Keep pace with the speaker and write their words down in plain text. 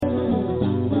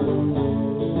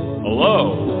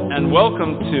and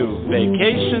welcome to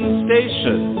Vacation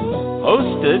Station,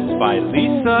 hosted by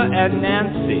Lisa and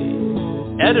Nancy,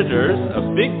 editors of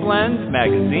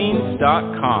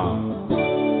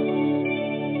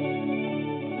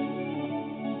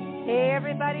BigBlendMagazines.com. Hey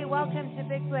everybody, welcome to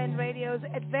Big Blend Radio's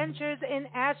Adventures in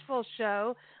Asheville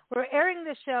show. We're airing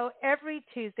the show every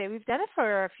Tuesday. We've done it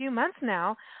for a few months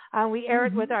now. We air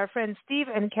it with our friends Steve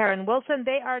and Karen Wilson.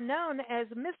 They are known as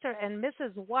Mr. and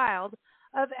Mrs. Wild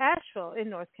of Asheville in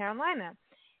North Carolina.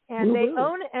 And they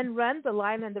own and run the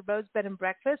Lion and the Rose Bed and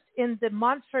Breakfast in the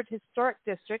Montford Historic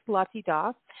District, La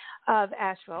Tida, of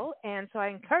Asheville. And so I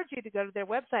encourage you to go to their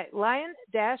website,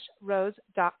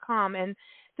 lion-rose.com. And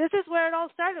this is where it all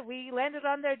started. We landed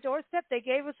on their doorstep. They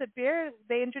gave us a beer.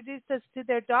 They introduced us to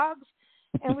their dogs,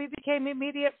 and we became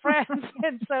immediate friends.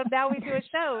 And so now we do a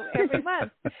show every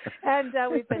month. And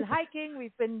we've been hiking.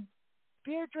 We've been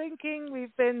beer drinking.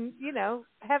 We've been,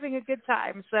 having a good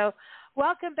time. So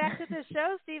welcome back to the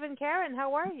show, Steve and Karen.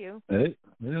 How are you? Hey,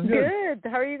 good.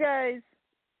 How are you guys?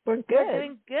 We're good. We're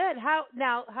doing good. How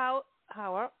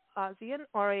are Ozzy and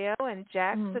Oreo and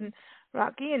Jax and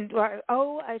Rocky and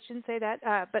I shouldn't say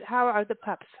that. But how are the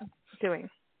pups doing?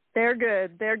 They're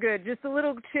good. They're good. Just a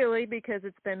little chilly because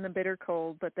it's been the bitter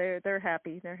cold, but they're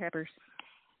happy. They're happers.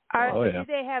 Do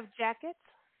they have jackets?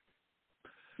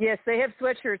 Yes, they have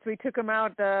sweatshirts. We took them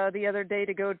out the other day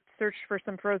to go search for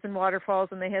some frozen waterfalls,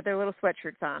 and they had their little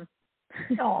sweatshirts on.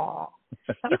 Aw.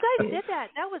 You guys did that.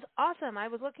 That was awesome. I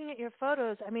was looking at your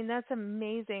photos. I mean, that's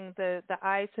amazing, the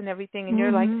ice and everything. And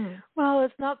you're like, well,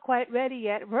 it's not quite ready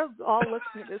yet. We're all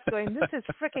looking at this going, this is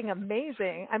freaking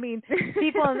amazing. I mean,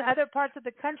 people in other parts of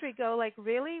the country go like,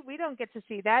 really? We don't get to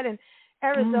see that. In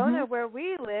Arizona, where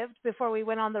we lived before we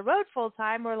went on the road full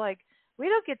time, we're like, we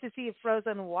don't get to see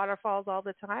frozen waterfalls all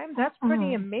the time. That's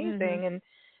pretty amazing and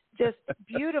just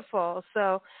beautiful.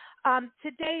 So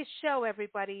today's show,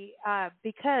 everybody,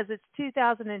 because it's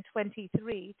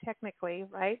 2023, technically,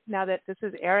 right, now that this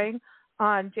is airing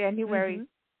on January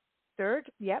 3rd.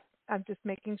 Yep, I'm just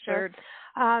making sure.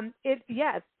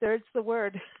 Third's the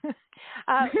word. This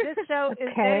show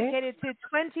is dedicated to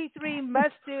 23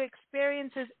 must-do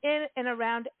experiences in and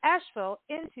around Asheville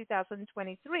in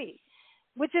 2023.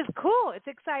 Which is cool. It's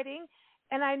exciting.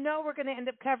 And I know we're going to end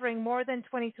up covering more than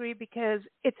 23 because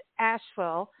it's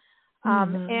Asheville.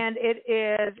 And it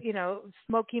is,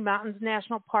 Smoky Mountains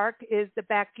National Park is the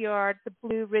backyard. The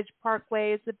Blue Ridge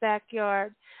Parkway is the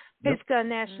backyard. Pisgah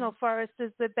National Forest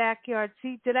is the backyard.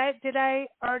 See, did I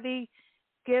already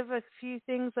give a few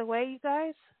things away, you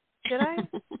guys? Did I?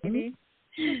 Maybe.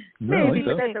 No, Maybe,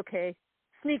 but that's okay.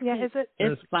 Sneak peek. Is it?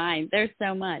 It's fine. There's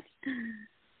so much.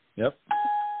 Yep.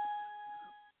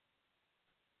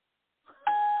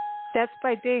 That's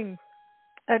my ding.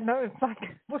 I know. It's like,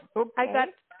 okay.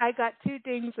 I got two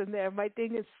dings in there. My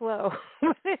ding is slow.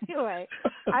 Anyway,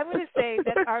 I'm going to say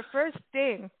that our first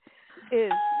ding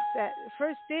is that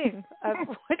first ding of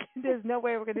there's no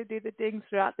way we're going to do the dings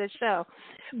throughout this show.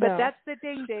 But that's the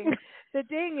ding. The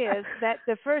ding is that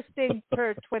the first ding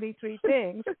per 23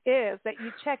 things is that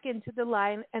you check into the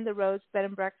Lion and the Rose Bed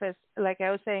and Breakfast, like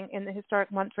I was saying, in the historic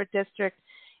Montford district.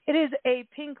 It is a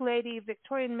Pink Lady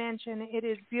Victorian mansion. It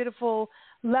is beautiful,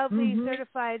 lovely,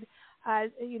 certified,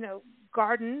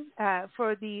 garden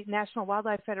for the National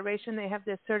Wildlife Federation. They have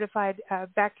this certified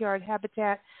backyard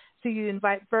habitat. So you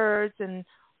invite birds and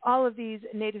all of these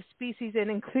native species in,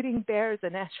 including bears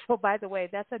in Asheville, by the way.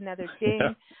 That's another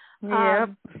ding.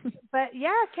 But,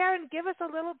 Karen, give us a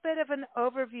little bit of an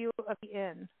overview of the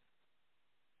inn.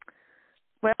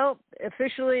 Well,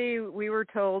 officially, we were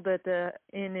told that the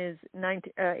inn is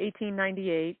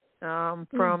 1898.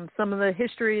 From some of the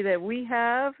history that we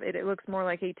have, it looks more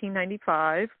like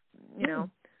 1895. A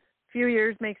few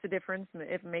years makes a difference,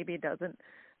 if maybe it doesn't.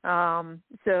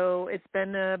 So it's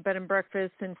been a bed and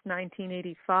breakfast since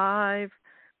 1985.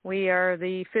 We are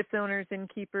the fifth owners and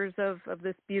keepers of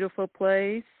this beautiful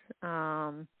place.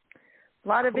 A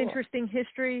lot of interesting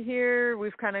history here.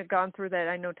 We've kind of gone through that.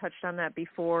 I know touched on that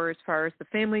before as far as the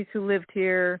families who lived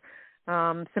here.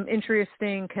 Some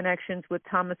interesting connections with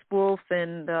Thomas Wolfe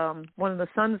and one of the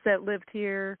sons that lived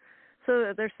here.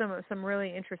 So there's some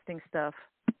really interesting stuff.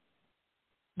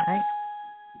 Nice.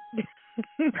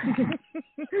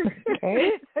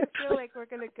 Okay. I feel like we're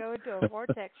going to go into a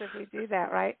vortex if we do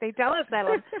that, right? They tell us that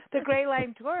on the Gray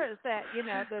Line tours that,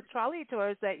 the trolley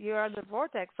tours that you're on the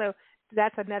vortex. So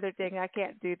that's another ding. I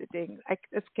can't do the ding. I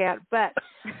just can't. But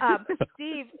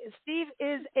Steve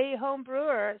is a home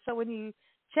brewer. So when you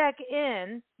check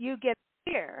in, you get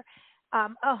beer,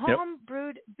 a home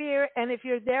brewed beer. And if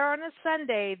you're there on a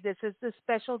Sunday, this is the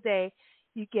special day.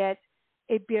 You get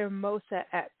a beer mosa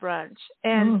at brunch.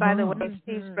 And by the way,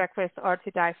 Steve's breakfasts are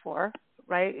to die for,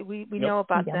 right? We know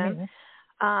about them.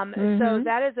 So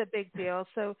that is a big deal.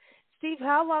 So, Steve,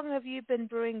 how long have you been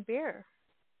brewing beer?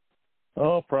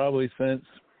 Oh, probably since,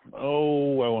 I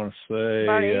want to say...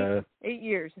 About 8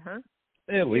 years, huh?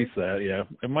 At least that, yeah.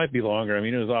 It might be longer. I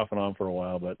mean, it was off and on for a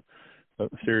while, but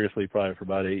seriously, probably for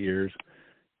about 8 years.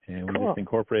 And we just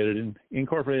incorporated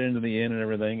into the inn and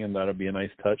everything, and thought it'd be a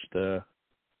nice touch to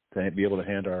be able to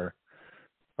hand our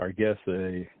guests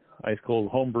a ice cold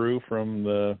home brew from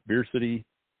the Beer City,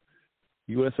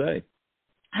 USA.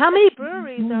 How many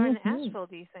breweries are in Asheville,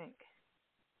 do you think?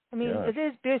 I mean, it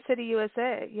is Beer City,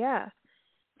 USA, yeah.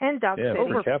 And Dog City.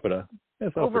 Per capita.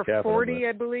 It's over per capita, 40, but...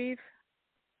 I believe.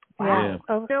 Wow.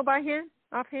 Yeah. Still by hand?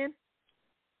 Offhand?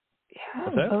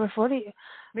 Yeah, over 40.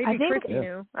 Maybe Christy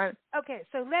knew. Okay,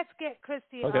 so let's get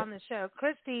Christy on the show.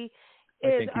 Christy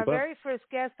is our very first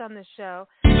guest on the show.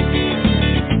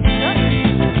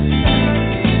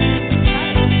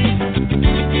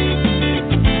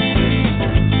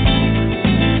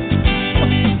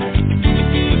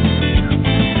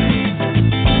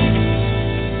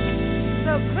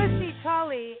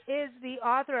 Is the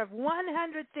author of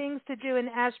 100 Things to Do in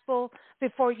Asheville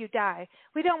Before You Die.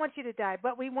 We don't want you to die,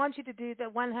 but we want you to do the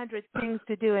 100 Things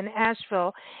to Do in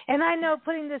Asheville. And I know,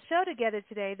 putting this show together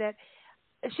today, that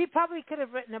she probably could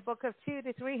have written a book of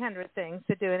 200 to 300 things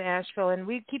to do in Asheville. And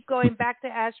we keep going back to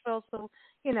Asheville, so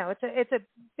it's a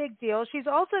big deal. She's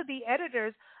also the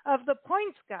editor of The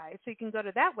Points Guy, so you can go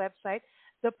to that website,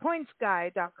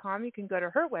 thepointsguy.com. You can go to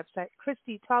her website,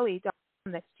 ChristyTolley.com.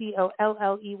 That's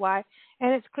Colley,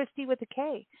 and it's Christy with a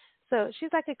K. So she's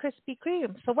like a Krispy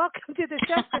Kreme. So welcome to the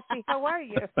show, Christy. How are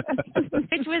you?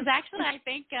 Which was actually, I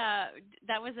think,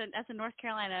 that's a North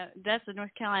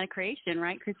Carolina creation,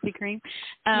 right? Krispy Kreme.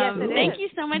 Yes, it thank is. you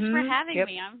so much for having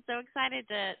me. I'm so excited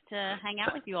to hang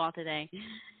out with you all today.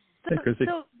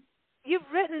 So you've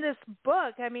written this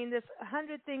book. I mean, this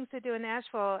 100 Things to Do in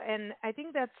Asheville, and I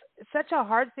think that's such a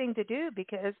hard thing to do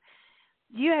because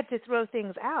you had to throw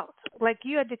things out. Like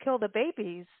you had to kill the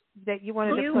babies that you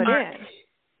wanted to put in.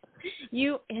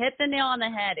 You hit the nail on the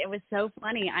head. It was so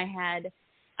funny. I had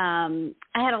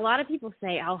a lot of people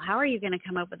say, "Oh, how are you going to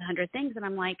come up with 100 things?" And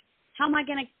I'm like, "How am I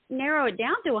going to narrow it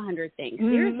down to 100 things?"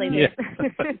 Seriously,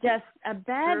 there's just a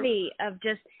bevy of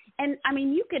just, and I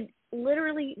mean, you could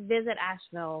literally visit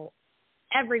Asheville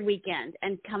every weekend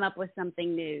and come up with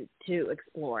something new to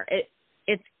explore.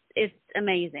 It's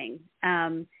amazing.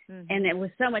 And it was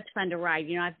so much fun to write.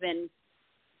 You know, I've been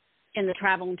in the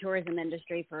travel and tourism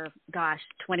industry for,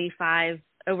 27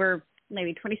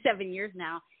 years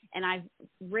now. And I've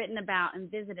written about and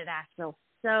visited Asheville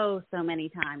so many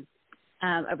times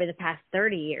over the past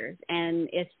 30 years. And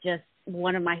it's just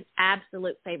one of my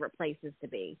absolute favorite places to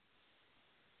be.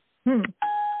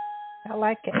 I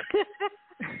like it.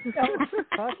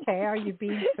 Okay, are you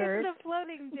being served? It's a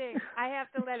floating ding. I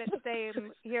have to let it stay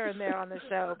here and there on the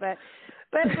show. But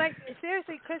like,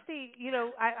 seriously, Christy,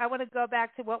 I want to go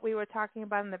back to what we were talking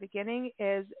about in the beginning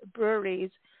is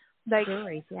breweries. Like,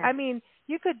 breweries, yeah. I mean,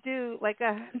 you could do like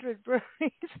 100 brewery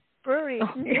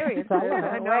experience.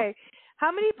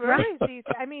 How many breweries do you,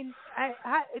 I mean,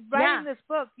 writing this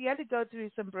book, you had to go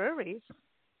through some breweries.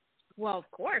 Well,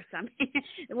 of course. I mean,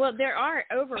 there are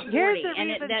over 40. Here's the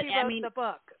reason she wrote the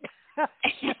book.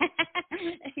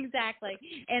 Exactly.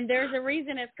 And there's a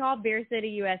reason it's called Beer City,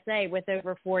 USA, with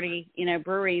over 40,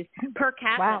 breweries per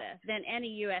capita than any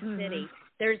U.S. city.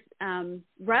 There's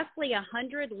roughly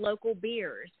 100 local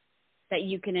beers that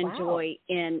you can enjoy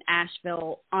in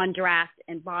Asheville on draft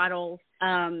and bottles.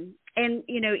 And,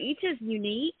 each is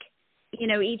unique.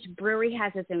 Each brewery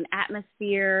has its own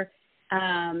atmosphere.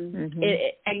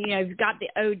 You've got the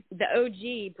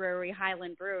OG brewery,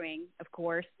 Highland Brewing, of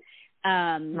course,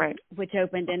 which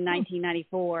opened in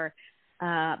 1994.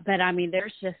 But I mean,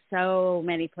 there's just so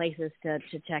many places to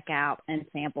check out and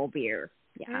sample beer.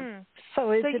 Yeah.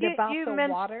 So is it about the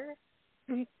water?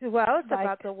 Well, it's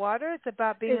about the water. It's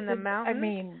about being in the mountains. I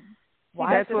mean,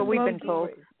 that's what we've been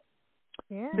told.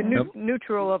 Yeah. The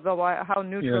neutral of the water, how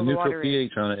neutral the water neutral is.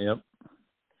 pH on it. Yep.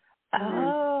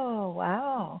 Oh,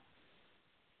 wow.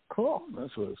 Cool. That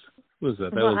was the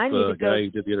guy who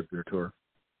did the other tour.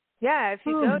 Yeah, if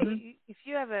you if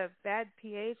you have a bad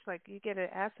pH, like you get an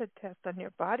acid test on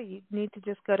your body, you need to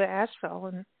just go to Asheville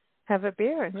and have a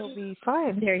beer, and you'll be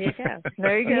fine. There you go.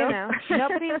 There you go.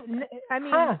 Nobody. I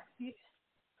mean,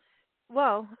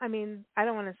 well, I mean, I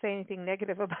don't want to say anything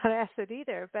negative about acid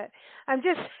either, but I'm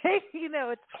just saying,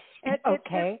 it's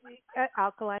okay.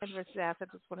 Alkaline versus acid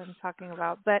is what I'm talking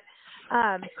about. But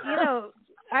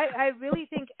I really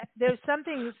think there's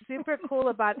something super cool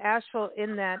about Asheville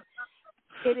in that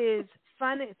It is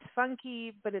fun, it's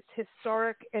funky, but it's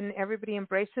historic, and everybody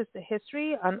embraces the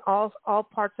history on all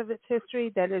parts of its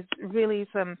history. That is really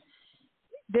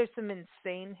there's some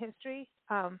insane history,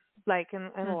 like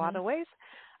in a lot of ways.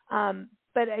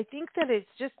 But I think that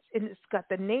it's got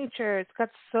the nature, it's got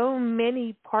so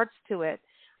many parts to it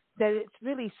that it's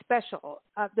really special.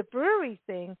 The brewery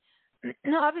thing,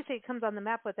 obviously it comes on the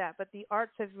map with that, but the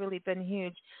arts have really been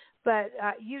huge. But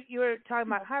you were talking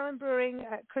about Highland Brewing,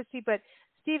 Christy, but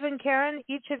Steve and Karen,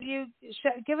 each of you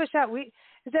give a shout.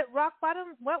 Is it Rock Bottom?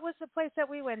 What was the place that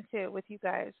we went to with you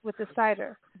guys with the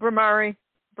cider? Brumari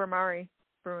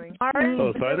Brewing.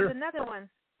 Oh, cider? There's another one.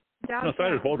 No,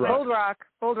 cider's Bold Rock.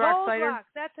 Bold Rock cider. Rock,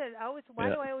 that's it. Why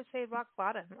do I always say Rock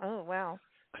Bottom? Oh, wow.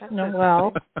 No,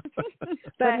 well, but,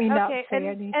 let me not okay, say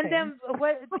anything. And then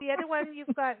what? The other one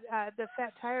you've got the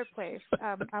Fat Tire place.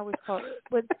 I would call it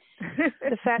with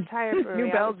the Fat Tire Brewery.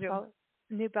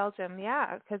 New Belgium,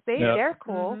 yeah, because they're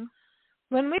cool.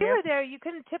 Mm-hmm. When we were there, you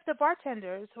couldn't tip the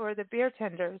bartenders or the beer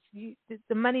tenders.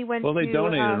 The money went. Well, they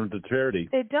donated them to charity.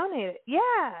 They donated.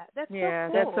 Yeah, that's so cool.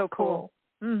 That's so cool.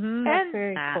 Mm-hmm. That's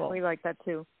very cool. We like that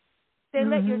too. They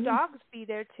let your dogs be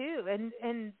there too,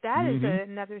 and that is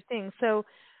another thing. So,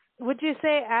 would you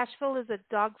say Asheville is a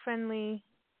dog-friendly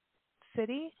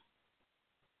city?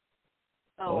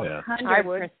 Oh, yeah.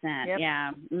 100%.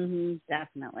 Yeah,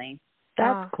 definitely.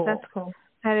 That's cool. That's cool.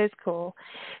 That is cool.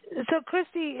 So,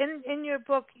 Christy, in your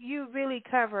book, you really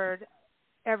covered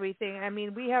everything. I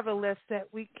mean, we have a list that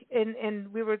we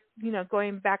were,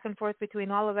 going back and forth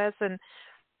between all of us, and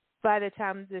by the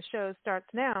time the show starts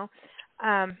now,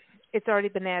 it's already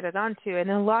been added onto, and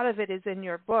a lot of it is in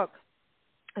your book.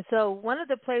 So one of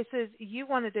the places you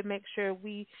wanted to make sure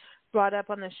we brought up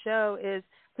on the show is,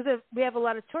 because we have a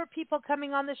lot of tour people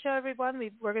coming on the show, everyone.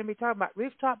 We're going to be talking about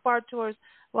rooftop bar tours,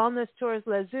 wellness tours,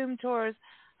 La Zoom tours.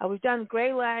 We've done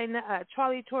Gray Line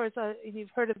trolley tours. You've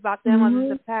heard about them on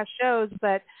the past shows.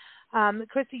 But,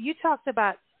 Christy, you talked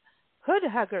about hood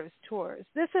huggers tours.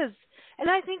 And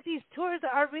I think these tours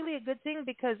are really a good thing,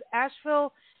 because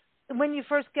Asheville, when you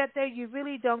first get there, you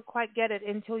really don't quite get it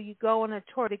until you go on a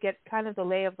tour to get kind of the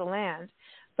lay of the land.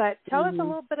 But tell us a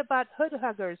little bit about hood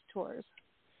huggers tours.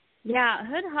 Yeah,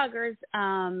 Hood Huggers,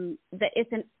 it's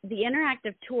the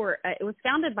interactive tour. It was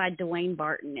founded by Dwayne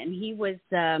Barton, and he was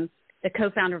the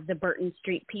co-founder of the Burton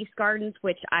Street Peace Gardens,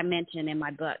 which I mention in my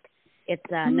book. It's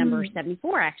number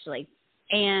 74, actually.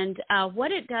 And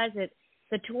what it does is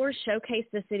the tours showcase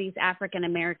the city's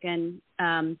African-American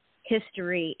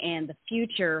history and the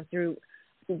future through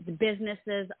the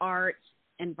businesses, arts,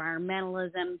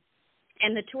 environmentalism.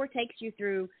 And the tour takes you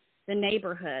through the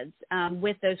neighborhoods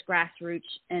with those grassroots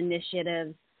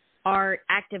initiatives, art,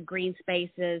 active green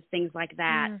spaces, things like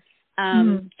that.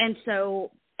 And so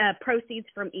proceeds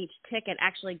from each ticket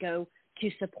actually go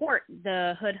to support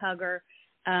the Hood Hugger,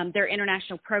 their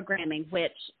international programming,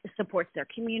 which supports their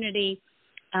community.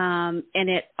 And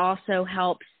it also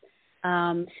helps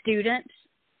students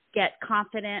get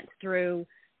confidence through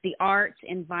the arts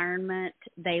environment.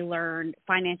 They learn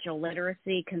financial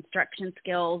literacy, construction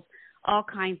skills, all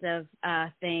kinds of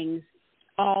things,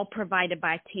 all provided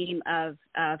by a team of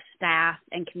staff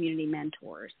and community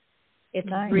mentors. It's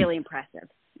really impressive.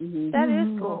 That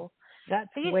is cool. That's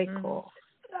way cool.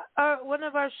 One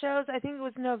of our shows, I think it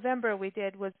was November, we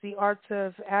did, was the Arts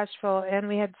of Asheville, and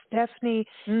we had Stephanie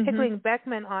Hickling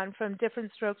Beckman on from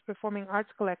Different Strokes Performing Arts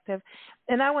Collective,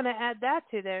 and I want to add that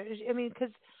to there. I mean,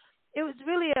 because it was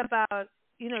really about,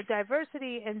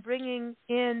 diversity and bringing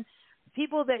in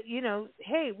people that,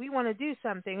 hey, we want to do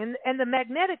something. And the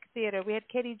Magnetic Theater, we had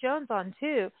Katie Jones on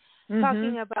too,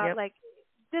 talking about like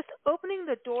this opening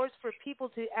the doors for people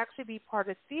to actually be part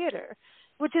of theater,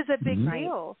 which is a big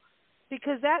deal,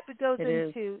 because that goes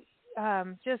into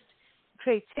just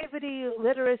creativity,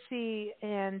 literacy,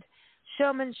 and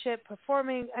showmanship,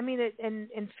 performing. I mean,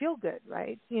 and feel good,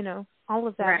 right? All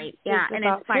of that. Right. Yeah, and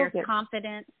it inspires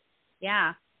confidence.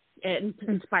 Yeah, it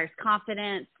inspires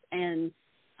confidence and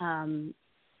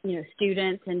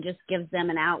students, and just gives them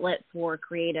an outlet for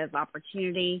creative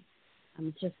opportunity.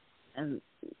 It's just an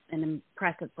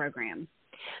impressive program.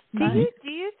 Do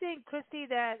you think, Christy,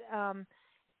 that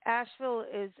Asheville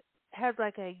has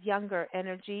like a younger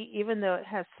energy, even though it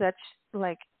has such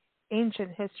like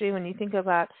ancient history? When you think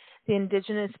about the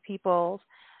indigenous peoples,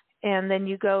 and then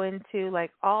you go into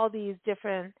like all these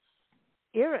different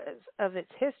eras of its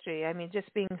history. I mean,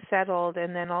 just being settled,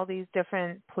 and then all these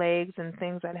different plagues and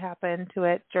things that happened to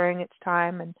it during its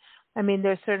time. And I mean,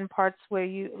 there's certain parts where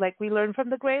we learned from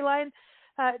the Gray Line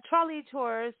trolley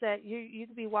tours that you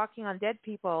could be walking on dead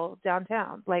people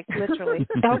downtown, like literally.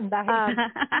 Oh, nice.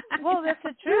 Well, that's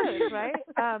the truth, right?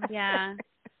 Yeah.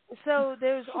 so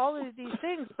there's all of these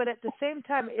things, but at the same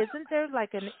time, isn't there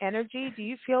like an energy? Do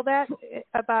you feel that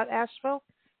about Asheville?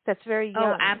 That's very young.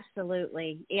 Oh,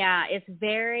 absolutely. Yeah, it's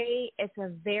a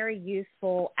very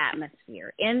youthful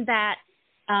atmosphere in that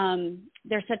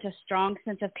there's such a strong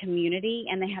sense of community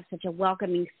and they have such a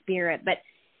welcoming spirit. But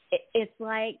it's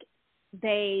like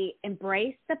they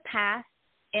embrace the past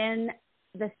in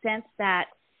the sense that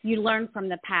you learn from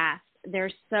the past.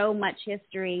 There's so much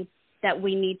history that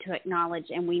we need to acknowledge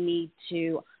and we need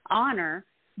to honor,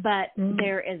 but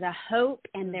there is a hope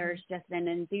and there's just an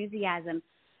enthusiasm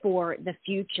for the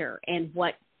future and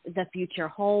what the future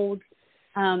holds.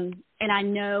 And I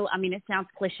know, I mean, it sounds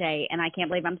cliche and I can't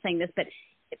believe I'm saying this,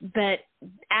 but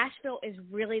Asheville is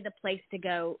really the place to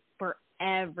go for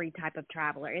every type of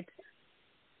traveler.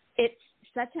 It's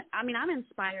such I'm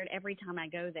inspired every time I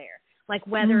go there. Like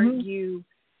whether you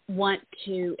want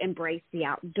to embrace the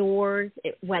outdoors,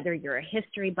 whether you're a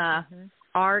history buff,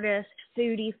 artist,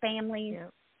 foodie, families,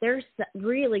 there's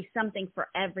really something for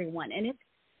everyone. And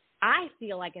I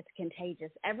feel like it's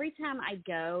contagious. Every time I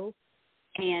go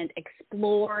and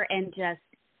explore and just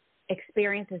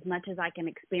experience as much as I can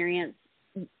experience,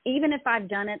 even if I've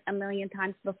done it a million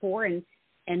times before and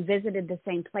visited the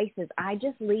same places, I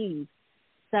just leave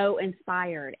so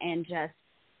inspired and just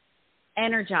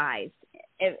energized.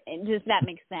 Does that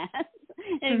make sense?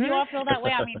 And you all feel that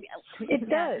way? I mean, it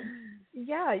does.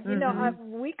 Yeah, you know,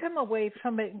 we come away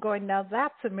from it going, now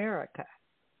that's America.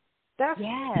 That's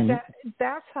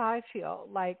how I feel.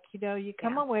 Like, you know, you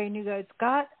come away and you go, it's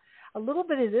got a little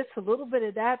bit of this, a little bit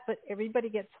of that, but everybody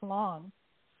gets along.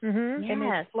 And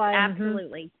yes, it's like,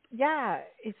 absolutely. Yeah.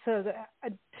 So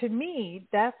to me,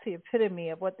 that's the epitome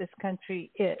of what this country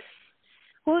is.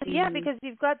 Well, yeah, because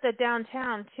you've got the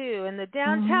downtown, too, and the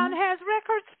downtown has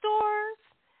record stores.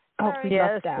 Oh,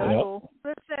 yes. So,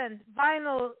 listen,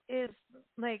 vinyl is,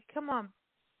 like, come on.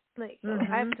 Like,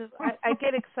 I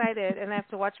get excited, and I have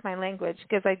to watch my language,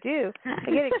 because I do. I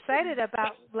get excited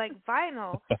about, like,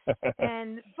 vinyl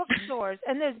and bookstores,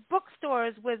 and there's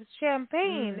bookstores with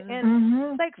champagne,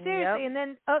 and, like, seriously, and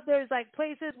then there's, like,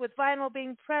 places with vinyl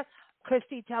being pressed.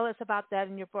 Christy, tell us about that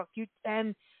in your book.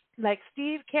 Like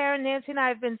Steve, Karen, Nancy, and I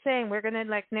have been saying, we're going to,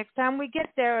 like, next time we get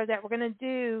there, that we're going to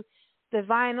do the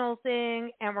vinyl thing,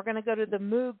 and we're going to go to the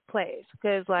Moog place,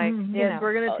 because, like, you know.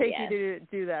 We're going to take you to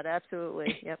do that,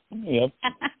 absolutely. Yep.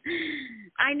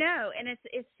 I know, and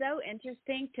it's so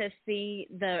interesting to see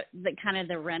the kind of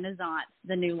the renaissance,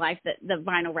 the new life that the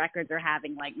vinyl records are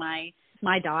having. Like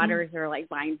my daughters are like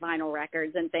buying vinyl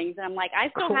records and things, and I'm like, I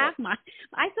still have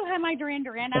my Duran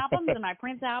Duran albums and my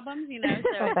Prince albums, you know.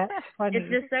 So it's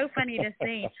just so funny to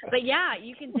see. But yeah,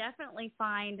 you can definitely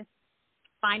find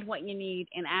what you need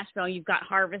in Asheville. You've got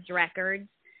Harvest Records,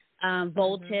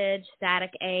 Voltage,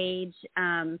 Static Age.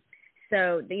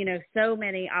 So, you know, so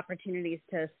many opportunities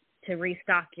to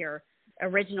restock your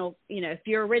original, you know, if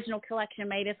your original collection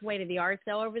made its way to the art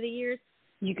sale over the years,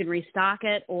 you can restock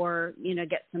it or, you know,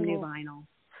 get some new vinyl.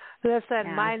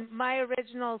 Listen, my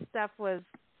original stuff was,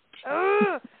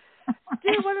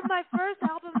 dude, one of my first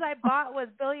albums I bought was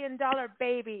 $1 Billion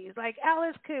Babies, like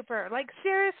Alice Cooper. Like,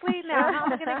 seriously, now, how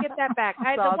am I going to get that back?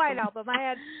 I had the White Album. I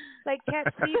had, like,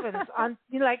 Cat Stevens on,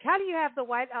 you know, like, how do you have the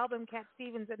White Album, Cat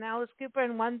Stevens, and Alice Cooper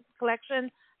in one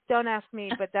collection? Don't ask me,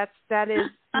 but that is,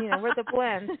 you know, we're the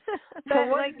blend. But,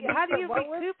 like, how do you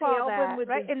recoup all that,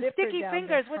 right? And Sticky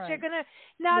Fingers, which they're going to,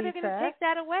 now they're going to take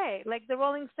that away. Like, the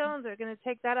Rolling Stones are going to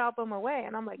take that album away.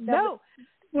 And I'm like, no.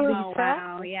 Oh,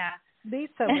 wow, yeah.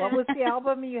 Lisa, what was the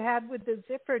album you had with the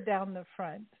zipper down the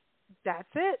front? That's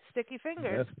it, Sticky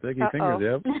Fingers. Yeah, Sticky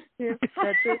Fingers, yep.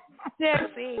 That's it. Yeah,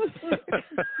 see.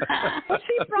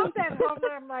 She brought that home,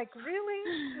 and I'm like, really?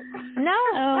 No.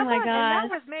 Oh, my God.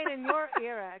 And that was made in your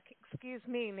era. Excuse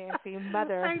me, Nancy,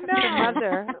 mother. I know.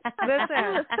 Mother.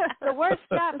 Listen, the worst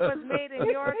stuff was made in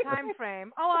your time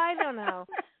frame. Oh, I don't know.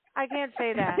 I can't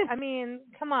say that. I mean,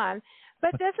 come on.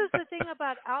 But this is the thing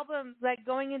about albums, like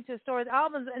going into stores,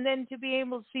 albums, and then to be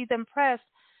able to see them pressed.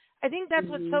 I think that's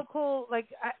what's so cool. Like,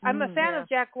 I'm a fan of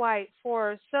Jack White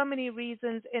for so many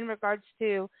reasons in regards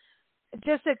to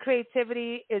just the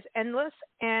creativity is endless.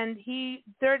 And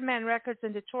Third Man Records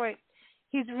in Detroit,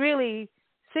 he's really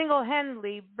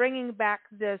single-handedly bringing back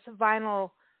this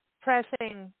vinyl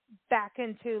pressing back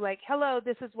into, like, hello,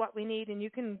 this is what we need, and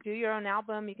you can do your own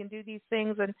album, you can do these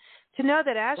things. And to know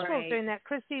that Asheville's doing that,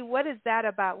 Christy, what is that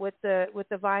about with the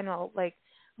vinyl, like,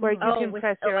 where you can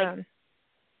press your own?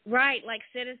 Right, like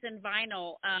Citizen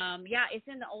Vinyl. Yeah, it's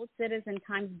in the old Citizen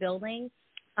Times building.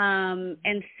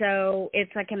 And so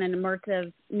it's like an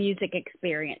immersive music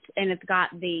experience. And it's got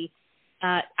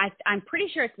I'm pretty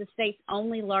sure it's the state's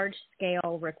only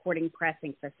large-scale recording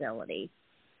pressing facility.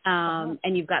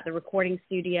 And you've got the recording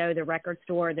studio, the record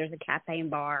store, there's a cafe and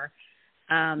bar.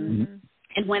 And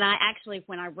when I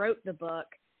wrote the book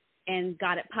and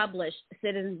got it published,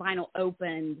 Citizen Vinyl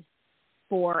opened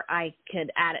for I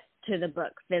could add it to the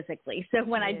book physically. So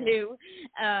when I do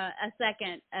a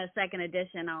second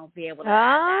edition, I'll be able to add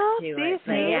that to it.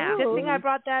 So, yeah. Good thing I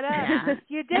brought that up. Yeah.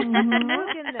 You did put the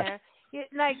mood in there.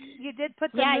 You did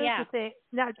put the mood thing.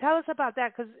 Now tell us about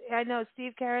that, because I know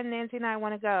Steve, Karen, Nancy, and I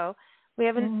want to go. We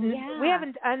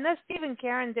haven't unless Steve and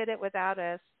Karen did it without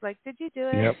us. Like, did you do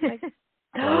it? Yep. Like,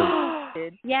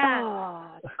 did. Yeah.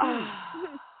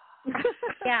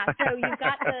 Yeah. So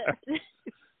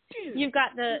you've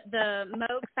got the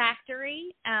Moog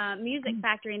Factory, Music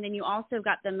Factory, and then you also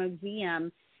got the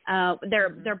museum.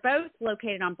 They're both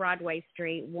located on Broadway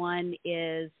Street. One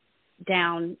is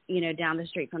down the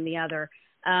street from the other.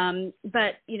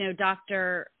 But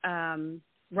Dr.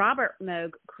 Robert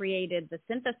Moog created the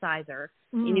synthesizer.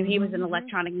 He was an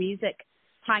electronic music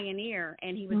pioneer,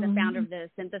 and he was the founder of the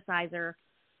synthesizer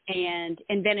and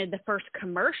invented the first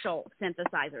commercial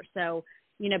synthesizer. So,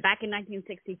 back in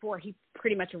 1964, he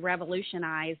pretty much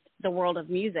revolutionized the world of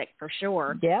music for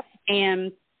sure. Yep.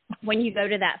 And when you go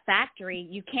to that factory,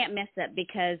 you can't miss it,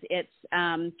 because it's,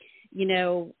 a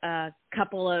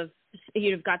couple of,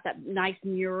 you've got that nice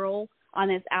mural on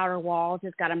its outer walls.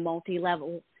 It's got a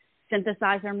multi-level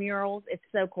synthesizer murals. It's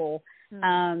so cool.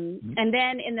 And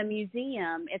then in the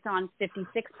museum, it's on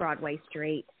 56 Broadway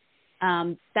Street.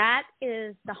 That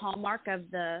is the hallmark of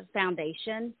the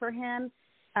foundation for him.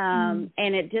 And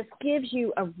it just gives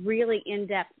you a really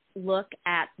in-depth look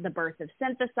at the birth of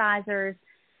synthesizers,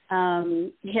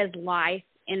 his life,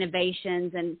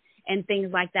 innovations, and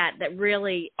things like that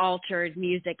really altered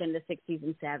music in the 60s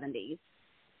and 70s.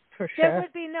 For sure. There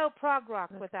would be no prog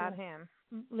rock without him,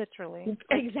 literally.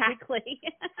 Exactly.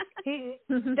 He's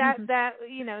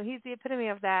the epitome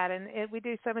of that. And we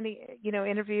do so many,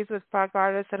 interviews with prog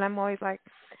artists, and I'm always like,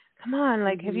 come on,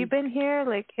 like, have you been here?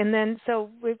 Like, and then, so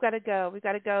we've got to go.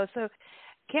 So,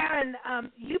 Karen,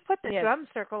 you put the drum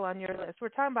circle on your list. We're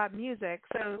talking about music.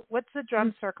 So what's the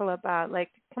drum circle about? Like,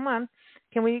 come on.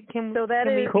 Can we be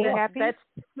happy? That's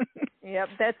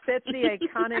the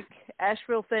iconic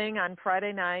Asheville thing on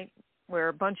Friday night, where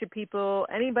a bunch of people,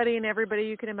 anybody and everybody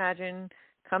you can imagine,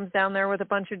 comes down there with a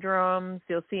bunch of drums.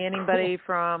 You'll see anybody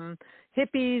from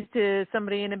hippies to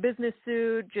somebody in a business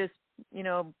suit, just,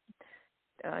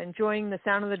 enjoying the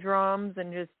sound of the drums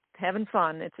and just having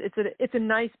fun. It's a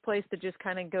nice place to just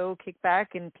kind of go kick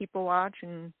back and people watch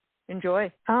and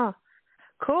enjoy. Oh,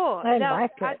 cool. I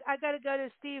like it. I got to go to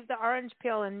Steve, the orange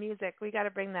peel in music. We got to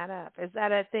bring that up. Is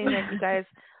that a thing that you guys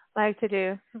like to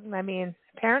do? I mean,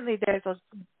 apparently there's a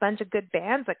bunch of good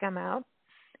bands that come out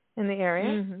in the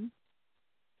area.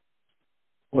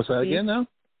 What's that again now?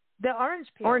 The orange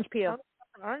peel. Orange peel.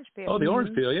 Orange peel. Oh, the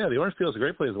Orange Peel, yeah. The Orange Peel is a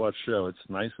great place to watch a show. It's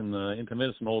nice and intimate.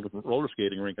 It's an old roller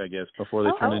skating rink, I guess, before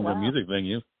they turned into a music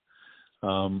venue.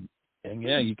 And,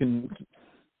 yeah, you can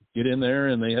get in there,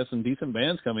 and they have some decent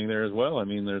bands coming there as well. I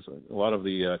mean, there's a lot of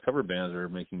the cover bands are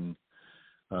doing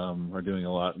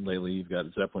a lot lately. You've got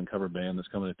Zeppelin cover band that's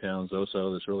coming to town,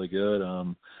 Zoso, that's really good.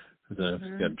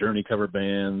 You've got Journey cover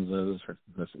bands.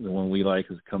 That's the one we like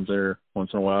comes there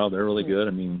once in a while. They're really good.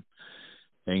 I mean,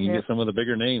 and you get some of the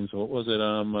bigger names. What was it?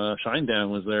 Shinedown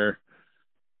was there.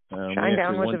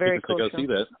 Shinedown was a very cool show. See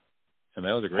that. And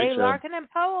that was a great show. Larkin and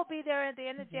Poe will be there at the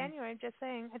end of January. I'm just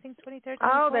saying. I think 23rd.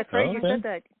 Oh, that's right. You said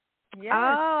that. Yes.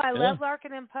 Oh, I love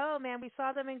Larkin and Poe, man. We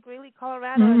saw them in Greeley,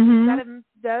 Colorado. And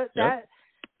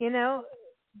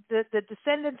the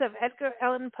descendants of Edgar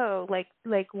Allan Poe, like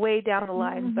way down the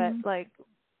line, but like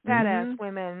badass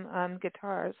women on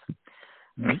guitars.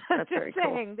 That's very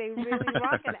cool. They really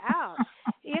rock it out.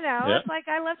 It's like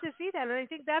I love to see that, and I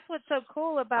think that's what's so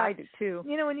cool about. I do too.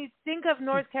 When you think of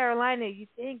North Carolina, you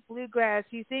think bluegrass,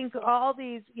 you think all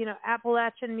these,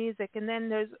 Appalachian music, and then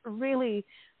there's really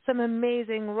some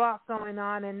amazing rock going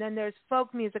on, and then there's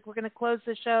folk music. We're going to close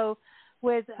the show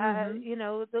with,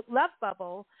 the Love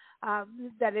Bubble,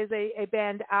 that is a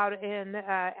band out in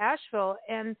Asheville,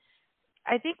 and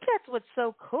I think that's what's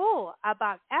so cool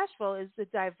about Asheville is the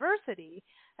diversity.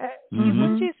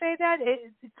 Wouldn't you say that?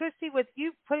 Christy, with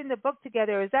you putting the book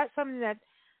together, is that something that,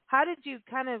 how did you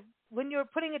kind of, when you were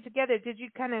putting it together, did you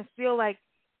kind of feel like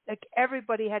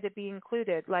everybody had to be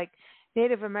included, like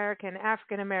Native American,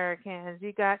 African Americans,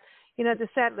 you got, the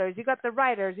settlers, you got the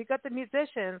writers, you got the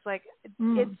musicians, like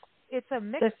it's a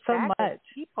mixed bag of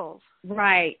people.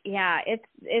 Right, yeah,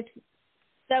 it's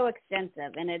so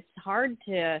extensive, and it's hard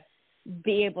to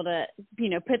be able to,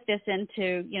 put this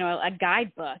into, a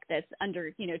guidebook that's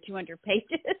under, 200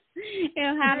 pages.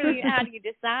 How do you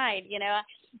decide,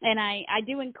 and I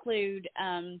do include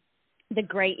the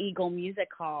Gray Eagle Music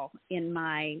Hall in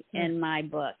my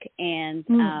book. And,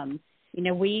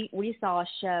 we saw a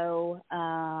show,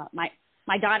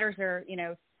 my daughters are,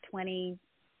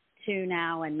 22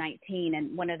 now and 19,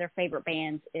 and one of their favorite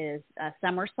bands is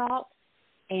Somersault.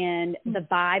 And the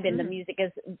vibe and the music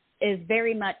is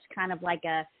very much kind of like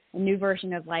a new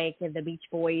version of like the Beach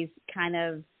Boys kind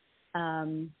of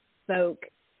folk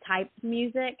type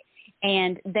music.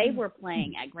 And they were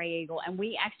playing at Gray Eagle, and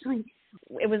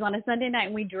it was on a Sunday night,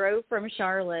 and we drove from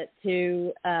Charlotte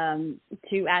to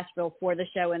Asheville for the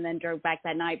show, and then drove back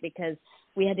that night because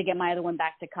we had to get my other one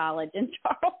back to college in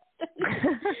Charleston.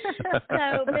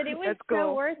 But it was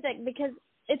so worth it because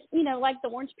it's, like the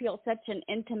Orange Peel, such an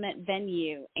intimate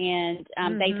venue, and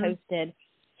they hosted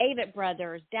Avett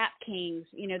Brothers, Dap Kings.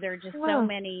 There are just so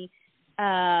many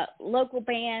local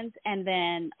bands, and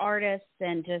then artists,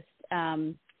 and just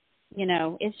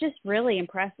it's just really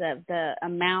impressive the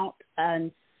amount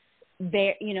and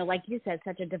there, like you said,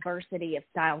 such a diversity of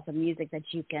styles of music that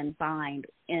you can find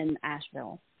in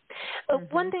Asheville.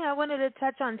 One thing I wanted to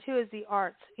touch on too is the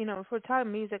arts. If we're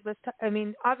talking music,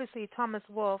 obviously Thomas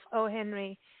Wolfe, O.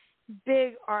 Henry,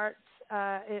 big arts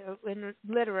in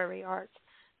literary arts.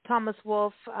 Thomas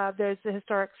Wolfe, there's the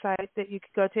historic site that you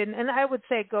could go to, and I would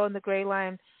say go on the Gray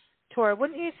Line tour.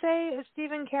 Wouldn't you say,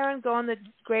 Stephen, Karen, go on the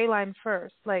Gray Line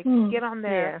first? Like get on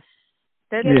there.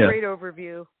 Yeah. That's a great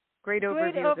overview. Great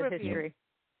overview of the history.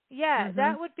 Yeah,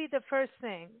 that would be the first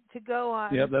thing to go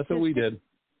on. Yep, that's what we did.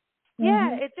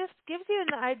 Yeah, it just gives you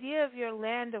an idea of your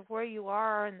land, of where you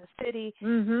are in the city.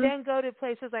 Then go to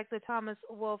places like the Thomas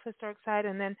Wolfe Historic Site,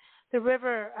 and then the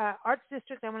River Arts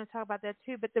District. I want to talk about that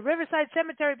too. But the Riverside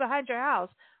Cemetery behind your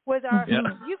house was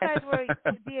you guys were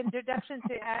the introduction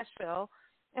to Asheville.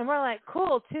 And we're like,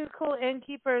 cool, 2 cool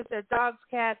innkeepers, their dogs,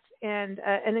 cats, and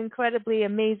an incredibly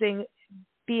amazing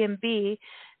B&B,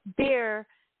 beer,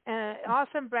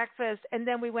 awesome breakfast, and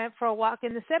then we went for a walk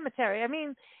in the cemetery. I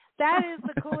mean, that is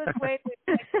the coolest way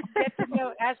to get to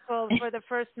know Asheville for the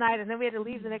first night, and then we had to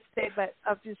leave the next day, but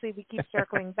obviously we keep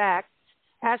circling back.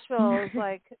 Asheville is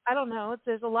like, I don't know,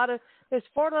 there's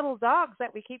 4 little dogs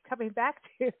that we keep coming back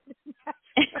to.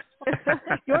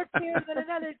 Your 2 and then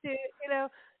another 2,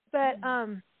 But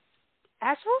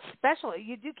Asheville's special.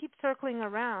 You do keep circling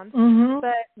around.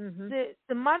 But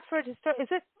the Montfort historic, is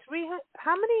it 300?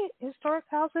 How many historic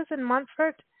houses in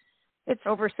Montfort? It's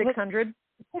over 600.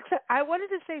 I wanted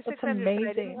to say 600, but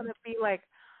I didn't want to be like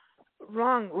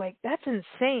wrong. Like that's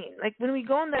insane. Like when we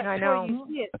go on that tour, you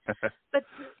see it. But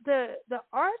the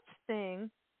arts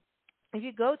thing, if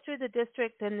you go through the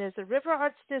district, then there's a River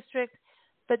Arts District,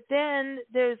 but then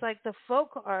there's like the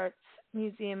Folk Arts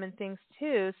Museum and things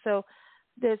too. So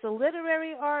there's a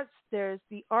literary arts, there's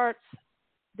the arts,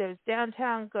 there's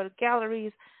downtown, go to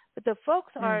galleries. But the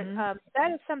folks art,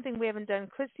 that is something we haven't done.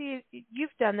 Christy, you've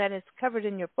done that. It's covered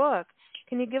in your book.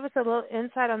 Can you give us a little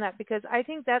insight on that? Because I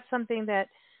think that's something that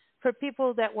for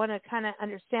people that want to kind of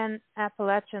understand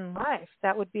Appalachian life,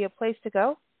 that would be a place to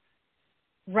go.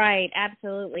 Right,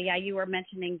 absolutely. Yeah, you were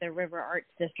mentioning the River Arts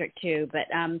District too. But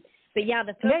yeah,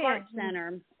 the Folk Arts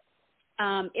Center,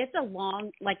 it's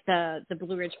along like the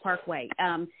Blue Ridge Parkway,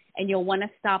 and you'll want to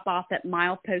stop off at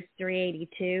milepost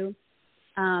 382.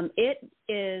 It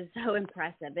is so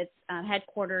impressive. It's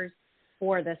headquarters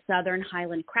for the Southern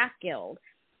Highland Craft Guild.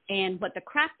 And what the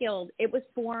Craft Guild, it was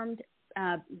formed,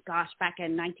 back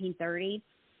in 1930,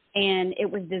 and it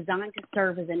was designed to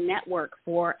serve as a network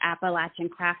for Appalachian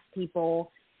craftspeople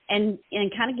and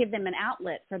kind of give them an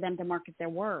outlet for them to market their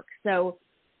work. So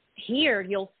here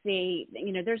you'll see,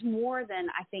 there's more than,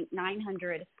 I think,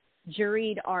 900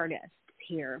 juried artists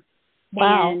here.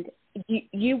 Wow. And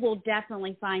you will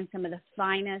definitely find some of the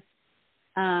finest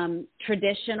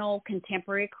traditional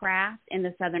contemporary craft in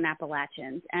the Southern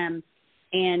Appalachians.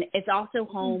 And it's also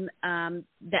home,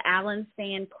 the Allen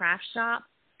Sand Craft Shop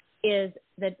is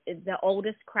the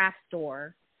oldest craft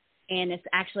store, and it's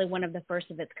actually one of the first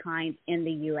of its kind in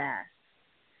the U.S.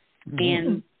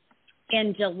 And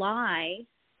in July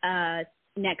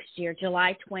next year,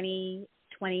 July 20th,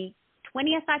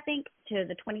 I think, to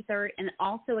the 23rd, and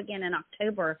also again in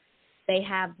October, they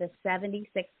have the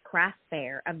 76th Craft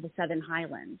Fair of the Southern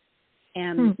Highlands.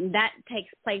 And that takes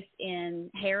place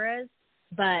in Harrah's,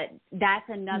 but that's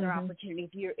another opportunity.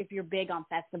 If you're big on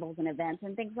festivals and events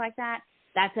and things like that,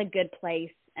 that's a good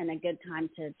place and a good time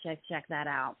to check that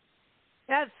out.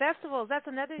 Yeah, festivals, that's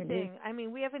another thing. I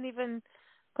mean, we haven't even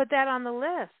put that on the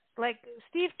list. Like,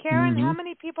 Steve, Karen, how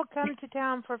many people come to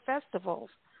town for festivals?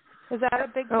 Is that a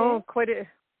big thing? Oh,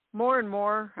 more and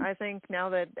more. I think now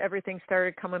that everything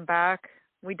started coming back,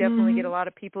 we definitely get a lot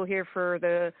of people here for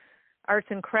the arts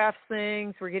and crafts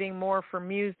things. We're getting more for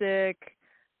music.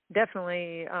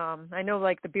 Definitely. I know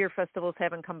like the beer festivals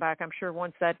haven't come back. I'm sure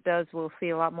once that does, we'll see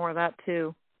a lot more of that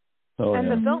too. Oh, and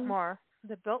yeah. the Biltmore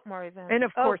event. And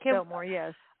of course, Biltmore,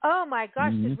 yes. Oh my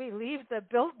gosh, did we leave the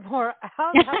Biltmore out?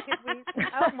 How could we?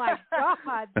 Oh my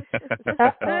God.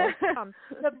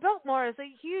 The Biltmore is a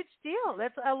huge deal.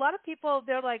 That's a lot of people.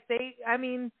 They're like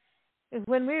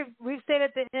when we've stayed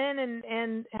at the inn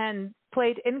and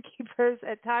played innkeepers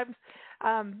at times,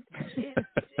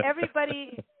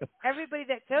 everybody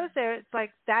that goes there, it's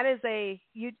like that is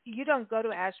you don't go to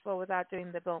Asheville without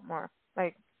doing the Biltmore.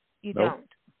 Like you don't.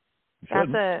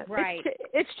 That's right.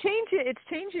 It's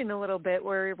changing a little bit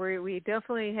where we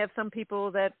definitely have some people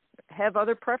that have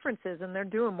other preferences and they're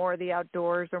doing more of the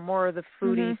outdoors or more of the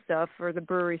foodie stuff or the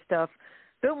brewery stuff.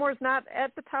 Biltmore's not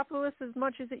at the top of the list as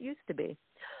much as it used to be.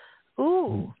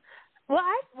 Ooh. Well,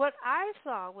 what I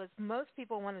saw was most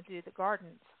people want to do the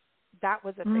gardens. That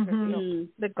was a bigger deal.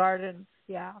 The gardens,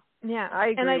 yeah. Yeah. I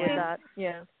agree with think, that.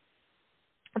 Yeah.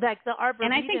 Like the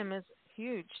Arboretum is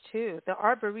huge too. The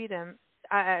Arboretum,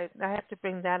 I have to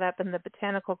bring that up in the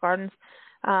botanical gardens.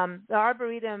 The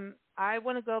Arboretum, I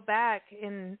want to go back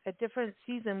in a different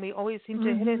season. We always seem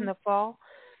to hit it in the fall.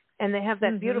 And they have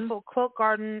that beautiful quilt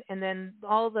garden and then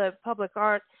all the public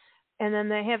art. And then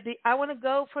they have I want to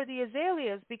go for the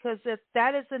azaleas because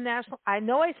that is the national, I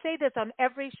know I say this on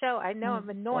every show. I know I'm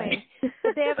annoying.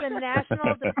 But they have the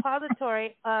National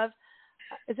Depository of,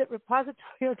 is it repository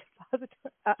or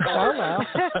depository? Well.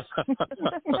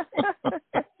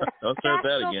 Don't start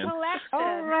that again.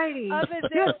 All righty. Of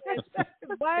azaleas.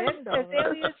 One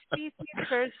azalea species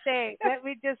per se. Let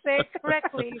me just say it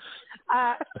correctly.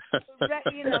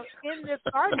 In this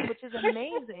garden, which is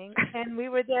amazing, and we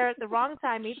were there at the wrong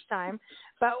time each time.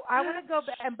 But I want to go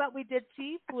back. But we did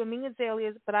see blooming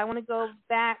azaleas. But I want to go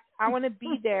back. I want to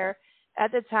be there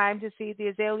at the time to see the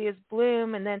azaleas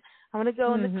bloom, and then I want to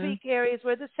go in the creek areas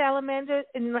where the salamander,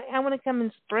 and I want to come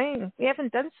in spring. We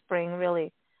haven't done spring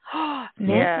really.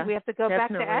 Nancy, we have to go back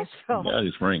to Asheville. Yeah,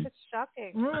 it's spring. It's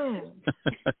shocking.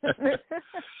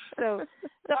 So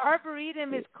the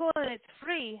Arboretum is cool and it's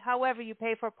free. However, you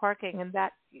pay for parking, and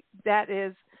that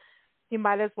is, you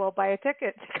might as well buy a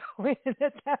ticket to go in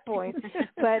at that point.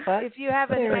 But if you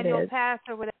have an annual pass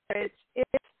or whatever, it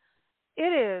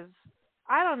is.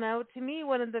 I don't know, to me,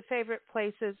 one of the favorite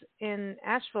places in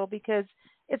Asheville because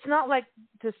it's not like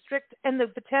the strict, and the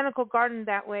botanical garden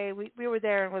that way, we were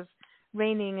there and it was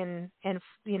raining and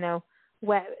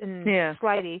wet and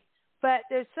slidey. But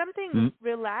there's something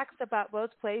relaxed about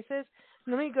both places.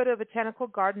 And when you go to a botanical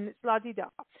garden, it's la-di-da.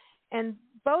 And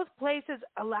both places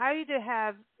allow you to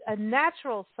have a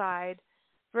natural side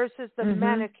versus the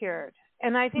manicured.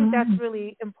 And I think that's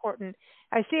really important.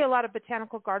 I see a lot of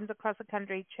botanical gardens across the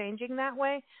country changing that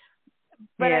way.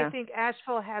 But I think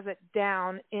Asheville has it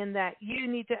down in that you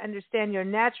need to understand your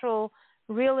natural,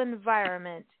 real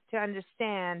environment to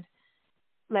understand,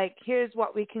 like, here's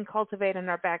what we can cultivate in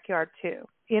our backyard, too.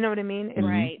 You know what I mean?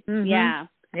 Right. Yeah.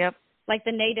 Yep. Like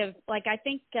the native, like I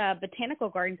think botanical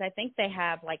gardens, I think they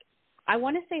have like, I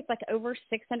want to say it's like over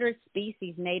 600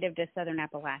 species native to Southern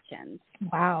Appalachians.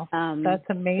 Wow. That's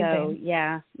amazing. So,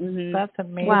 yeah. That's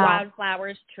amazing.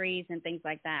 Wildflowers, trees, and things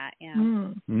like that. Yeah.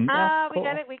 Cool. We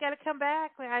got to come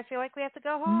back. I feel like we have to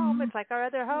go home. It's like our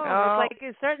other home. It's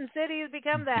like certain cities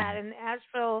become that, and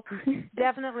Asheville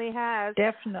definitely has.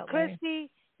 Definitely.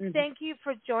 Christy, thank you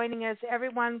for joining us.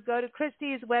 Everyone, go to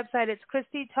Christy's website. It's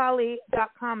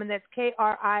christytolley.com, and that's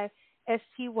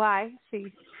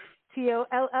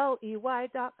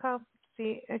KRISTYTOLLEY.com.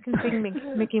 See, I can sing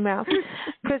Mickey Mouse.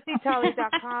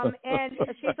 ChristyTolley.com. And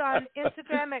she's on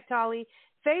Instagram at Tolley,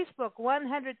 Facebook,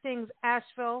 100 Things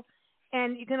Asheville.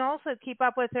 And you can also keep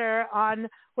up with her on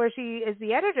where she is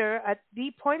the editor at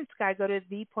The Point Sky. Go to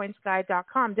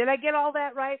thepointsky.com. Did I get all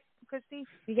that right, Christy?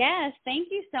 Yes.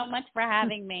 Thank you so much for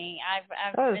having me. I've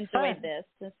enjoyed this.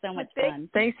 It's so much fun.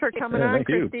 Thanks for coming on,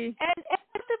 Christy. And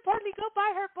importantly, go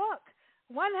buy her book.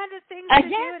 100 Things to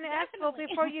do in Asheville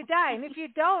before you die. And if you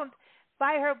don't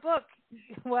buy her book,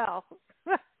 well,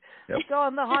 go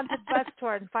on the haunted bus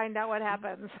tour and find out what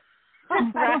happens.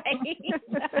 Right.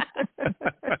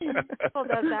 People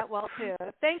does that well, too.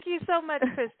 Thank you so much,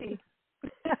 Christy.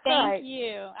 Thank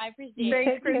you. I appreciate it.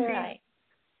 Thanks, Christy.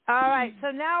 All right,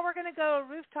 so now we're going to go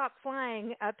rooftop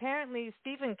flying. Apparently,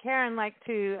 Steve and Karen like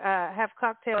to have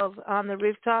cocktails on the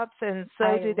rooftops, and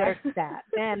so do their that.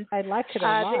 And I like it a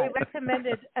lot. They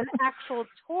recommended an actual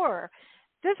tour.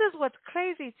 This is what's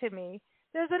crazy to me.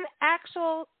 There's an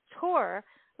actual tour.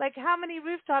 Like, how many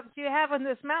rooftops do you have in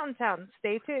this mountain town?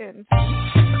 Stay tuned.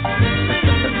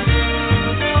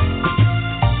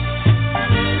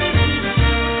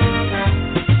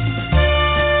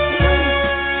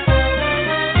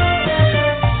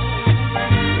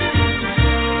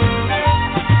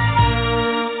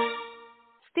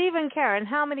 Steve and Karen,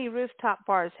 how many rooftop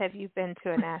bars have you been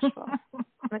to in Asheville?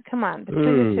 Come on,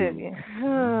 between the two of you.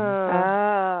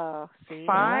 See,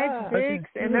 5, 6,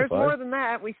 and there's more than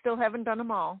that. We still haven't done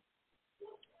them all.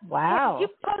 Wow. You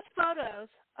post photos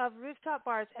of rooftop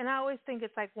bars, and I always think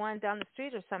it's like one down the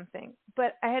street or something.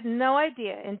 But I had no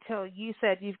idea until you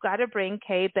said you've got to bring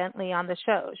Kay Bentley on the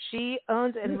show. She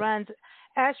owns and runs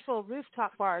Asheville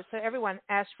Rooftop Bars. So everyone,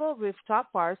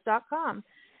 AshevilleRooftopBars.com.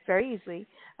 Very easily.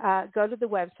 Go to the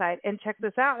website and check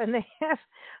this out. And they have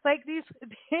like these.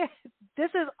 This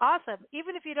is awesome.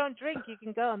 Even if you don't drink, you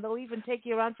can go, and they'll even take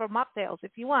you around for mocktails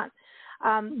if you want.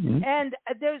 And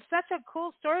there's such a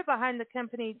cool story behind the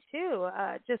company too.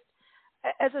 Just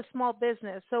as a small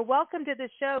business. So welcome to the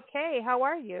show, Kay. How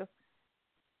are you?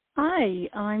 Hi,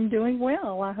 I'm doing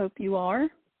well. I hope you are.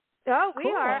 Oh, we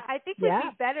are. I think it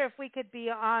would be better if we could be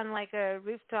on like a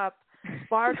rooftop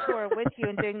bar tour with you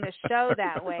and doing the show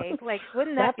that way. Like,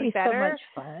 wouldn't that be better? That'd be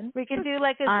so much fun. We could do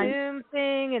like a Zoom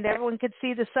thing, and everyone could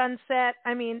see the sunset.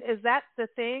 I mean, is that the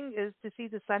thing? Is to see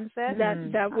the sunset?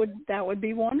 That would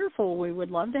be wonderful. We would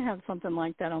love to have something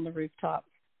like that on the rooftop.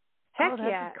 Heck that'd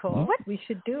be cool. What? We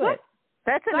should do it.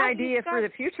 That's an idea for the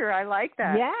future. I like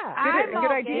that. Yeah,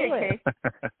 good idea, Kay.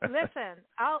 Listen,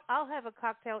 I'll have a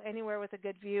cocktail anywhere with a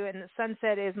good view, and the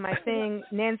sunset is my thing.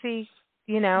 Nancy,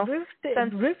 you know,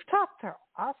 rooftops are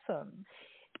awesome.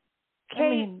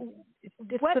 Kay,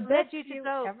 what led you to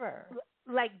go ever.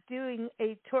 Like doing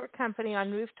a tour company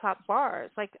on rooftop bars?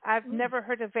 Like, I've never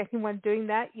heard of anyone doing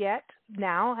that yet.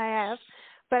 Now I have,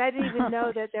 but I didn't even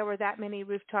know that there were that many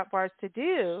rooftop bars to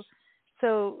do.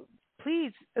 So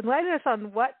please enlighten us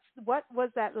on what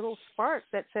was that little spark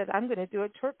that said, I'm going to do a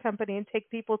tour company and take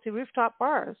people to rooftop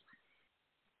bars?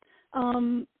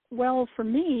 Well, for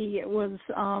me, it was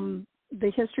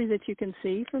the history that you can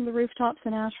see from the rooftops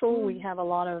in Asheville. We have a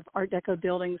lot of Art Deco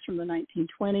buildings from the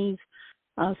 1920s.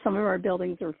 Some of our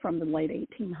buildings are from the late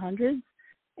 1800s.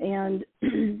 And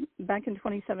back in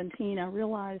 2017, I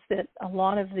realized that a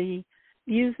lot of the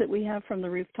views that we have from the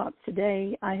rooftops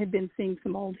today, I had been seeing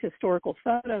some old historical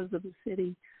photos of the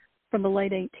city from the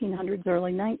late 1800s,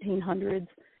 early 1900s,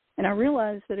 and I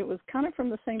realized that it was kind of from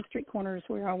the same street corners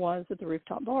where I was at the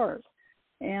rooftop bars.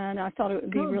 And I thought it would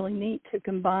be really neat to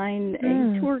combine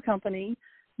a tour company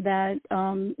that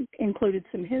included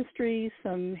some history,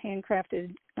 some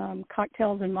handcrafted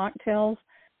cocktails and mocktails,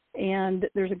 and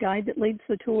there's a guide that leads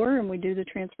the tour, and we do the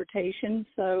transportation,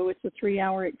 so it's a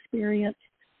 3-hour experience.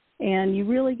 And you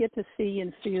really get to see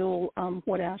and feel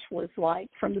what Asheville is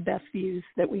like from the best views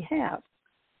that we have.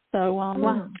 So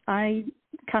I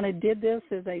kind of did this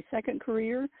as a second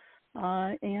career,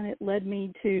 and it led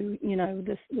me to, you know,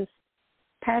 this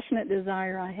passionate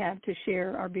desire I have to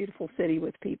share our beautiful city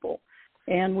with people.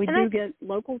 And we do get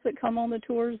locals that come on the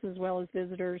tours as well as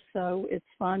visitors, so it's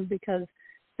fun because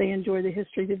they enjoy the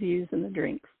history, the views, and the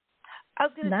drinks. I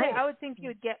was going to say, I would think you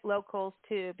would get locals,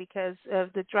 too, because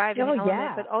of the driving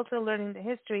element, but also learning the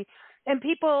history. And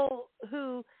people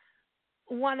who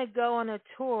want to go on a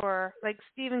tour, like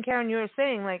Steve and Karen, you were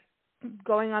saying, like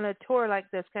going on a tour like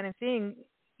this kind of thing,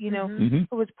 you know,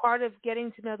 it was part of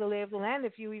getting to know the lay of the land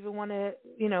if you even want to,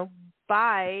 you know,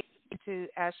 buy to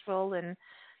Asheville and,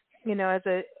 you know, as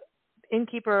a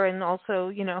innkeeper and also,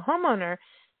 you know, homeowner.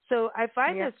 So I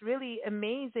find this really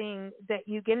amazing that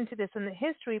you get into this in the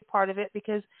history part of it,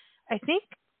 because I think,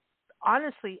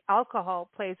 honestly, alcohol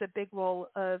plays a big role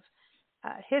of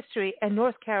history, and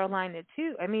North Carolina,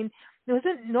 too. I mean,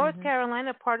 wasn't North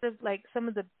Carolina part of, like, some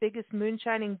of the biggest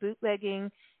moonshining,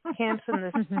 bootlegging camps in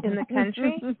the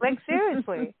country? Like,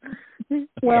 seriously.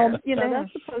 Well, you know,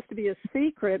 that's supposed to be a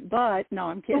secret, but no,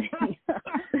 I'm kidding.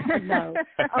 No.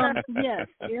 Yes,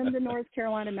 in the North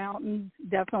Carolina mountains,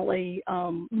 definitely,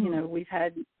 you know, we've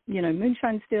had, you know,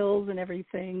 moonshine stills and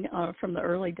everything from the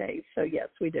early days. So, yes,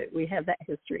 we do. We have that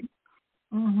history.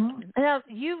 Now,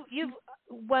 you've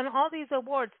won all these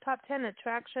awards, top 10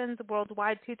 attractions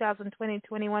worldwide 2020,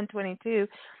 21, 22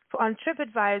 on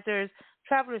TripAdvisor's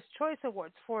Traveler's Choice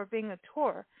Awards for being a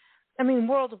tour. I mean,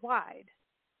 worldwide.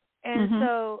 And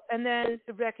so, and then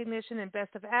the recognition in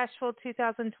Best of Asheville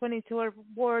 2022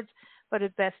 awards, but a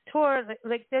Best Tour,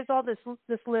 like there's all this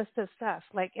list of stuff.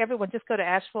 Like, everyone just go to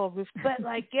Asheville Roof, but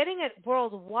like getting it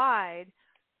worldwide,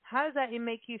 how does that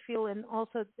make you feel, and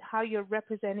also how you're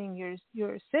representing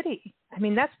your city? I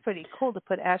mean, that's pretty cool to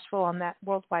put Asheville on that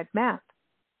worldwide map.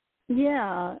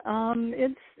 Yeah,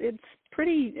 it's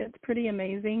pretty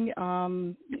amazing.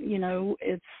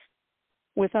 It's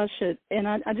with us and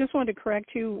I just wanted to correct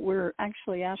you. We're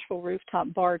actually Asheville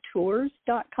Rooftop Bar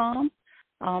Tours.com.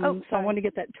 So I wanted to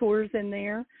get that tours in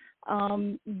there.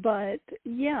 But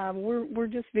yeah, we're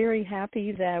just very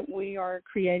happy that we are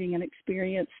creating an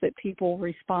experience that people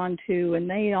respond to, and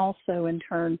they also in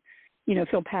turn,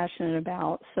 feel passionate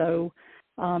about. So,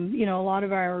 a lot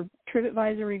of our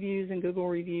TripAdvisor reviews and Google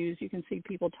reviews, you can see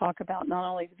people talk about not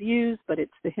only the views, but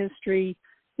it's the history.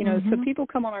 So people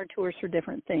come on our tours for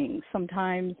different things.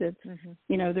 Sometimes it's,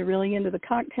 they're really into the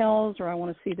cocktails, or I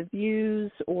want to see the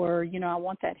views, or, I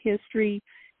want that history.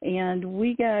 And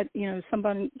we got,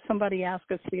 somebody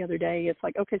asked us the other day, it's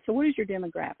like, okay, so what is your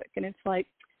demographic? And it's like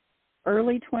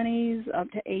early 20s up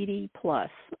to 80 plus.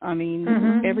 I mean,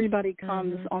 everybody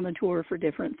comes on the tour for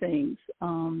different things.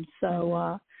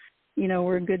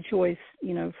 We're a good choice,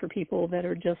 for people that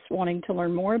are just wanting to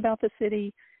learn more about the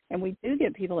city. And we do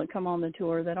get people that come on the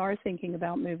tour that are thinking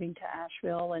about moving to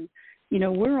Asheville. And,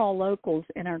 we're all locals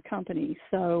in our company.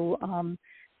 So,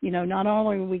 not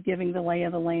only are we giving the lay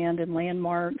of the land and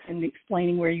landmarks and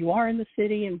explaining where you are in the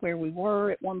city and where we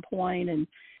were at one point, and,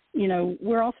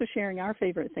 we're also sharing our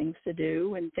favorite things to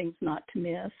do and things not to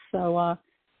miss. So,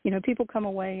 people come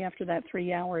away after that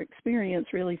 3-hour experience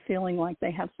really feeling like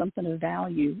they have something of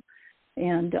value.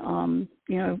 And,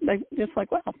 they just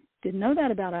like, wow, didn't know that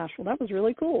about Asheville. That was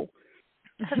really cool.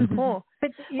 That's cool.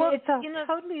 But it's a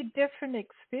totally different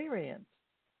experience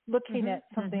looking at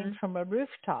something from a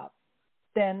rooftop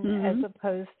than as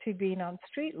opposed to being on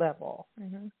street level.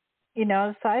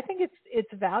 So I think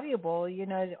it's valuable.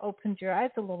 It opens your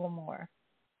eyes a little more.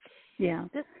 Yeah.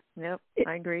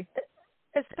 I agree.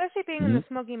 Especially being in the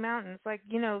Smoky Mountains, like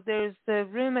there's the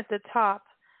room at the top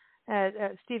at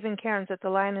Stephen Cairns at the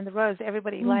Lion and the Rose.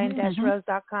 Everybody,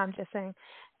 lion-rose.com, just saying.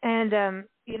 And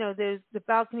there's the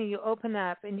balcony you open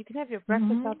up, and you can have your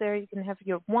breakfast out there. You can have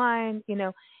your wine.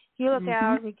 You look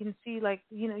out and you can see, like,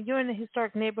 you're in a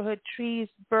historic neighborhood, trees,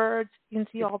 birds. You can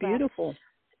see all that. Beautiful.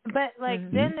 But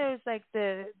then there's like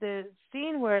the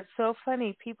scene where it's so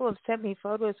funny. People have sent me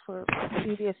photos for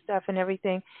previous stuff and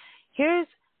everything. Here's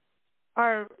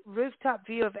our rooftop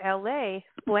view of LA,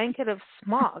 blanket of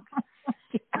smog.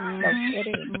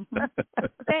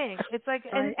 Thanks. It's like,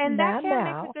 and that can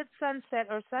make a good sunset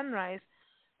or sunrise.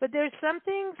 But there's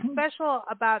something special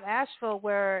about Asheville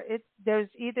where there's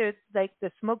either like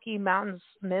the Smoky Mountains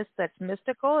mist that's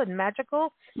mystical and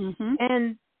magical,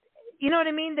 and you know what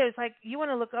I mean? There's like, you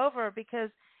want to look over because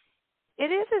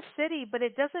it is a city, but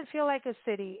it doesn't feel like a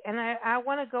city. And I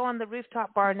want to go on the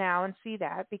rooftop bar now and see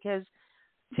that, because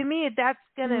to me that's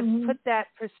going to put that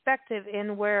perspective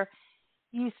in where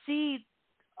you see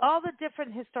all the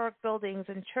different historic buildings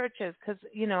and churches, because,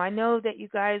 I know that you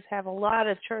guys have a lot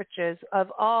of churches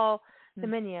of all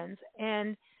dominions.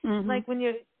 And like when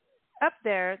you're up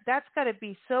there, that's got to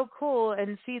be so cool,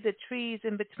 and see the trees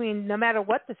in between no matter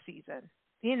what the season,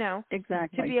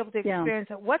 exactly, to be able to experience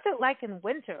it. What's it like in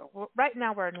winter? Well, right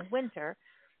now we're in winter.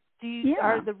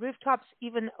 Are the rooftops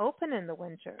even open in the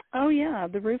winter? Oh, yeah.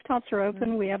 The rooftops are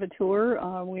open. We have a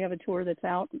tour. We have a tour that's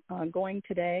out going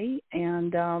today.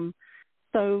 And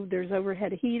so there's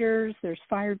overhead heaters. There's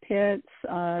fire pits.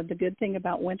 The good thing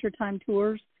about wintertime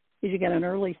tours is you get an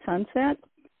early sunset.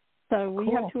 So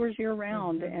we have tours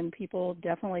year-round, and people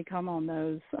definitely come on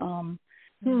those.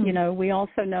 We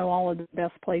also know all of the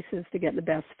best places to get the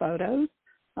best photos.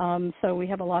 So we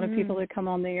have a lot of people that come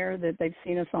on there that they've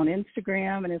seen us on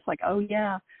Instagram, and it's like, oh,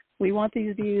 yeah, we want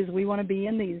these views. We want to be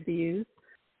in these views.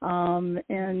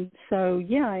 And so,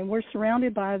 and we're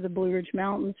surrounded by the Blue Ridge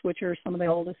Mountains, which are some of the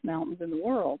oldest mountains in the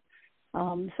world.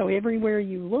 So everywhere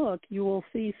you look, you will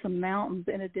see some mountains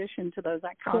in addition to those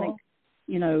iconic,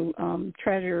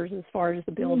 treasures as far as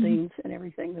the buildings and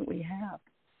everything that we have.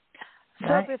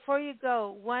 So before you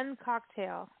go, one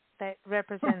cocktail that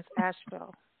represents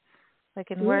Asheville. Like,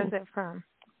 and where is it from?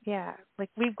 Yeah, like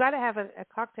we've got to have a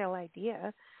cocktail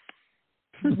idea.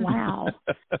 Wow.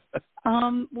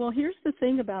 Well, here's the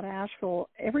thing about Asheville.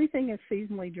 Everything is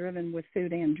seasonally driven with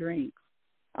food and drinks.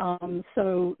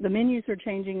 So the menus are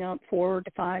changing up 4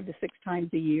 to 5 to 6 times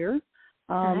a year.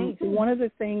 Nice. One of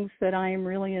the things that I am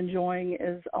really enjoying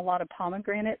is a lot of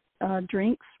pomegranate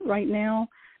drinks right now.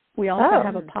 We also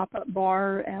have a pop-up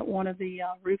bar at one of the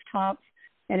rooftops,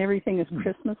 and everything is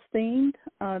Christmas themed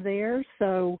there.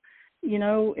 So,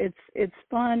 it's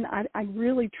fun. I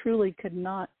really truly could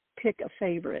not pick a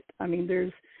favorite. I mean,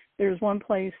 there's There's one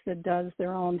place that does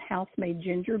their own house-made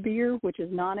ginger beer, which is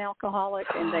non-alcoholic,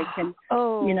 and they can,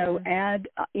 add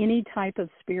any type of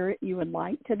spirit you would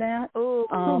like to that.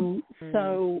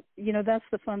 So, that's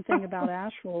the fun thing about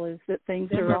Asheville is that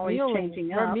things are always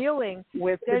changing up. We're muling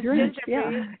with There's the drinks. Ginger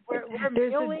beer. We're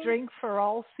There's a drink for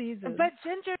all seasons. But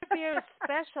ginger beer is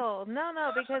special.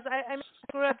 No, because I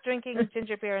grew up drinking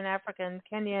ginger beer in Africa, in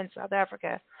Kenya and South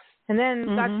Africa, and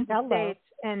then got to the States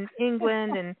and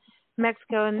England and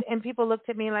Mexico, and people looked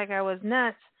at me like I was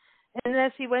nuts.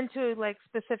 Unless you went to like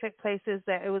specific places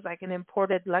that it was like an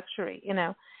imported luxury,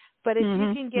 But if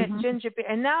you can get ginger beer,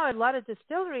 and now a lot of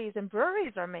distilleries and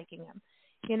breweries are making them.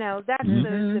 That's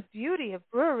the beauty of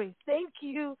breweries. Thank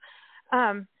you.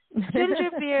 Ginger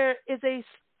beer is a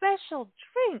special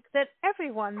drink that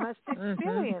everyone must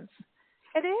experience.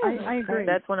 It is. I agree.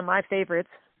 That's one of my favorites.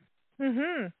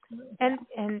 And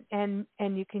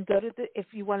you can go to if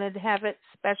you wanted to have it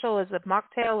special as a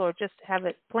mocktail or just have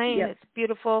it plain, it's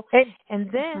beautiful. And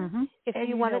then if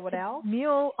you wanted to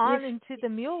mule on into the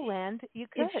mule land, you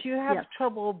could. If you have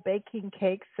trouble baking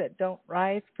cakes that don't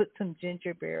rise, put some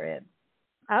ginger beer in.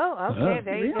 Oh, okay,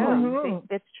 there you go.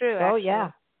 It's true. Actually. Oh,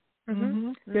 yeah.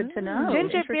 Good to know.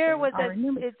 Ginger beer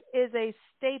is a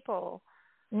staple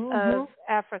of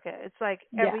Africa. It's like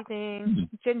everything.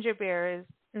 Ginger beer is.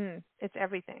 It's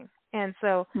everything. And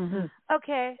so,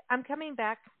 okay, I'm coming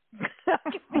back.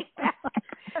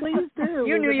 Please do.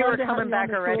 You knew you were coming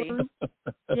back already.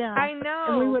 Yeah, I know.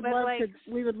 And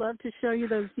we would love to show you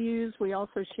those views. We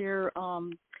also share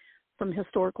some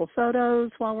historical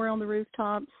photos while we're on the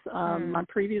rooftops. My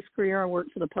previous career, I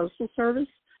worked for the Postal Service.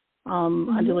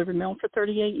 I delivered mail for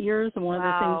 38 years, and one of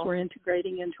the things we're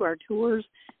integrating into our tours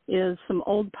is some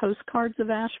old postcards of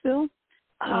Asheville.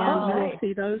 And you will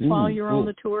see those while you're on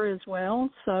the tour as well.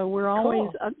 So we're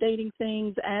always updating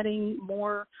things, adding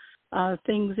more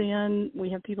things in.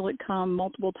 We have people that come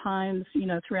multiple times,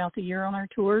 throughout the year on our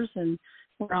tours, and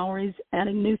we're always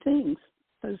adding new things.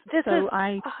 So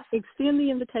I extend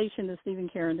the invitation to Steve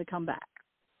and Karen to come back.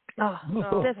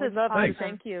 This is awesome.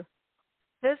 Thank you.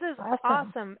 This is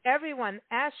awesome. Everyone,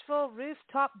 Asheville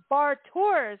Rooftop Bar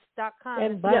Tours.com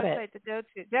is the website to go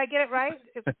to. Did I get it right?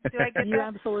 Did I get You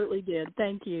absolutely did.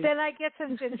 Thank you. Then I get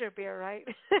some ginger beer, right?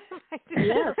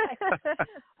 Yes.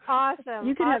 Awesome.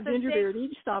 You can have ginger beer at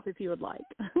each stop if you would like.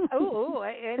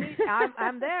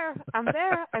 I'm there.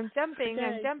 I'm jumping. Okay.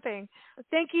 I'm jumping.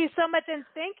 Thank you so much, and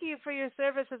thank you for your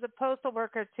service as a postal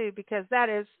worker too, because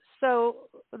it's so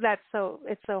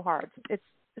hard. It's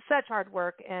such hard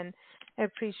work, and I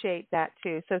appreciate that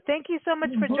too. So thank you so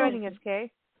much for joining us,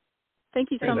 Kay. Thank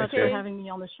you so much for having me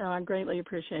on the show. I greatly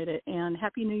appreciate it. And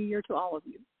Happy New Year to all of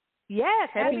you. Yes,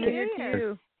 Happy New Year to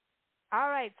you. All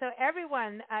right. So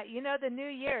everyone, the new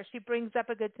year, she brings up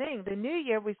a good thing. The new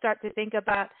year, we start to think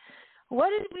about what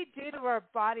did we do to our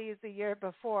bodies the year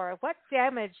before? What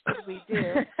damage did we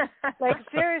do? Like,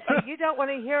 seriously, you don't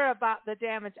want to hear about the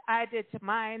damage I did to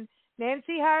mine.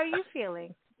 Nancy, how are you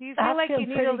feeling? Do you feel like you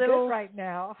need a little good right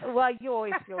now? Well, you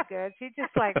always feel good. She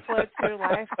just floats through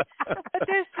life. But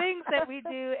there's things that we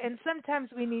do, and sometimes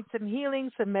we need some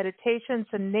healing, some meditation,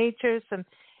 some nature, some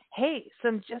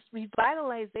just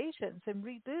revitalization, some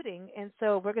rebooting. And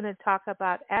so we're going to talk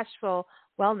about Asheville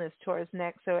Wellness Tours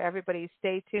next. So everybody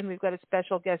stay tuned. We've got a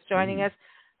special guest joining us.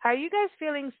 How are you guys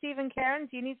feeling, Steve and Karen?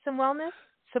 Do you need some wellness?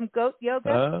 Some goat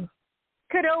yoga?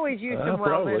 Could always use some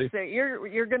probably. wellness.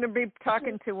 You're going to be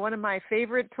talking to one of my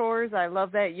favorite tours. I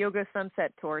love that Yoga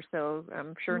Sunset tour, so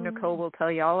I'm sure Nicole will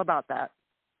tell you all about that.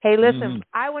 Hey, listen,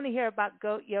 I want to hear about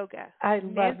goat yoga. I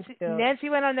love it. Nancy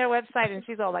went on their website and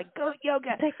she's all like, goat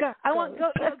yoga. I want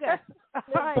goat yoga. All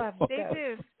right, stay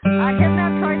tuned. I have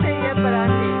not tried that yet, but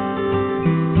I'm game.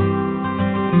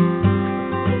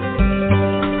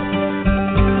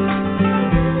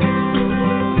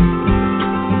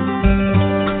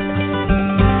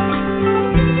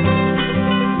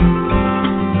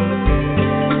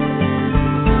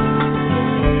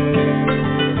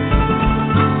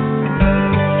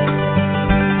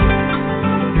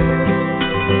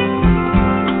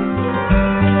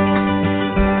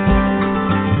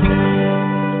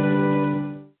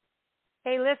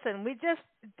 Hey, listen, we just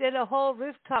did a whole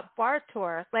rooftop bar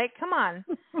tour. Like, come on.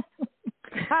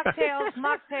 Cocktails,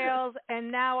 mocktails, and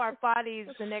now our bodies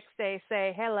the next day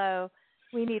say, hello,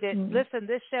 we need it. Listen,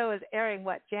 this show is airing,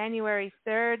 January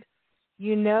 3rd?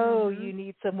 You know you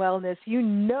need some wellness. You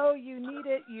know you need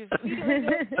it. You're feeling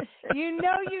it. You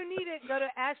know you need it. Go to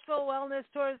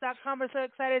AshevilleWellnessTours.com. We're so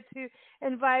excited to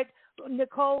invite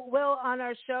Nicole Will on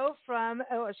our show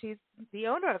she's the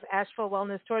owner of Asheville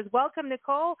Wellness Tours. Welcome,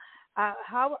 Nicole.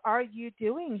 How are you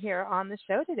doing here on the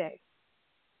show today?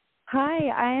 Hi,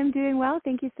 I am doing well.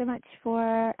 Thank you so much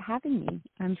for having me.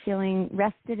 I'm feeling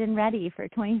rested and ready for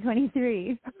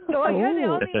 2023. Oh, you're the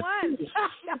only one.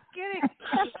 I'm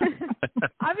kidding.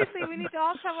 Obviously, we need to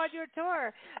all come on your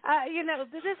tour.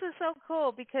 This is so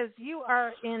cool because you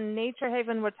are in Nature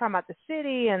Haven. We're talking about the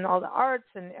city and all the arts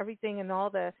and everything and all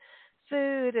the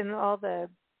food and all the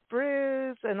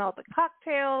brews and all the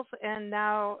cocktails. And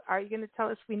now are you going to tell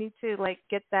us we need to,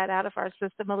 get that out of our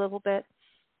system a little bit?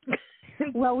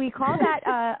 Well, we call that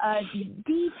a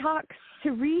detox to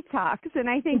retox, and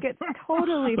I think it's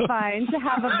totally fine to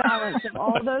have a balance of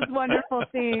all those wonderful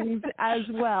things as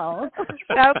well.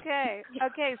 Okay,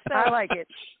 so I like it.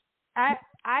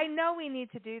 I know we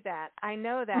need to do that. I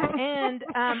know that. And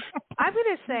I'm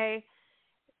going to say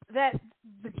that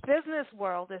the business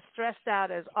world is stressed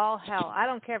out as all hell. I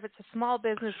don't care if it's a small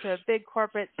business or a big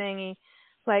corporate thingy.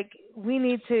 We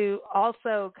need to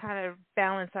also kind of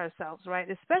balance ourselves, right?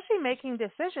 Especially making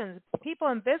decisions. People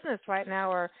in business right now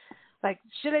are like,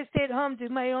 should I stay at home, do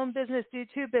my own business, do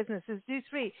 2 businesses, do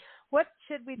 3? What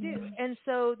should we do? And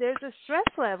so there's a stress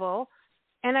level,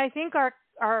 and I think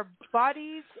our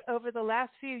bodies over the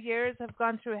last few years have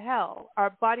gone through hell,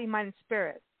 our body, mind,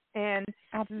 spirit. And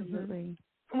absolutely,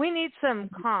 we need some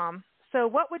calm. So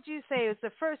what would you say is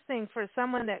the first thing for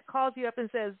someone that calls you up and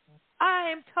says, I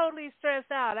am totally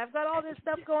stressed out. I've got all this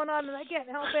stuff going on and I can't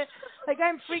help it.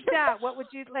 I'm freaked out. What would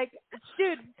you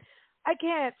dude, I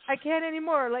can't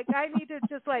anymore. I need to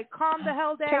just calm the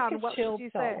hell down. What would you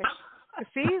say?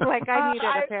 See, I need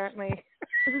it apparently.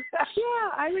 Yeah,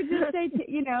 I would just say,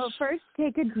 first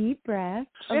take a deep breath,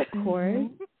 of course.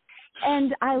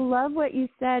 And I love what you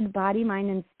said, body,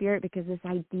 mind, and spirit, because this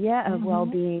idea of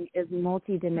well-being is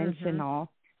multidimensional,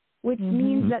 which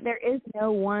means that there is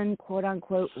no one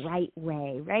quote-unquote right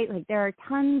way, right? There are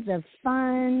tons of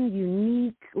fun,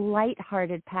 unique,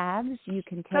 light-hearted paths you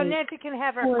can take. So Nancy can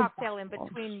have her cocktail in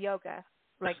between yoga.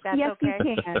 That's yes, okay?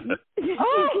 Yes, you can.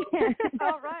 Oh,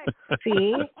 all right.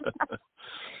 See?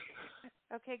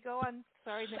 Okay, go on.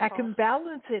 Sorry, Nicole. I can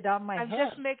balance it on my head. I'm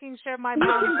just making sure my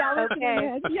mom's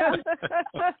okay. Yeah.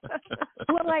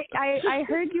 Well, I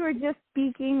heard you were just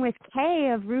speaking with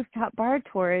Kay of Rooftop Bar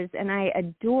Tours, and I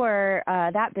adore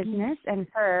that business and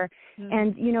her.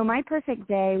 And, my perfect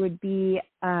day would be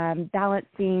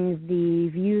balancing the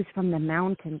views from the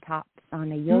mountaintops on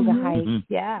a yoga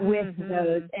hike with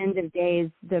those end of days,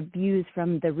 the views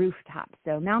from the rooftops.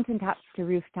 So mountaintops to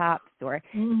rooftops, or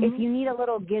if you need a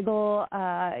little giggle,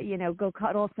 go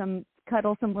cuddle some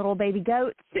little baby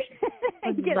goats.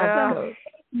 Get some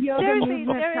yoga Seriously,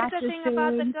 movement there practices. is a thing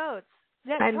about the goats.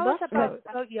 Tell us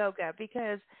about goat yoga,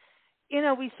 because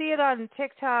we see it on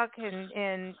TikTok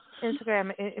and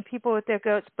Instagram and people with their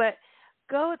goats, but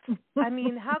goats, I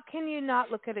mean, how can you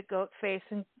not look at a goat face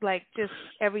and just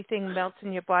everything melts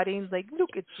in your body and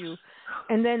look at you,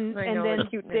 and then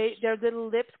their little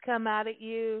lips come out at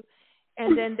you,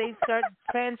 and then they start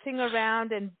prancing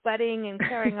around and butting and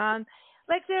carrying on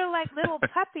they're like little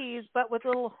puppies but with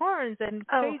little horns and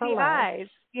crazy eyes,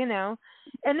 and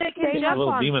they can jump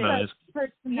on things.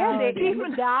 Yeah, they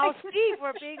demon now. Steve,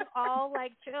 we're being all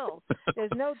chill.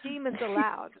 There's no demons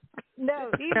allowed. No,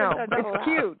 demons are not allowed. It's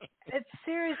cute. It's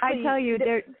seriously. I tell you,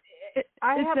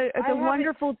 it's a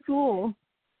wonderful tool.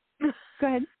 Go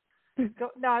ahead.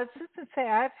 No, I was just going to say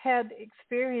I've had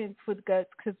experience with goats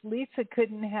because Lisa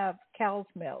couldn't have cow's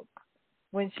milk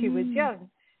when she was young.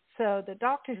 So the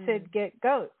doctor said, get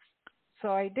goats. So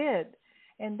I did.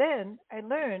 And then I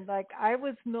learned, I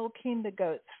was milking the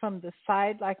goats from the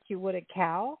side like you would a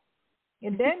cow.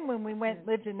 And then when we went and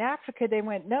lived in Africa, they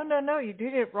went, no, you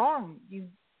did it wrong. You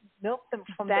milked them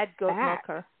from that the goat back.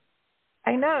 milker.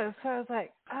 I know. So I was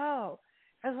like, oh.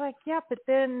 I was like, yeah, but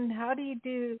then how do you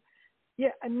do? Yeah,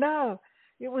 no.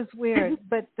 It was weird.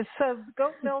 But so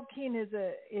goat milking is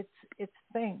it's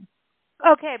thing.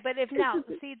 Okay, but if now,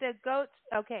 see the goats,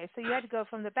 okay, so you had to go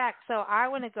from the back. So I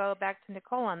want to go back to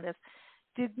Nicole on this.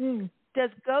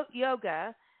 Does goat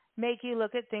yoga make you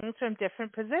look at things from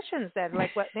different positions then,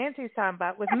 like what Nancy's talking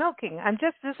about with milking?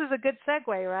 This is a good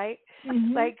segue, right?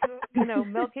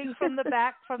 Milking from the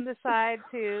back, from the side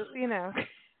to,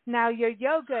 now you're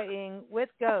yogaing with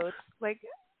goats.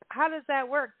 How does that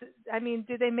work? I mean,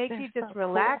 do they make you just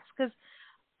relax? Because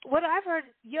what I've heard,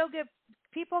 yoga,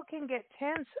 people can get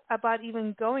tense about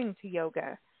even going to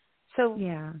yoga. So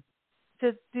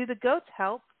do the goats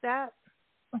help that?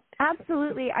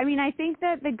 Absolutely. I mean, I think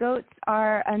that the goats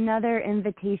are another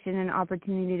invitation and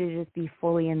opportunity to just be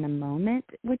fully in the moment,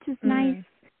 which is nice,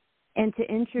 and to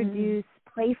introduce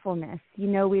playfulness.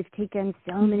 We've taken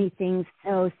so many things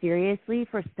so seriously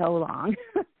for so long.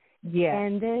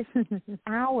 And this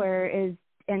hour is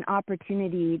an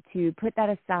opportunity to put that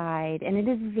aside. And it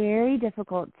is very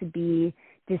difficult to be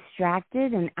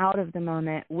distracted and out of the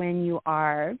moment when you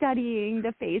are studying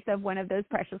the face of one of those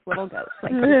precious little goats,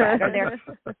 like you said, or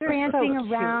they're dancing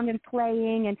around and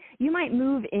playing, and you might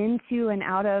move into and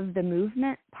out of the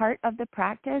movement part of the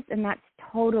practice, and that's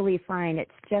totally fine.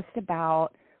 It's just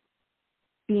about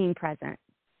being present.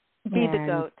 Be the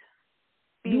goat.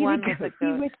 Be one with the goat.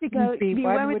 Be with the goat. Be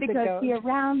one with the goat. Be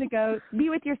around the goat. Be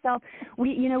with yourself.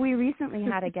 We recently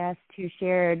had a guest who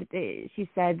shared. She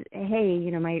said, "Hey,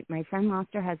 my friend lost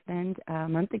her husband a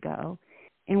month ago,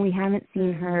 and we haven't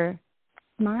seen her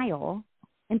smile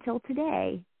until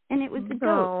today. And it was the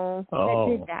goat that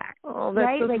did that. Oh, that's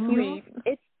right? so Like sweet.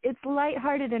 it's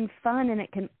lighthearted and fun, and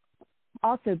it can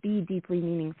also be deeply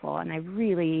meaningful, and I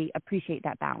really appreciate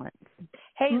that balance.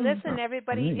 Hey, listen,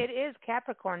 everybody, it is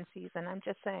Capricorn season. I'm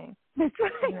just saying. That's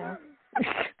right.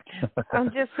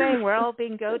 I'm just saying we're all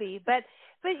being goaty. But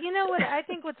you know what I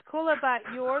think what's cool about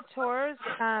your tours,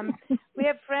 we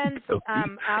have friends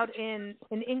out in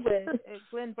England,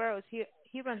 Glenn Burrows,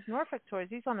 he runs Norfolk tours.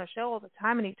 He's on the show all the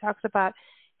time, and he talks about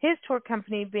his tour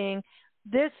company being,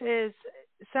 this is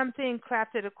something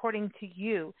crafted according to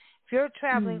you. If you're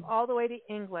traveling all the way to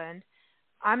England,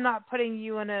 I'm not putting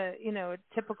you in a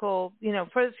typical,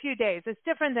 for a few days. It's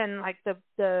different than like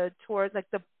the tours, like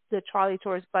the trolley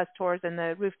tours, bus tours, and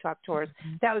the rooftop tours.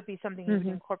 That would be something you would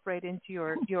incorporate into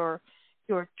your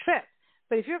trip.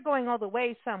 But if you're going all the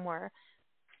way somewhere,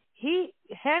 he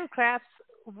handcrafts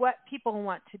what people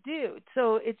want to do.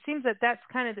 So it seems that that's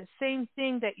kind of the same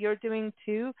thing that you're doing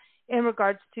too, in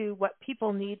regards to what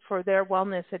people need for their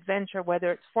wellness adventure,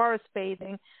 whether it's forest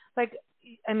bathing. Like,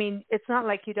 I mean, it's not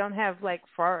like you don't have like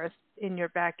forests in your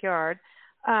backyard.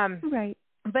 Right.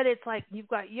 But it's like you've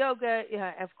got yoga,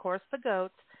 of course, the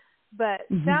goats, but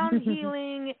sound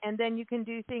healing, and then you can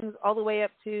do things all the way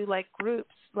up to like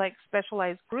groups, like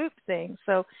specialized group things.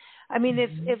 So, I mean,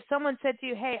 if someone said to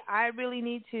you, hey, I really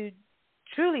need to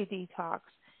truly detox,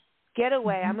 get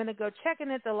away. I'm going to go check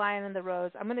in at the Lion and the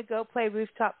Rose. I'm going to go play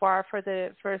rooftop bar for the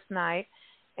first night,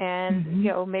 and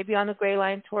maybe on the Gray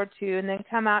Line tour too, and then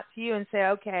come out to you and say,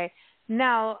 okay,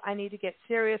 now I need to get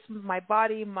serious with my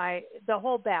body, the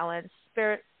whole balance,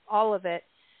 spirit, all of it.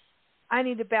 I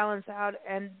need to balance out,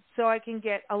 and so I can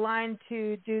get aligned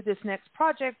to do this next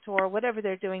project or whatever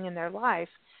they're doing in their life.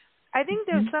 I think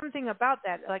there's something about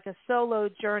that, like a solo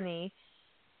journey.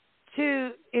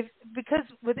 Because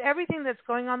with everything that's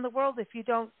going on in the world, if you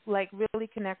don't like really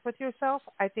connect with yourself,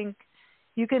 I think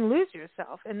you can lose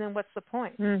yourself, and then what's the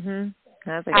point?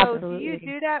 So do you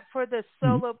do that for the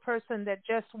solo person that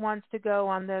just wants to go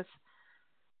on this?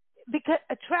 Because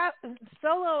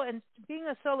solo and being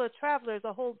a solo traveler is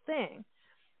a whole thing,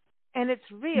 and it's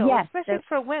real, especially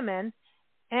for women.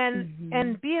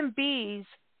 And B&Bs,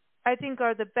 I think,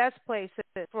 are the best places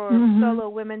for solo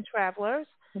women travelers.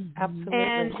 Absolutely.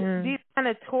 And these kind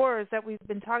of tours that we've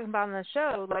been talking about on the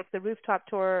show, like the rooftop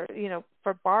tour,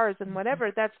 for bars and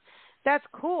whatever, that's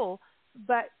cool.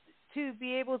 But to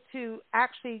be able to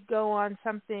actually go on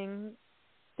something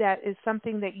that is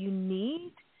something that you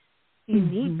need,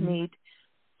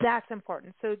 that's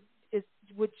important. So do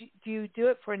you do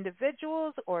it for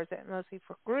individuals, or is it mostly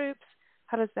for groups?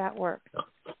 How does that work?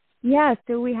 Yeah,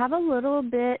 so we have a little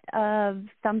bit of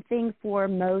something for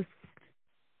most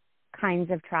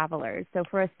kinds of travelers. So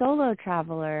for a solo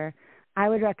traveler, I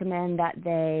would recommend that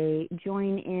they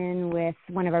join in with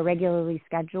one of our regularly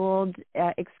scheduled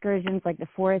excursions, like the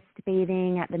forest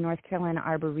bathing at the North Carolina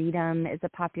Arboretum is a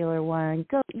popular one,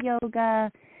 goat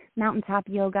yoga, mountaintop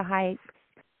yoga hikes.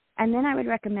 And then I would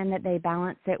recommend that they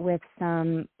balance it with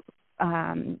some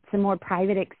more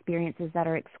private experiences that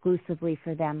are exclusively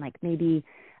for them, like maybe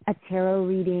a tarot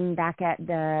reading back at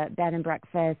the bed and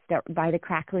breakfast by the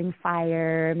crackling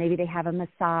fire. Maybe they have a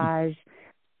massage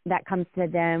that comes to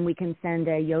them. We can send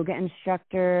a yoga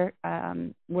instructor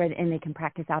and they can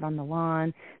practice out on the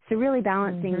lawn. So really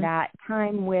balancing that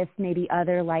time with maybe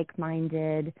other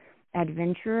like-minded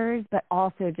adventurers, but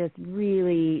also just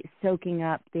really soaking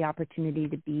up the opportunity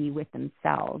to be with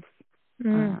themselves.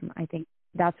 I think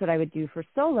that's what I would do for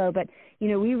solo. But,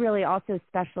 we really also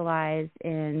specialize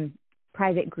in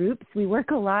private groups. We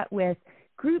work a lot with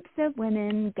groups of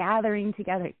women gathering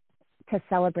together to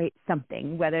celebrate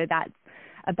something, whether that's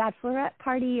a bachelorette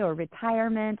party or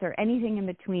retirement or anything in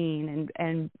between.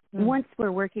 And once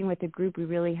we're working with a group, we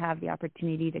really have the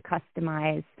opportunity to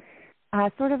customize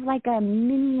sort of like a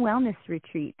mini wellness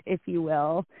retreat, if you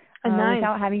will,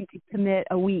 without having to commit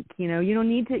a week. You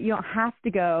don't have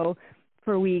to go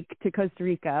for a week to Costa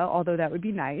Rica, although that would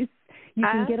be nice. You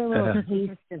can get a little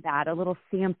taste of that, a little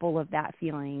sample of that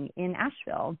feeling in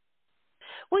Asheville.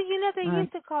 Well, they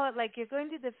used to call it like you're going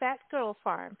to the fat girl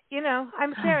farm.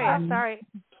 I'm serious. Sorry.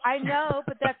 I know,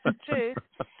 but that's the truth.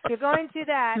 You're going to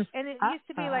that, and it used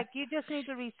to be like you just need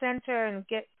to recenter and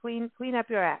get clean up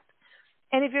your act.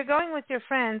 And if you're going with your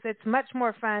friends, it's much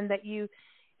more fun that you.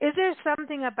 Is there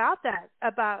something about that,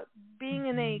 about being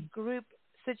in a group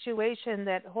situation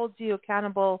that holds you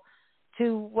accountable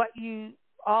to what you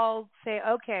all say?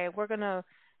 Okay, we're gonna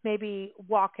maybe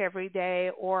walk every day,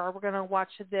 or we're going to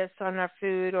watch this on our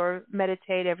food, or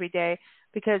meditate every day,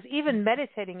 because even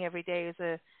meditating every day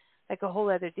is a whole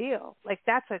other deal. Like,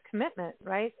 that's a commitment,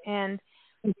 right? And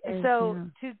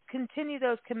to continue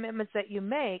those commitments that you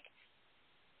make,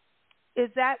 is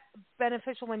that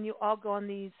beneficial when you all go on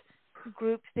these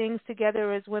group things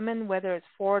together as women, whether it's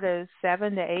 4 to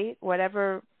 7 to 8,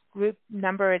 whatever group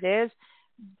number it is,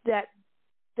 that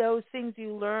those things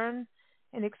you learn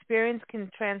and experience can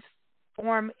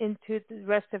transform into the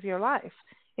rest of your life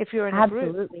if you're in a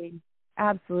group.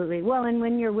 Absolutely. Well, and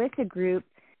when you're with a group,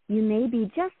 you may be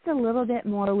just a little bit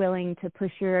more willing to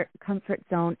push your comfort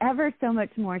zone ever so much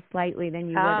more slightly than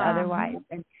you would otherwise.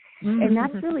 And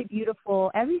that's really beautiful.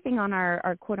 Everything on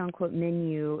our quote-unquote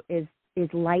menu is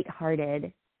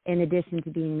lighthearted in addition to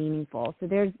being meaningful. So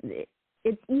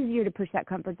it's easier to push that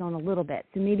comfort zone a little bit.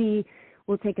 So maybe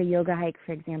we'll take a yoga hike,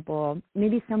 for example.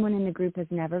 Maybe someone in the group has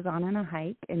never gone on a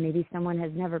hike, and maybe someone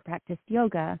has never practiced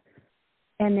yoga,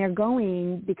 and they're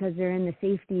going because they're in the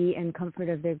safety and comfort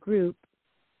of their group,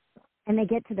 and they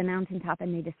get to the mountaintop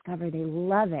and they discover they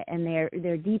love it, and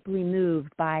they're deeply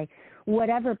moved by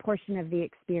whatever portion of the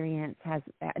experience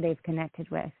they've connected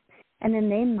with. And then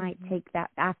they might take that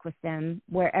back with them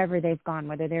wherever they've gone,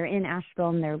 whether they're in Asheville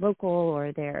and they're local,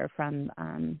 or they're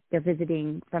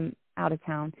visiting from out of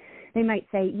town. They might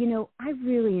say, I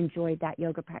really enjoyed that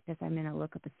yoga practice. I'm going to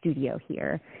look up a studio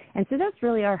here. And so that's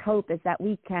really our hope, is that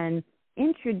we can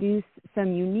introduce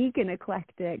some unique and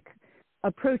eclectic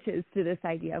approaches to this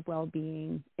idea of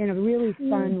well-being in a really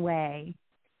fun way.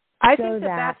 I think the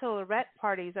bachelorette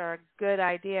parties are a good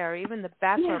idea, or even the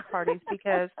bachelor parties,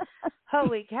 because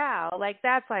holy cow, like,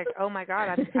 that's like, oh my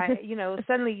God,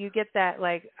 suddenly you get that,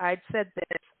 like, I'd said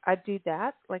this, I'd do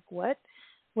that, like, what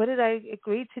did I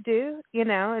agree to do,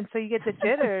 and so you get the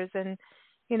jitters, and,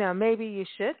 maybe you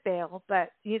should bail,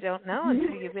 but you don't know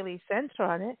until you really center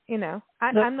on it,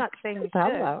 I'm not saying you should.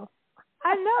 Hello.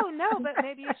 I know, but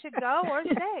maybe you should go or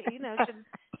stay,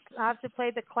 I'll have to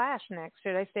play the Clash next.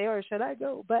 Should I stay or should I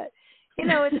go? But,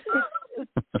 it's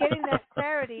getting that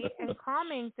clarity and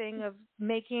calming thing of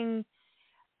making.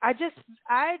 I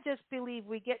just believe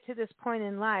we get to this point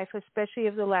in life, especially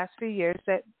of the last few years,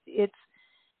 that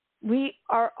we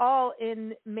are all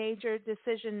in major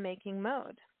decision-making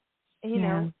mode.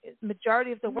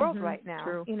 Majority of the world right now.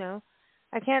 True.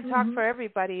 I can't talk for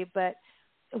everybody, but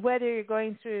whether you're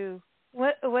going through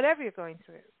whatever you're going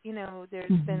through,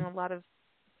 there's been a lot of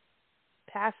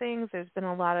passings. There's been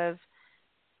a lot of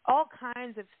all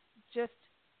kinds of just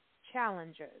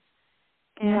challenges.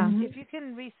 And if you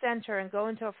can recenter and go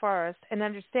into a forest and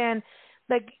understand,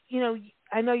 like,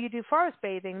 I know you do forest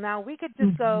bathing. Now, we could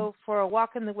just go for a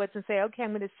walk in the woods and say, okay,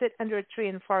 I'm going to sit under a tree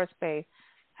and forest bathe.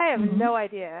 I have no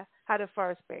idea how to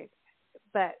forest bathe.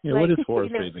 But what is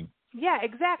forest bathing? Yeah,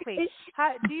 exactly.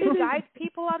 Do you guide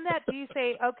people on that? Do you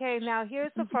say, okay, now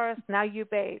here's the forest, now you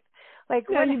bathe? Like,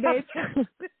 what you bathe?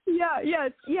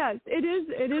 Yes.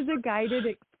 It is a guided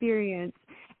experience,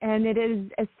 and it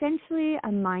is essentially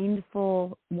a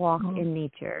mindful walk in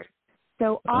nature.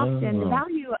 So often the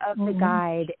value of the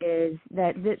guide is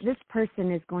that this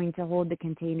person is going to hold the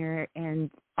container and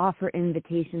offer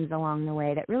invitations along the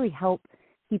way that really help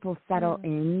people settle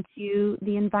into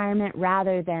the environment,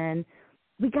 rather than,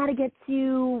 we got to get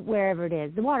to wherever it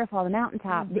is, the waterfall, the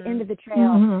mountaintop, the end of the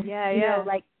trail.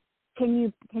 Like, can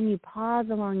you pause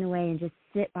along the way and just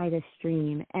sit by the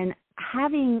stream? And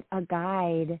having a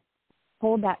guide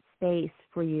hold that space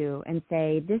for you and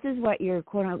say, this is what you're,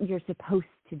 quote unquote, you're supposed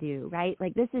to do, right?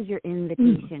 Like, this is your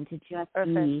invitation to just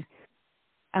be,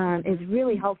 is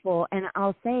really helpful. And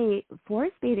I'll say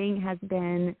forest bathing has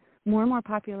been more and more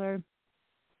popular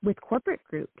with corporate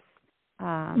groups.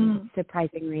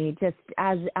 Surprisingly, just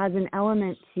as an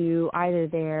element to either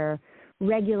their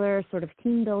regular sort of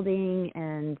team building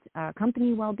and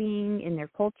company well-being in their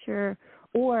culture,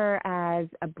 or as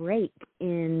a break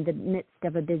in the midst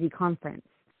of a busy conference.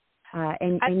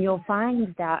 And you'll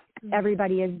find that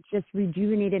everybody is just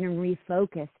rejuvenated and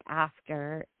refocused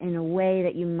after, in a way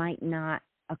that you might not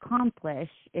accomplish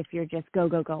if you're just go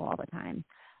all the time.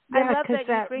 I love that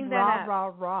you bring that up.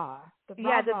 Rah. The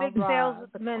big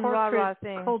salesman rah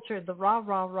thing. Culture, the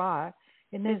rah.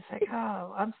 And it's like,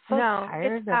 I'm so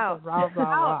tired of the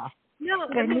rah. No,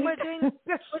 I mean, we're doing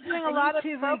a lot of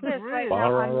focus right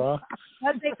now on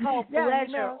what they call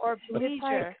pleasure or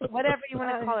bleisure, whatever you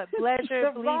want to call it,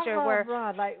 pleasure, bleisure. Where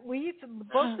like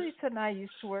both Lisa and I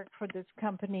used to work for this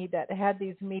company that had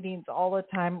these meetings all the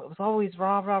time. It was always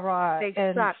rah. They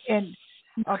sucked. And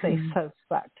they so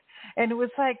sucked. And it was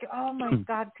like, oh my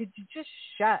God, could you just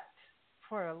shut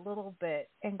for a little bit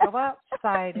and go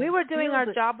outside? We were doing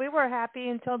our job. We were happy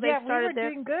until they started. We were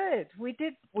doing good.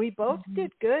 We both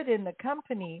did good in the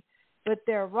company, but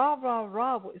their rah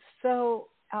was so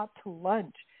out to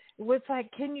lunch. It was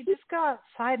like, can you just go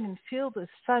outside and feel the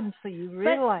sun so you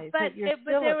realize that you're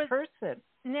still a person?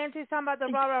 Nancy's talking about the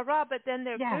rah, but then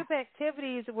their group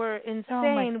activities were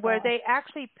insane, where they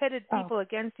actually pitted people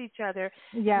against each other.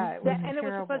 Yeah, it was and terrible.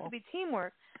 it was supposed to be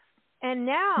teamwork. And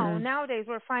nowadays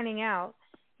we're finding out,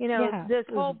 this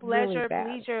whole pleasure,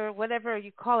 bleisure, whatever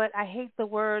you call it. I hate the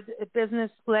word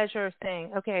business pleasure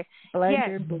thing. Okay,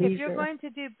 pleasure, yes, bleisure. If you're going to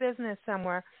do business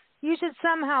somewhere, you should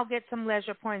somehow get some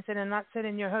leisure points in and not sit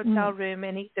in your hotel room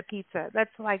and eat the pizza. That's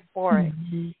like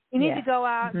boring. You need to go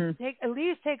out and at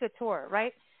least take a tour,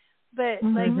 right? But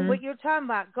like what you're talking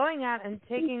about, going out and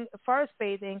taking forest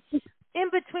bathing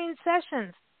in between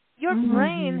sessions, your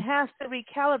brain has to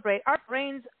recalibrate. Our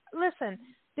brains, listen,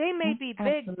 they may be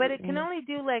big, but it can only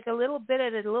do like a little bit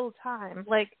at a little time.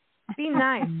 Like, be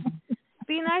nice.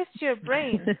 Be nice to your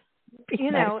brain.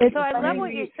 So I love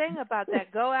what you're saying about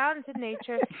that. Go out into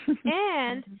nature,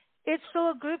 and it's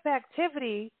still a group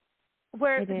activity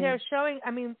where they're showing.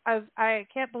 I mean, I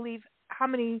can't believe how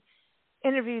many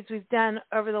interviews we've done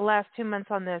over the last 2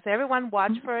 months on this. Everyone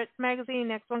watch for it magazine,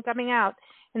 next one coming out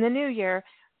in the new year,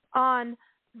 on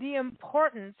the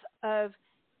importance of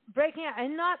breaking out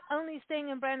and not only staying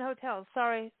in brand hotels.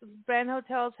 Sorry, brand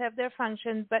hotels have their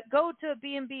function, but go to a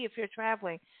B&B if you're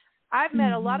traveling. I've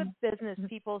met a lot of business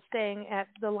people staying at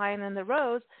the Lion and the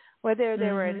Rose, whether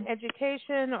they were in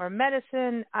education or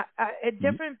medicine,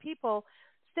 different people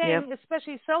staying,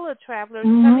 especially solo travelers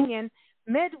coming in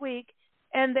midweek,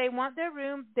 and they want their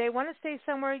room. They want to stay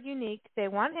somewhere unique. They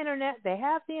want internet. They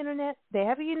have the internet. They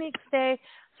have a unique stay.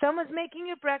 Someone's making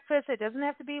you breakfast. It doesn't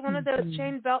have to be one of those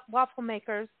chain belt waffle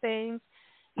makers things.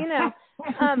 And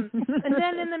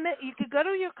then you could go to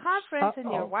your conference and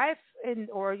your wife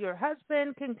or your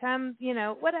husband can come,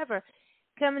 whatever,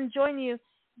 come and join you.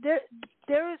 There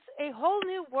is a whole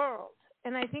new world,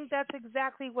 and I think that's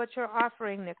exactly what you're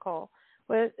offering, Nicole,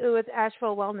 with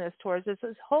Asheville Wellness Tours. It's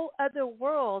this whole other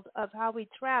world of how we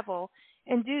travel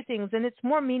and do things, and it's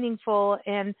more meaningful,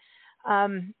 and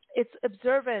it's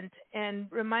observant and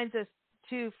reminds us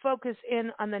to focus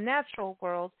in on the natural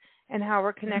world and how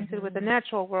we're connected with the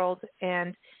natural world.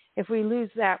 And if we lose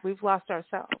that, we've lost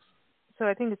ourselves. So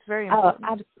I think it's very important.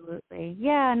 Oh, absolutely.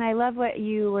 Yeah, and I love what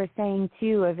you were saying,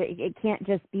 too, of it can't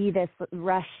just be this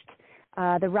rushed,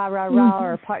 the rah,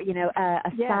 or part,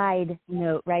 a side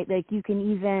note, right? Like you can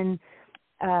even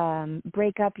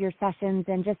break up your sessions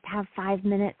and just have 5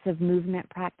 minutes of movement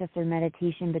practice or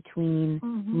meditation between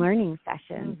learning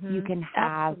sessions. You can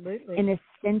have an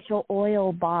essential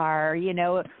oil bar,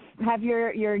 have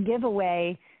your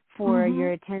giveaway for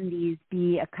your attendees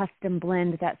be a custom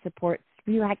blend that supports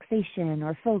relaxation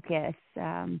or focus.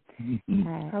 I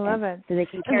love it. So they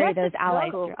can carry those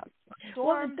allies throughout.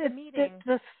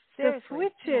 The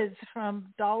switches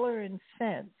from dollar and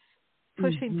cents,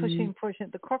 pushing.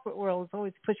 The corporate world is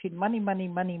always pushing money.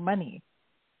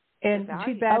 And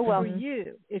too bad for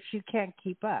you if you can't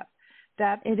keep up.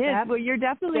 It is. Well, you're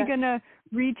definitely going to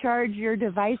recharge your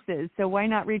devices, so why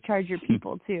not recharge your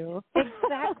people, too?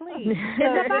 Exactly.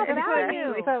 It's about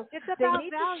value. It's about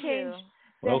value.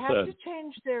 They have to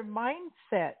change their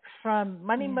mindset from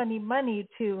money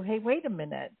to, hey, wait a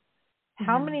minute.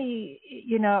 How many,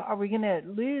 are we going to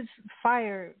lose,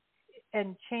 fire,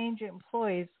 and change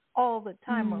employees all the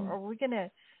time? Or are we going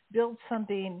to build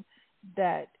something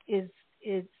that is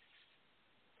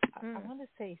I want to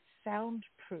say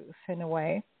soundproof in a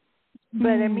way?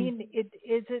 But I mean, is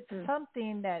it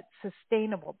something that's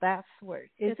sustainable? That's where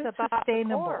it's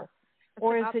sustainable,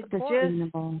 or is it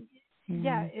just?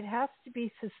 Yeah, it has to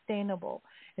be sustainable,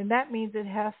 and that means it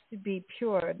has to be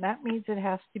pure, and that means it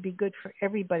has to be good for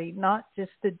everybody, not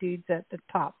just the dudes at the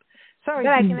top. Sorry,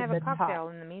 but I can have a cocktail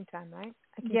in the meantime, right?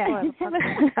 Yeah.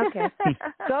 Okay.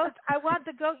 I want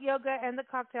the goat yoga and the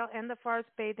cocktail and the forest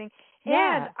bathing,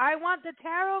 and I want the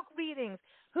tarot readings.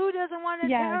 Who doesn't want a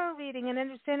tarot reading and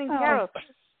understanding tarot?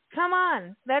 Come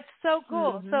on, that's so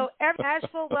cool. So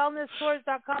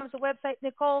AshevilleWellnessTours.com is the website.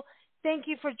 Nicole, thank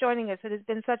you for joining us. It has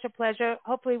been such a pleasure.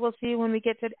 Hopefully we'll see you when we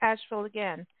get to Asheville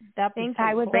again.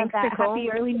 I would love that. Happy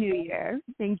early New Year.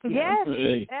 Thank you. Yes.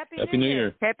 Hey, Happy New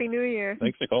Year. Happy New Year.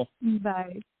 Thanks, Nicole.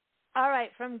 Bye. All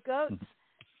right, from goats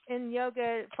in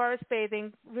yoga, forest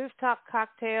bathing, rooftop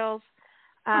cocktails.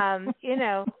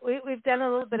 We've done a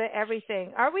little bit of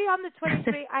everything. Are we on the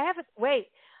 23? I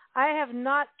have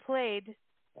not played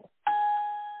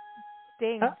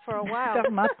ding for a while.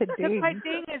 Ding. My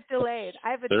ding is delayed.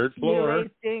 I have a third floor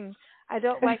delayed ding. I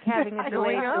don't like having a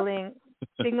delayed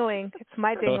ding-a-ling. It's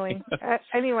my ding-a-ling.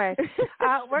 Anyway,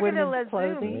 we're going to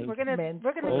Zoom. We're going to go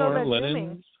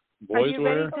Zooming. Are you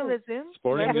ready to Zoom?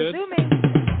 Sporting goods. Zooming.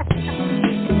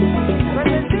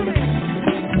 We're Zooming.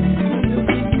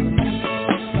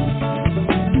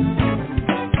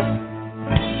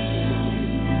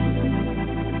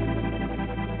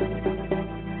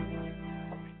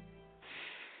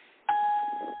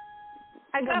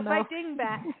 I got my ding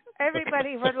back.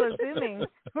 Everybody, we're Zooming.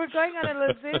 We're going on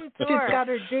a Zoom tour. She's got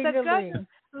her ding-a-ling.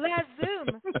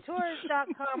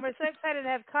 LaZoom.tours.com. We're so excited to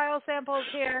have Kyle Samples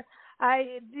here.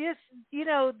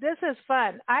 This is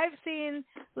fun. I've seen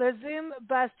LaZoom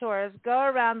bus tours go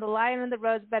around the Lion and the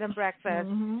Rose Bed and Breakfast,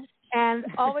 and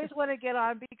always want to get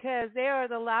on because they are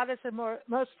the loudest and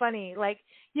most funny. Like,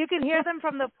 you can hear them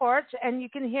from the porch, and you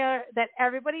can hear that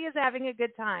everybody is having a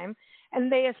good time,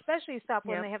 and they especially stop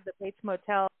when they have the Bates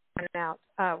Motel out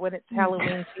when it's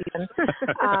Halloween season.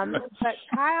 But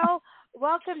Kyle,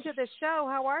 welcome to the show.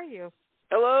 How are you?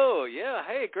 Hello. Yeah.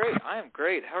 Hey, great. I am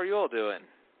great. How are you all doing?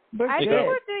 I think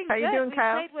we're doing How good. you doing,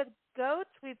 Kyle? We played with goats.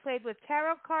 We played with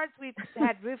tarot cards. We've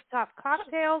had rooftop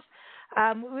cocktails.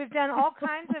 We've done all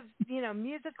kinds of,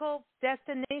 musical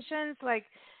destinations.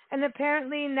 And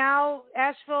apparently now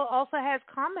Asheville also has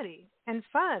comedy and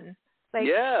fun.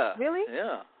 Yeah. Really?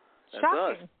 Yeah. That's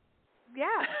shocking. Us.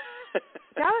 Yeah.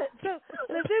 So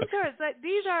the Zoom tours,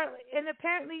 these are, and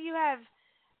apparently you have,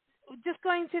 just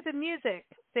going to the music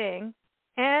thing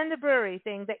and the brewery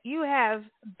thing, that you have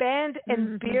band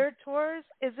and beer tours.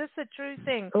 Is this a true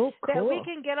thing? Oh, cool. That we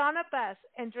can get on a bus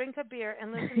and drink a beer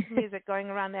and listen to music going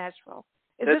around Nashville?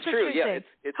 Is That's this true. A true Yeah, thing?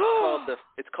 it's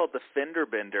called the Fender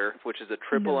Bender, which is a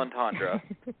triple entendre.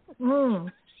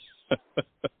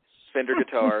 Fender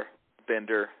guitar,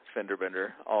 Bender, Fender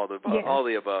Bender, all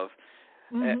the above.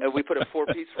 And we put a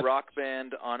 4-piece rock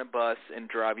band on a bus and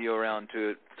drive you around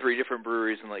to 3 different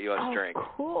breweries and let you out a drink.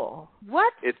 Cool.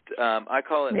 What? It's I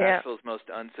call it Asheville's most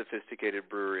unsophisticated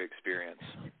brewery experience.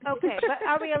 Okay, but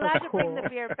are we allowed to bring the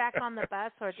beer back on the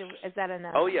bus, or is that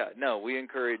enough? Oh yeah, no, we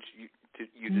encourage you to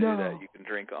do that. You can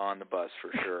drink on the bus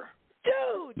for sure.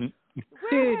 Dude,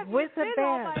 where have you been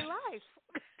all my life?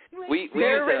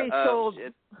 They're already sold.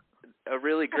 A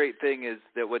really great thing is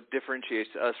that what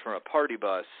differentiates us from a party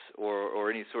bus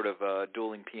or any sort of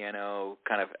dueling piano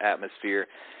kind of atmosphere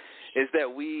is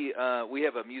that we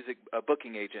have a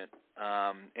booking agent,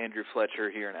 Andrew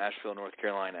Fletcher here in Asheville, North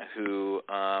Carolina, who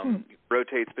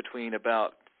rotates between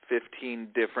about 15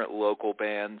 different local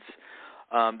bands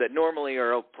that normally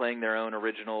are playing their own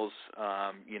originals,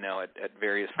 at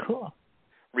various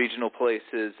regional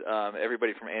places.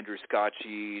 Everybody from Andrew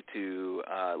Scotchy to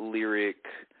Lyric.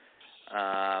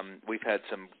 We've had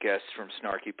some guests from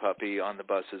Snarky Puppy on the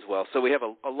bus as well. So we have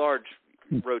a large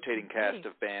rotating cast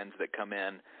of bands that come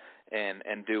in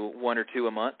and do 1 or 2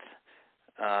 a month.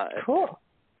 For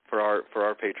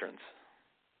our patrons.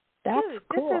 That's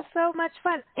cool. This is so much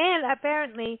fun. And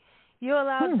apparently you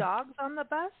allow dogs on the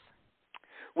bus?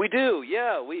 We do,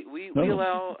 yeah. We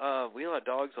allow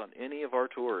dogs on any of our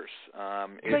tours. So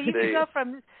you can go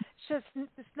from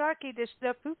snarky to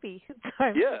poopy.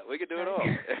 Yeah, we could do it all.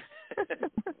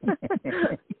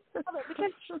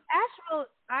 Because Asheville,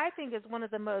 I think, is one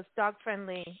of the most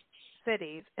dog-friendly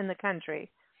cities in the country.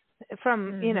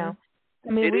 From we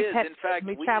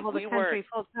travel the country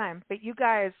full time, but you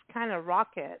guys kind of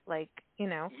rock it,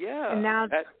 Yeah. And now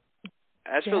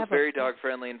Asheville's very dog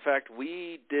friendly. In fact,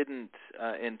 we didn't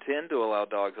intend to allow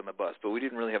dogs on the bus, but we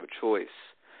didn't really have a choice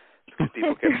because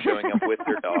people kept showing up with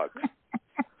their dogs.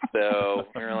 So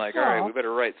we were like, all right, we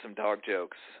better write some dog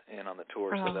jokes in on the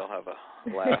tour so they'll have a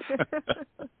laugh.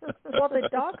 Well, the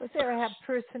dogs there have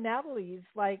personalities.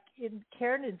 Like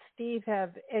Karen and Steve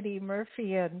have Eddie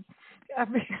Murphy and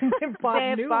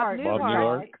Bob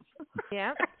Newhart.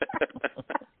 Yeah,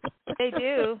 they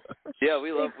do. Yeah,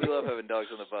 we love having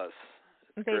dogs on the bus.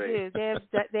 It's they great. do.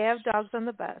 They have dogs on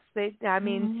the bus. But their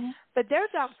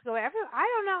dogs go everywhere. I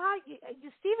don't know how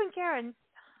Steve and Karen,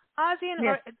 Ozzy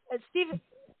and Steve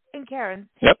and Karen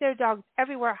take their dogs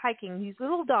everywhere hiking. These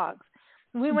little dogs.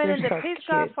 We went into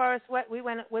Pisgah Forest.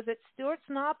 Was it Stewart's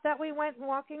Knob that we went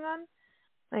walking on?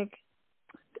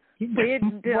 We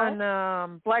had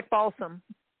done Black Balsam.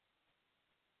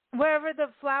 Wherever the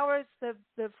flowers and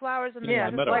the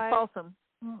Black Balsam.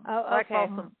 Oh, okay. Black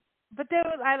Balsam. But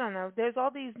I don't know. There's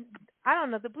all these I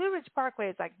don't know, the Blue Ridge Parkway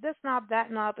is like this knob,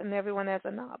 that knob, and everyone has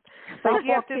a knob. Stop Like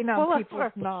you have to walking pull on up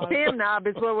people's knobs. Sam knob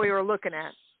is what we were looking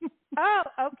at. Oh,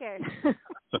 okay.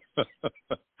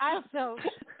 I don't know.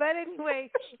 But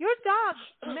anyway, your dog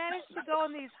managed to go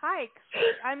on these hikes.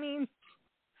 I mean,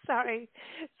 sorry.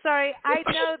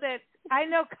 I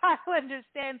know Kyle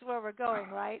understands where we're going,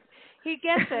 right? He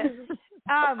gets it.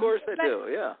 Of course I do,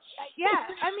 yeah. Yeah,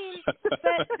 I mean,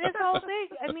 but this whole thing,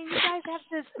 I mean, you guys have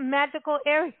this magical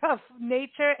area of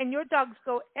nature, and your dogs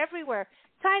go everywhere.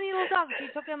 Tiny little dogs. You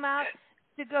took him out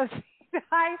to go see the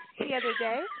hikes the other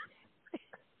day.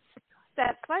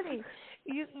 That's funny.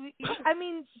 I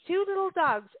mean, two little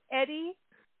dogs, Eddie.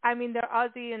 I mean, they're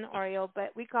Ozzy and Oreo,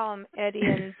 but we call them Eddie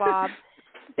and Bob.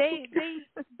 They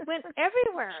went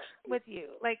everywhere with you.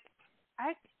 Like,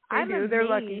 I'm do. amazed. They're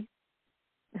lucky.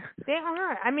 They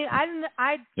are. I mean,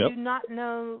 I do not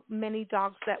know many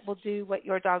dogs that will do what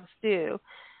your dogs do.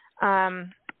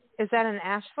 Is that an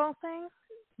Asheville thing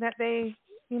that they,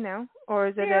 or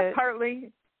is it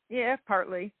partly? Yeah,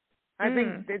 partly. I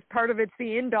think it's part of it's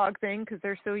the in-dog thing because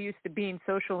they're so used to being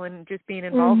social and just being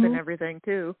involved in everything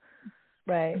too.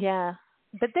 Right. Yeah.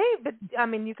 But I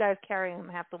mean, you guys carry them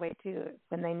half the way too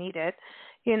when they need it.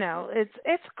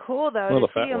 It's cool though to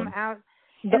see them out.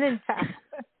 And then,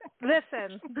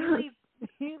 listen,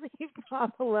 you leave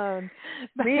Bob alone.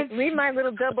 Leave my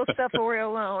little double stuffed Oreo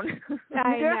alone.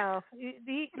 I know.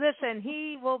 He's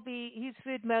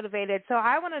food motivated. So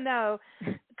I want to know,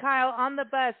 Kyle, on the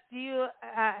bus, do you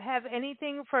have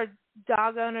anything for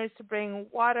dog owners to bring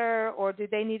water, or do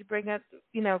they need to bring it,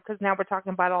 because now we're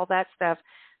talking about all that stuff.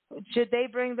 Should they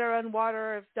bring their own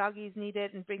water if doggies need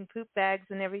it and bring poop bags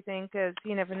and everything? Because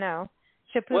you never know.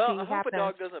 Well, I hope a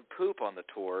dog doesn't poop on the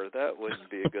tour. That wouldn't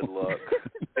be a good look.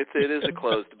 It is a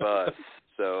closed bus,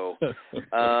 so. But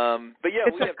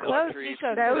yeah, we have dog treats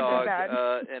for the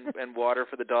dogs and water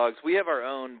for the dogs. We have our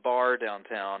own bar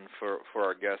downtown for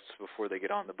our guests before they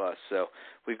get on the bus. So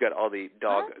we've got all the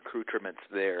dog accoutrements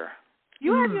there.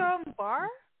 You have your own bar?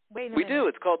 Wait a minute. We do.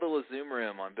 It's called the Lazoom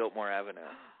Room on Biltmore Avenue.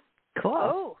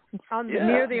 Cool.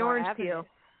 Near the Orange Peel.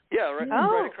 Yeah,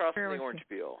 right across from the Orange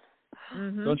Peel.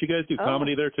 Mm-hmm. Don't you guys do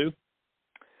comedy there too?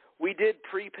 We did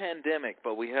pre-pandemic,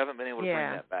 but we haven't been able to bring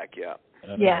that back yet.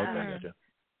 Okay, gotcha.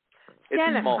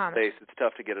 It's a small space. It's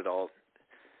tough to get it all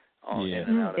in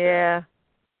and out of there.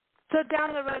 So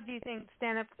down the road, do you think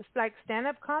stand-up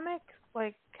comic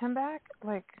come back?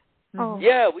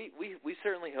 Yeah, we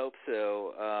certainly hope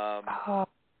so.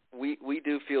 We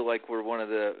do feel like we're one of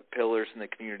the pillars in the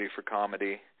community for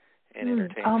comedy and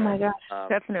entertainment. Oh my gosh,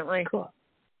 definitely cool.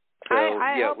 So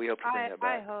we hope to bring that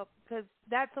back. I hope, because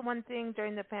that's the one thing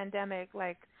during the pandemic,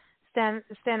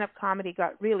 stand-up comedy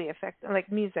got really affected,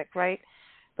 like music, right?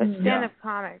 But stand-up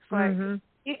comics,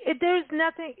 there's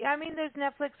nothing. I mean, there's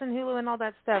Netflix and Hulu and all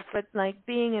that stuff, but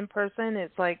being in person,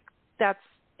 it's that's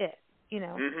it.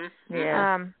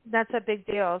 That's a big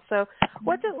deal. So,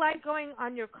 what's it like going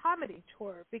on your comedy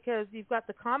tour? Because you've got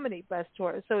the comedy bus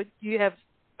tour. So, do you have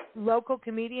local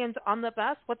comedians on the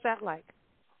bus? What's that like?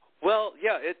 Well,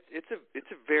 yeah, it's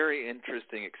a very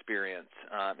interesting experience,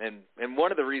 and one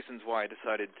of the reasons why I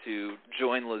decided to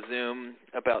join Lazoom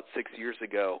about 6 years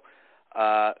ago,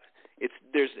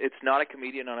 it's not a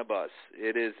comedian on a bus.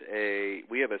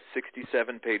 We have a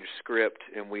 67-page script,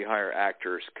 and we hire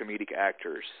actors, comedic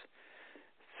actors.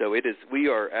 So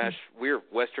we're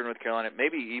Western North Carolina,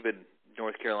 maybe even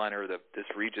North Carolina or this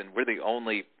region. We're the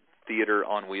only theater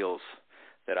on wheels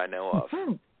that I know of.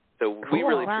 Mm-hmm. So we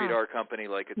really treat our company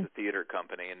like it's a theater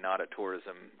company and not a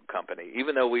tourism company,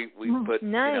 even though we put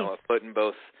a foot in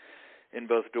both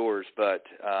doors. But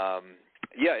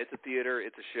it's a theater,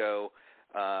 it's a show,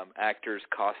 actors,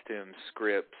 costumes,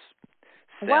 scripts,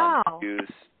 sound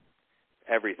use,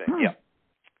 everything. Yeah,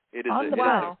 it is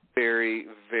a very,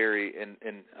 very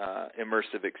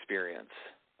immersive experience.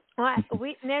 Well,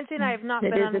 Nancy and I have not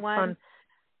been on one.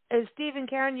 Fun. Is Steve and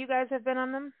Karen, you guys have been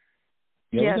on them?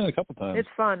 Yeah, we've done it a couple times. It's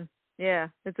fun. Yeah,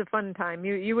 it's a fun time.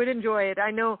 You would enjoy it.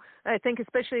 I think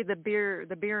especially the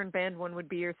beer and band one would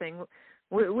be your thing.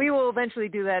 We will eventually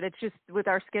do that. It's just with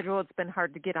our schedule, it's been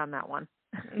hard to get on that one.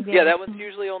 Yeah, that one's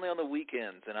usually only on the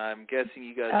weekends, and I'm guessing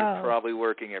you guys are probably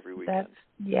working every weekend.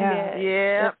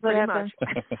 Yeah, pretty much.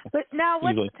 But now,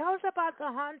 tell us about the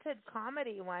haunted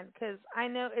comedy one, because I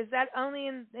know, is that only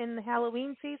in the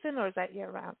Halloween season, or is that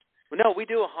year round? No, we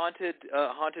do a haunted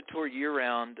tour year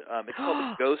round. It's called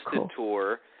the Ghosted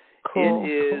Tour. Cool. It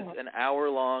is an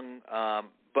hour-long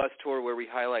bus tour where we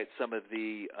highlight some of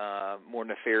the more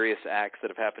nefarious acts that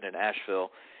have happened in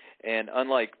Asheville. And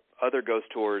unlike other ghost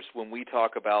tours, when we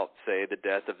talk about, say, the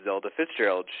death of Zelda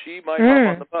Fitzgerald, she might hop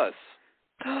on the bus.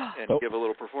 and give a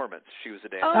little performance. She was a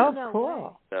dancer. Oh, no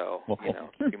cool. Way.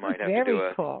 So, you might have to do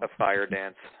a fire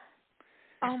dance.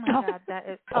 Oh my God,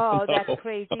 that's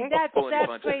crazy. That's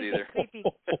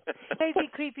crazy,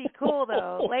 creepy, cool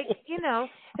though. Like,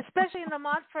 especially in the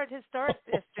Montfort Historic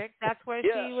District, that's where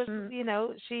she was.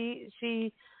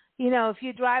 She, if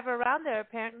you drive around there,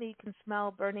 apparently you can smell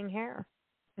burning hair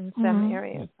in some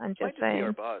areas. I'm just saying. Might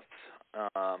just be our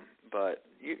bus, but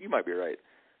you might be right.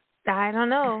 I don't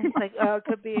know. Like, it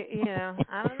could be,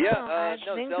 I don't know.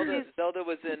 No, Zelda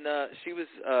was in, she was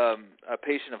a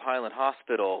patient of Highland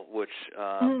Hospital, which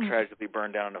tragically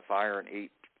burned down in a fire, and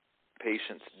 8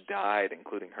 patients died,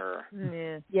 including her.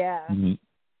 Yeah. Mm-hmm.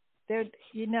 There,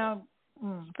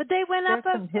 But they went up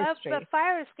a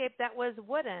fire escape that was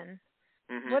wooden.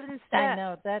 Mm-hmm. Wooden steps. I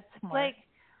know, that's smart. Like,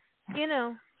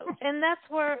 and that's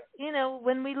where,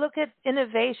 when we look at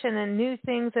innovation and new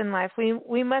things in life,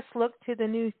 we must look to the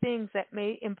new things that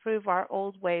may improve our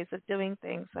old ways of doing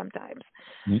things sometimes.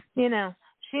 Mm-hmm.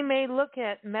 She may look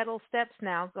at metal steps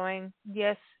now going,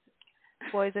 yes,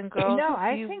 boys and girls,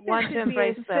 I think there should be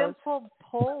a simple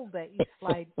pole that you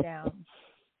slide down.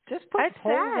 Just put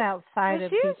poles outside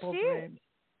of people's rooms.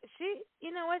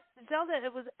 You know what, Zelda,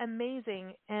 it was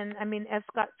amazing. And, F.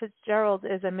 Scott Fitzgerald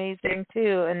is amazing,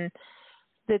 too. And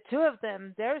the two of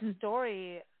them, their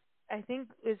story, I think,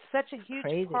 is such a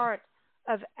huge part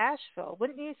of Asheville,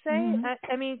 wouldn't you say?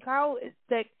 Mm-hmm. Carl,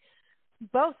 like,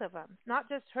 both of them, not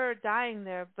just her dying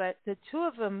there, but the two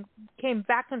of them came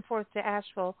back and forth to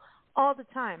Asheville all the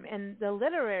time. And the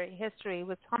literary history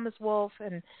with Thomas Wolfe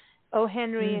and O.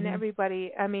 Henry and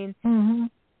everybody,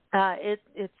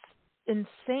 it's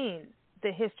insane,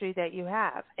 the history that you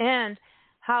have. And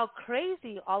how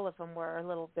crazy all of them were a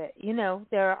little bit.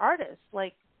 They're artists,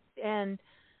 and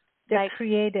they're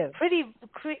creative. Pretty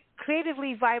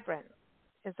creatively vibrant.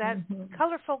 Is that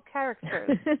colorful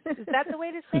characters? Is that the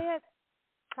way to say it?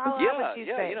 How would you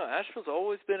say? Asheville's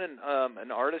always been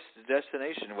an artist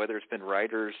destination, whether it's been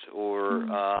writers or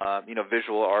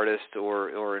visual artists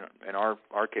or in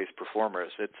our case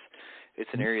performers. It's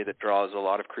an area that draws a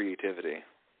lot of creativity.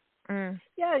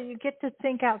 Yeah, you get to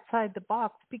think outside the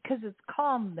box because it's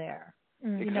calm there.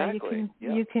 Exactly.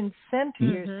 You can center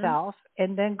yourself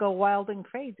and then go wild and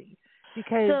crazy.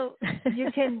 Because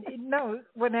you can,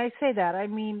 when I say that, I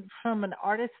mean from an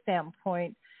artist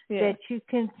standpoint, that you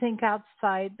can think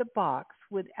outside the box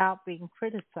without being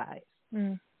criticized,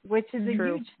 which is a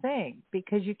huge thing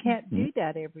because you can't do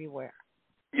that everywhere.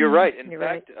 You're right. In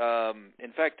fact,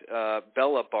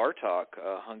 Bela Bartok,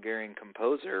 a Hungarian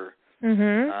composer,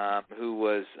 who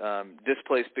was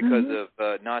displaced because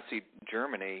of Nazi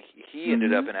Germany, he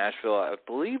ended up in Asheville, I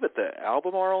believe, at the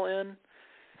Albemarle Inn.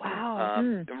 Wow.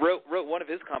 Wrote one of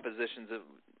his compositions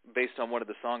based on one of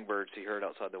the songbirds he heard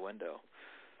outside the window.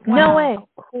 Wow. No way.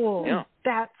 Cool. Yeah.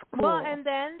 That's cool. Well, and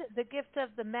then The Gift of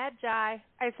the Magi, I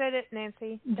said it,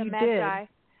 Nancy, the you Magi,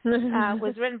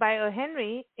 was written by O.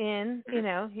 Henry in,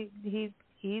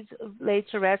 he's laid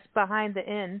to rest behind the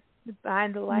inn,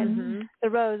 behind the line, the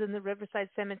rose in the Riverside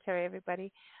Cemetery,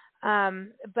 everybody.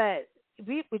 But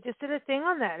we just did a thing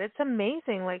on that. It's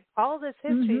amazing, like all this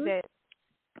history that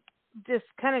just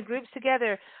kind of groups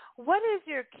together. What is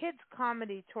your kids'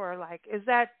 comedy tour like? Is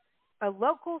that a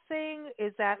local thing?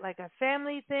 Is that like a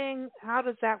family thing? How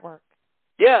does that work?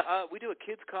 Yeah, we do a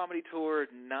kids' comedy tour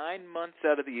 9 months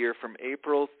out of the year from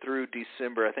April through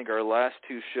December. I think our last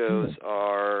 2 shows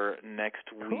are next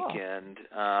weekend.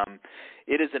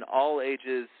 It is an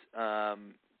all-ages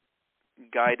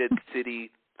guided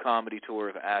city comedy tour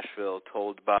of Asheville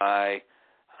told by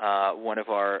one of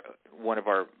our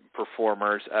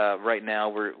performers. Right now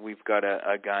we've got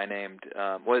a guy named,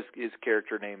 his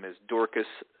character name is Dorcas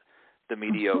the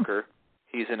Mediocre.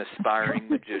 He's an aspiring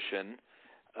magician.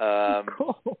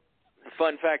 Cool.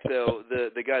 Fun fact, though,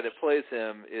 the guy that plays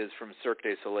him is from Cirque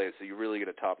du Soleil, so you really get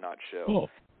a top-notch show. Cool.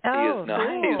 He is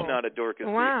not a Dorcas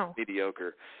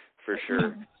Mediocre, for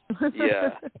sure.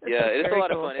 Yeah, it's a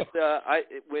lot of fun.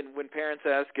 It's when parents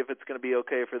ask if it's going to be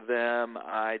okay for them,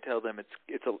 I tell them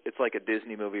it's like a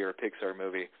Disney movie or a Pixar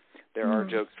movie. There are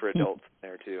jokes for adults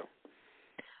there too.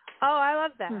 Oh, I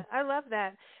love that. I love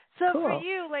that. So for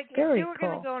you, like, if you were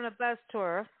going to go on a bus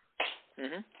tour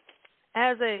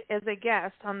as a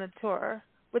guest on the tour,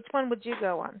 which one would you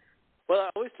go on? Well, I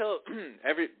always tell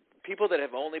people that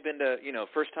have only been to,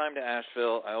 first time to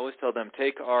Asheville, I always tell them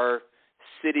take our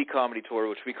city comedy tour,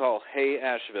 which we call Hey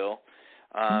Asheville.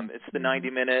 It's the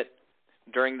 90-minute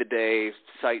during the day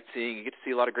sightseeing. You get to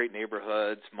see a lot of great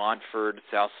neighborhoods, Montfort,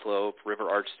 South Slope, River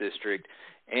Arch District,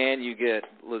 and you get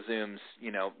Lezoom's,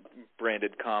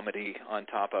 branded comedy on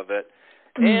top of it,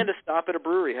 and a stop at a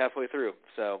brewery halfway through.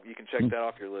 So you can check that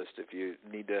off your list if you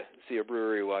need to see a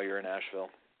brewery while you're in Asheville.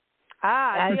 Do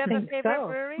you have a favorite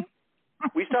brewery?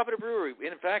 We stop at a brewery.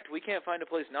 In fact, we can't find a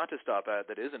place not to stop at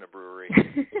that isn't a brewery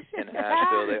in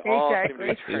Asheville. They all seem to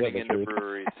be turning into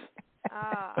breweries.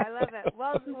 I love it.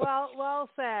 Well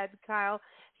said, Kyle.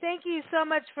 Thank you so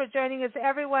much for joining us,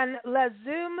 everyone.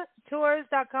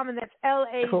 LaZoomTours.com, and that's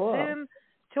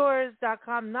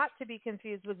LaZoomTours.com, not to be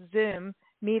confused with Zoom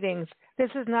meetings. This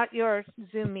is not your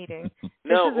Zoom meeting.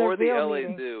 No, or the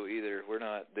LA Zoo either. We're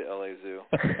not the LA Zoo.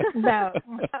 No,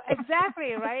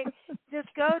 exactly, right?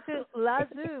 Just go to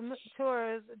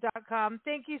LaZoomTours.com.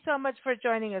 Thank you so much for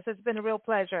joining us. It's been a real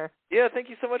pleasure. Yeah, thank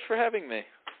you so much for having me.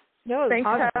 No, thanks,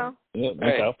 awesome. Kyle. Yeah,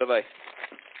 right, bye-bye.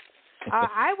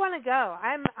 I want to go.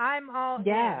 I'm all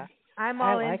in. I'm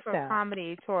all in for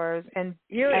comedy tours, and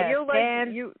you would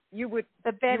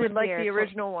like the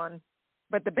original one,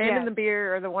 but the band and the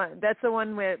beer are the one. That's the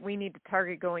one we need to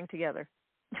target going together.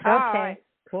 Okay,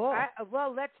 cool.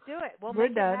 Well, let's do it. We're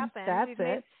make done. It happen. That's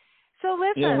it. So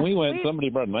listen. Yeah, when we went, somebody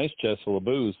brought a nice chest full of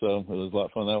booze, so it was a lot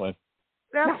of fun that way.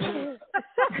 Well,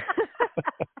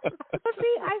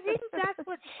 see, I think that's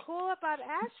what's cool about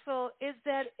Asheville is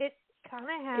that it kind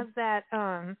of has that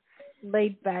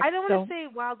laid back. I don't want to say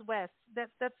Wild West.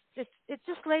 It's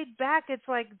just laid back. It's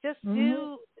like just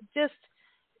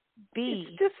be.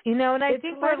 It's just, and I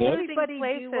think we're losing everybody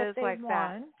places do what they like want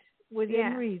that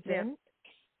within reason. Yeah.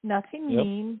 Nothing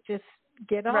mean. Just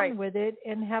get on with it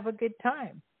and have a good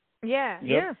time. Yeah. Yep.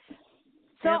 Yeah.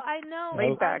 So I know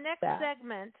our next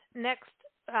segment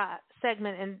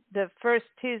in the first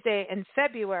Tuesday in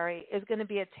February is going to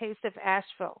be a Taste of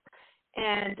Asheville.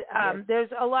 And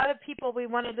there's a lot of people we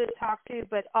wanted to talk to,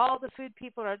 but all the food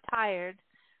people are tired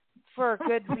for a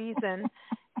good reason.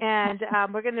 And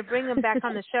we're going to bring them back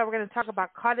on the show. We're going to talk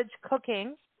about cottage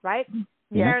cooking, right?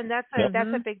 Yeah. And that's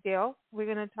a big deal. We're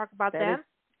going to talk about them.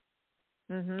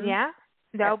 Yeah.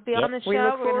 They'll be on the show.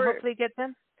 We're going to hopefully get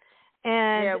them.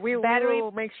 And we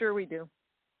will make sure we do.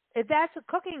 That's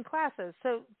cooking classes.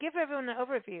 So give everyone an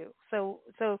overview. So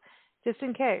just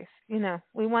in case,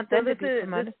 we want them to be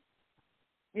promoted.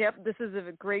 This is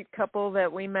a great couple that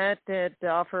we met that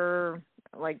offer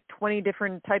like 20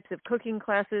 different types of cooking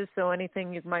classes. So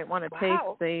anything you might want to taste,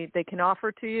 they can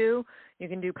offer to you. You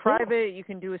can do private. You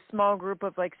can do a small group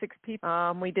of like 6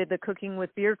 people. We did the cooking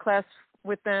with beer class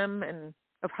with them, and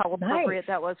of how appropriate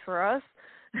that was for us.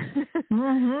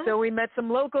 So we met some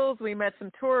locals, we met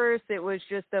some tourists. It was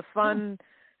just a fun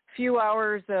few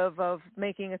hours of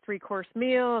making a 3-course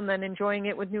meal and then enjoying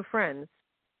it with new friends.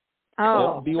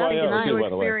 BYO too, by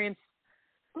the way.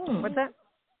 What's that?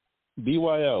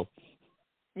 BYO.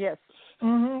 Yes.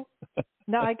 No,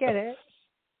 I get it.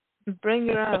 Bring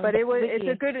your own. But it's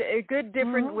a good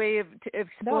different way of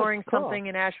exploring something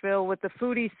in Asheville with the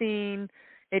foodie scene.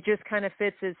 It just kind of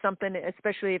fits as something,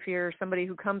 especially if you're somebody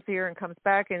who comes here and comes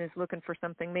back and is looking for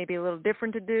something maybe a little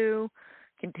different to do.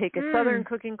 Can take a Southern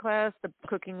cooking class, the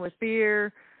cooking with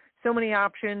beer, so many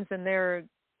options, and they were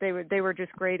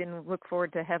just great, and look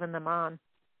forward to having them on.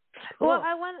 Cool. Well,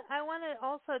 I want to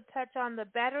also touch on the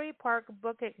Battery Park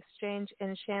Book Exchange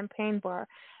and Champagne Bar.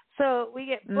 So we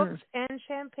get books and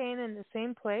champagne in the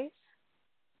same place.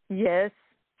 Yes,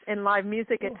 and live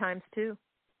music at times too.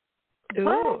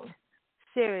 What?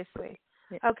 Seriously.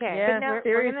 Okay. Yeah, now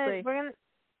seriously.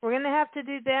 We're gonna have to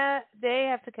do that. They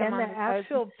have to come and on. The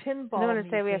Asheville Pinball. I'm gonna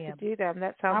say we have to do them.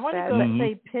 That sounds bad. I want to go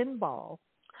play pinball.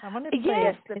 I want to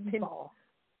play pinball.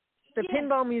 The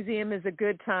Pinball Museum is a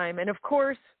good time, and of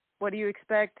course, what do you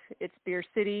expect? It's Beer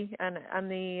City, and on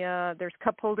the there's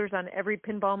cup holders on every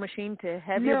pinball machine to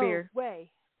have your beer. No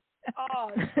way.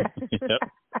 Oh.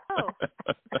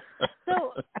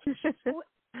 So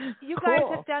you guys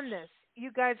have done this. You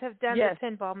guys have done the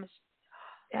pinball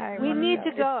machine. We need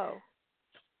to go.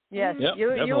 Yes,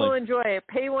 you will enjoy it.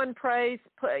 Pay one price.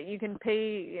 You can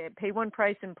pay one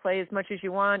price and play as much as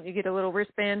you want. You get a little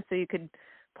wristband so you could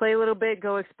play a little bit,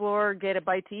 go explore, get a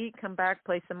bite to eat, come back,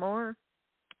 play some more.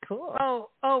 Cool.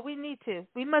 Oh, we need to.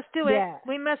 We must do it. Yeah.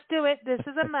 We must do it. This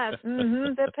is a must.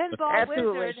 The pinball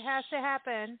wizard has to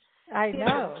happen. I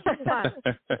know.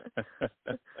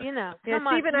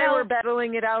 Steve and I were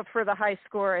battling it out for the high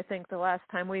score. I think the last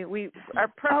time we our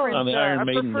preference on the Iron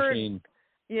Maiden machine.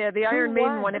 Yeah, the Iron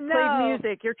Maiden one. It played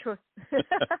music. Your choice.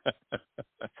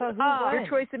 So who won? Your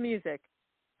choice of music.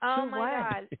 Oh my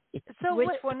God! So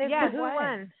which one is who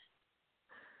won?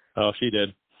 Oh, she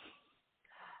did.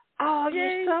 Oh,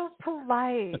 you're so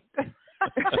polite.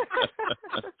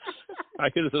 I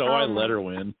could have said, I let her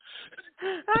win.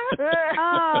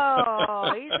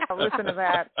 Oh, listen to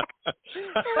that.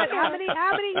 But how many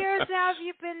years now have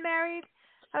you been married?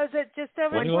 Was it just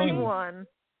over 21?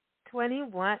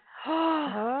 21.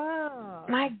 Oh,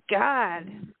 my God!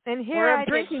 And here We're I at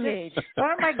drinking did. age.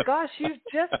 Oh my gosh, you've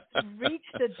just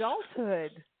reached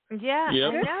adulthood. Yeah, yep.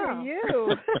 I Good know. for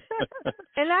you.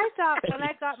 And I thought when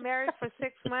I got married for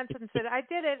 6 months and said, I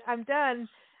did it, I'm done,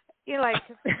 you know, like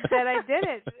that I did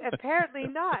it. Apparently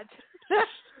not.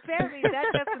 Apparently that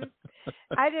doesn't,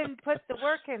 I didn't put the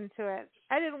work into it.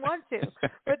 I didn't want to,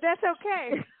 but that's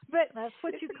okay. But that's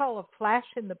what you call a flash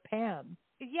in the pan.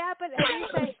 Yeah, but at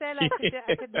least I said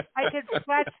I could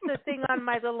scratch the thing on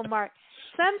my little mark.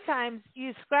 Sometimes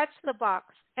you scratch the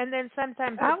box, and then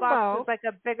sometimes the box is like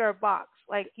a bigger box.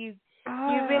 Like you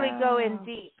really go in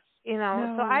deep, you know.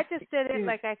 No, so I just did it dude.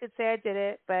 like I could say I did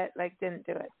it, but like didn't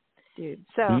do it. Dude.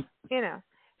 So you know.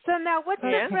 So now, what's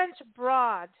the French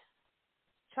Broad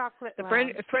chocolate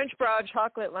lounge? The French Broad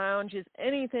Chocolate Lounge is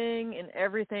anything and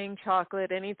everything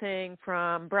chocolate, anything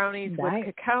from brownies with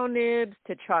cacao nibs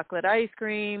to chocolate ice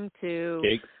cream to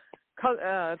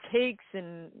cakes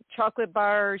and chocolate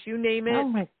bars, you name it. Oh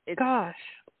my gosh.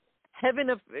 Heaven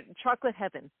of chocolate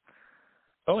heaven.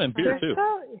 Oh, and beer too.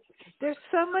 There's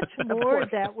so much more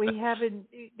that we haven't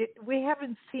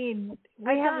seen.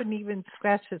 We haven't even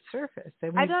scratched the surface.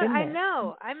 And I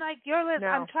know. I'm like your list. No.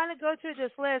 I'm trying to go through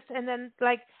this list, and then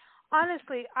like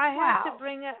honestly, I have to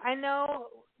bring it. I know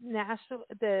Nashville,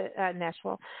 the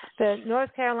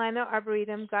North Carolina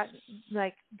Arboretum got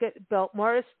built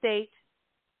more estate.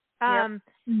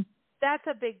 That's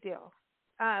a big deal.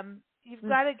 You've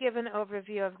got to give an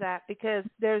overview of that because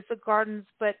there's the gardens,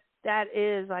 but that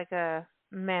is like a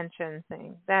mansion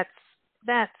thing. That's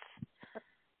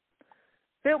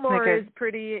Biltmore is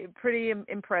pretty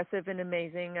impressive and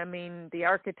amazing. I mean, the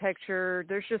architecture,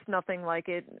 there's just nothing like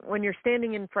it. When you're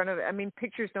standing in front of it, I mean,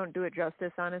 pictures don't do it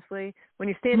justice, honestly. When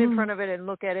you stand in front of it and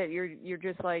look at it, you're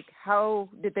just like, how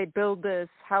did they build this?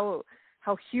 How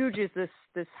huge is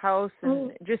this house?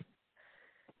 And just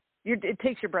it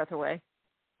takes your breath away.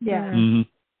 Yeah. Mm-hmm.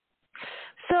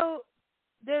 So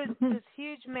there's this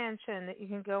huge mansion that you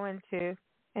can go into,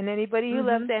 and anybody who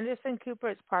loves Anderson Cooper,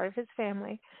 it's part of his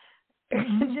family.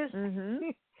 Just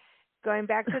going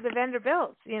back to the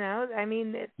Vanderbilts, you know. I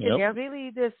mean, it's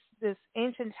really this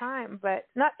ancient time, but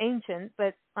not ancient,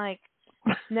 but like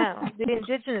no, the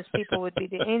indigenous people would be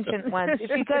the ancient ones. If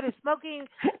you go to Smoky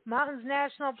Mountains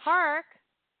National Park,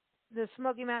 the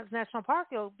Smoky Mountains National Park,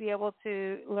 you'll be able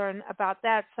to learn about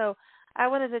that. So I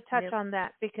wanted to touch on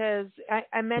that because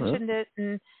I mentioned it,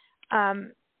 and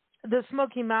the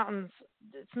Smoky Mountains,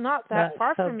 it's not that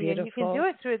far from you. And you can do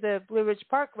it through the Blue Ridge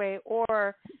Parkway,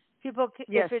 or people,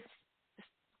 if it's,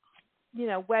 you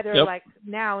know, weather like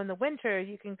now in the winter,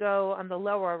 you can go on the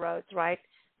lower roads, right,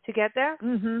 to get there?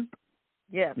 Mm-hmm.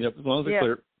 Yeah. Yep, as long as it's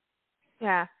clear.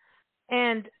 Yeah.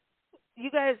 And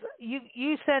you guys,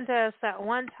 you sent us that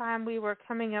one time we were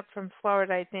coming up from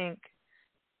Florida, I think.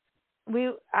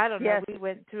 I don't know, we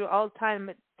went through all time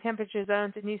temperature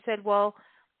zones, and you said, well,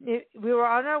 we were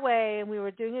on our way, and we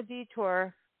were doing a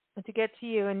detour to get to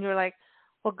you, and you're like,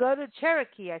 well, go to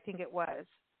Cherokee, I think it was,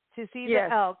 to see the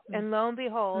elk, and lo and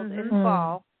behold, in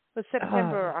fall, it was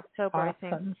September or October, I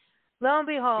think. Lo and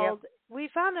behold, we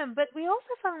found them, but we also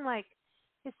found, like,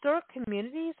 historic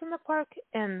communities in the park,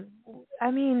 and,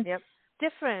 I mean,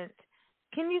 different.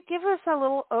 Can you give us a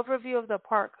little overview of the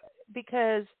park?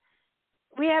 Because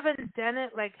we haven't done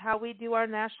it like how we do our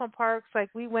national parks. Like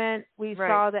we went, we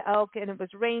saw the elk, and it was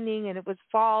raining, and it was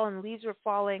fall, and leaves were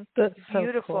falling. That's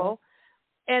beautiful. So cool.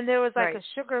 And there was like a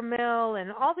sugar mill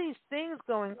and all these things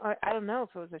going. I don't know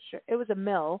if it was it was a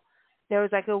mill. There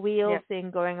was like a wheel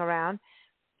thing going around,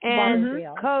 and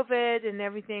COVID and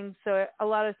everything. So a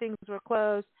lot of things were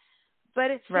closed.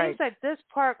 But it seems like this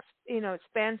park, you know, it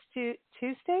spans two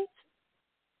states,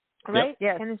 right?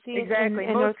 Yes, Tennessee, exactly.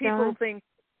 and Most people think.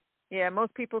 Yeah,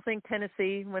 most people think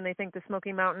Tennessee when they think the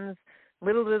Smoky Mountains.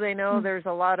 Little do they know there's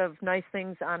a lot of nice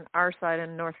things on our side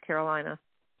in North Carolina.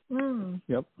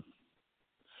 Yep.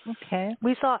 Okay.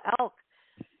 We saw elk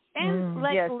and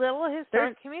little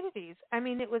historic communities. I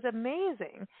mean, it was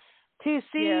amazing to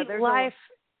see life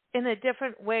in a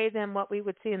different way than what we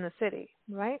would see in the city,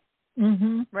 right?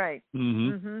 Right.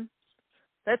 Mm-hmm.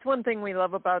 That's one thing we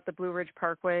love about the Blue Ridge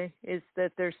Parkway is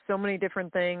that there's so many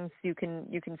different things. You can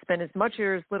spend as much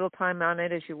or as little time on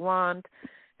it as you want.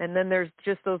 And then there's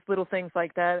just those little things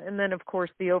like that. And then, of course,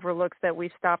 the overlooks that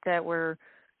we've stopped at where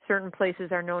certain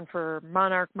places are known for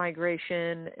monarch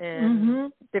migration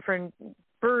and different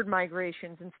bird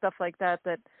migrations and stuff like that,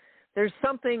 that there's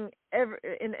something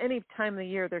in any time of the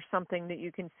year, there's something that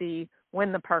you can see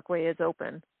when the parkway is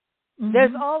open.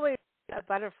 There's always a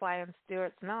butterfly in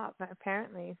Stewart's Knob,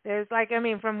 apparently. There's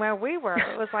from where we were,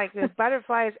 it was like there's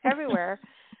butterflies everywhere.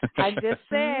 I'm just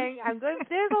saying,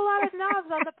 there's a lot of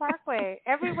knobs on the Parkway.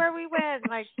 Everywhere we went,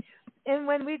 and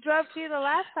when we drove to you the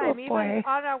last time, even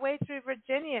on our way through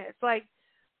Virginia, it's like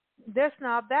this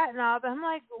knob, that knob. I'm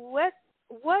like, what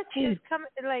is coming?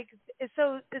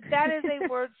 So that is a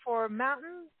word for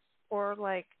mountain or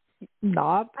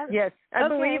knob? Yes, I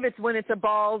believe it's when it's a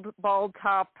bald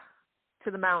top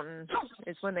to the mountain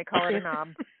is when they call it a knob.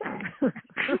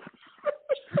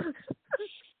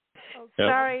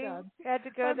 Sorry, I had to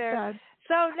go there. Sad.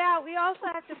 So now we also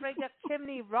have to bring up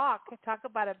Chimney Rock and talk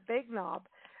about a big knob.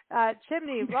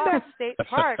 Chimney Rock State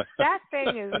Park. That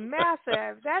thing is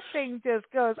massive. That thing just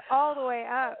goes all the way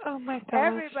up. Oh my gosh.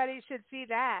 Everybody should see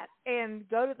that and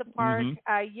go to the park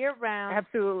year round.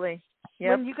 Absolutely.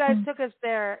 Yep. When you guys took us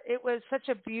there, it was such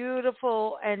a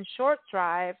beautiful and short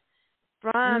drive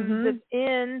from the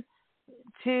inn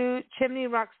to Chimney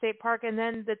Rock State Park, and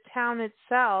then the town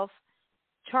itself.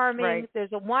 Charming. Right.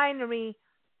 There's a winery,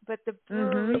 but the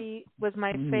brewery was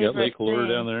my favorite. You got Lake Lure thing.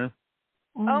 down there.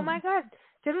 Oh my God!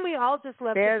 Didn't we all just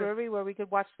love the brewery where we could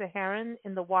watch the heron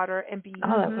in the water and be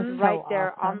right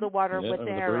there on the water with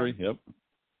the heron? Yep.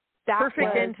 That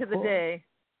perfect end to the day.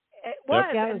 It was,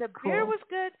 and the beer was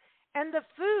good, and the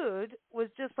food was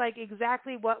just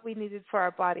exactly what we needed for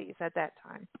our bodies at that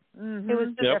time. It was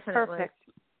just perfect.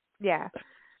 Yeah.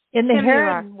 And the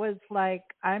heron was like,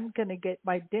 I'm going to get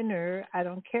my dinner. I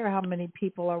don't care how many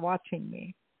people are watching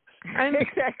me.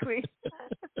 Exactly.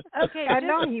 Okay. I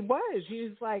know he was. He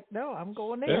was like, no, I'm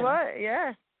going in. He was,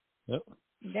 yeah.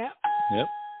 Yep.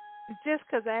 Just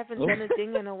because I haven't done a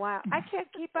ding in a while. I can't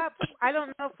keep up. I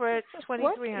don't know if it's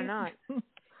 23 or not.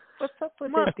 What's up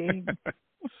with the ding?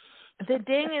 The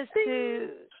ding is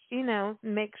to,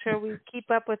 make sure we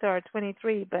keep up with our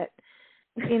 23, but,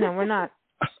 we're not.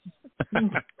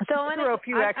 So throw a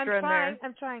few extra in there.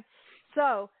 I'm trying.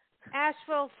 So,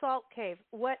 Asheville Salt Cave.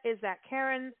 What is that,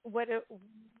 Karen? What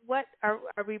are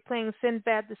we playing?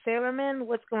 Sinbad the Sailorman?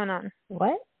 What's going on?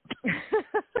 What?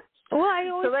 Well, I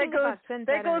always think about Sinbad.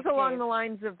 That goes along the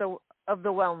lines of the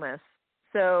wellness.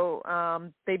 So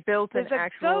they built an actual.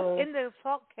 There's a goat in the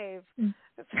salt cave.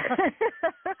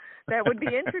 That would be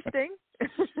interesting.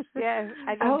 Yeah,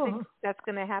 I don't think that's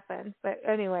going to happen. But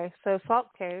anyway, so salt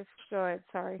cave. Go ahead.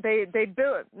 Sorry. They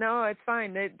built. No, it's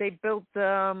fine. They built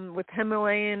with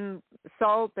Himalayan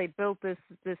salt. They built this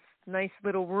nice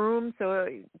little room, so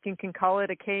you can call it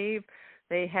a cave.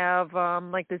 They have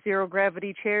the zero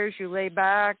gravity chairs. You lay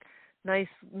back. Nice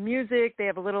music. They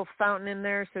have a little fountain in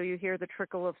there, so you hear the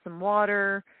trickle of some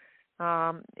water.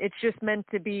 It's just meant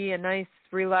to be a nice,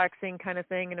 relaxing kind of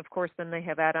thing. And, of course, then they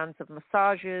have add-ons of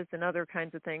massages and other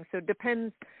kinds of things. So it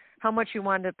depends how much you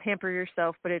want to pamper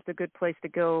yourself, but it's a good place to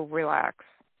go relax.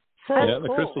 The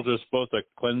crystals are supposed to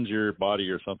cleanse your body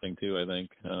or something, too, I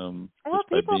think. Well,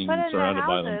 people put it in their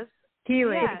houses.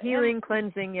 Healing,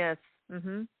 cleansing, yes.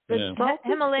 Mm-hmm. The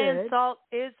Himalayan salt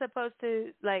is supposed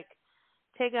to,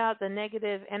 take out the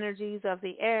negative energies of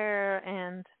the air,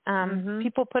 and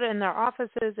people put it in their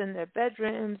offices, in their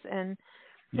bedrooms, and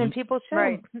people should.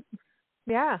 Right.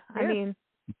 Yeah, I mean,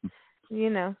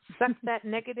 suck that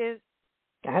negative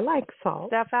I like salt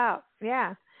stuff out.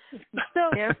 Yeah.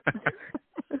 So,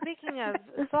 speaking of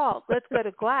salt, let's go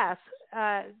to glass.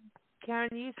 Karen,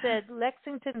 you said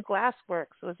Lexington Glass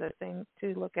Works was a thing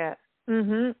to look at.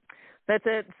 Mm-hmm. That's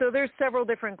it. So there's several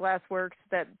different glassworks.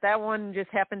 That one just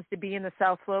happens to be in the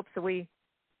South Slope, so we,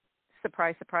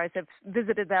 surprise, have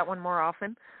visited that one more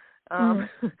often.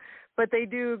 But they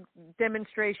do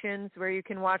demonstrations where you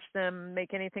can watch them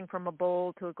make anything from a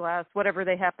bowl to a glass, whatever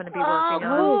they happen to be working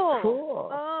on. Oh, cool.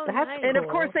 That's nice. And, of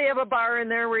course, they have a bar in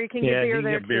there where you can get beer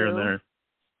there, too. Beer in there.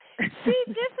 See,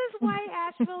 this is why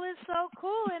Asheville is so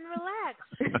cool and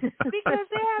relaxed. Because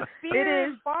they have beer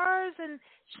and bars and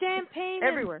champagne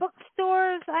everywhere. And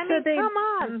bookstores. I mean, come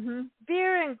on.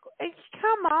 Beer and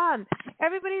come on.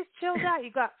 Everybody's chilled out.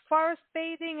 You got forest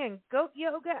bathing and goat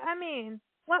yoga. I mean,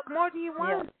 what more do you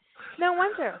want? Yeah. No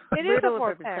wonder. It is a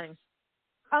vortex.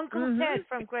 Uncle Ted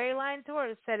from Gray Line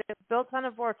Tours said it built on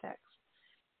a vortex.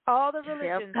 All the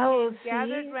religions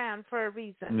gathered around for a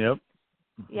reason. Yep.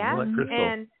 Yeah,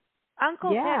 and Uncle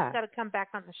Ted's got to come back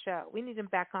on the show. We need him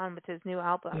back on with his new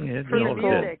album. Yeah, for the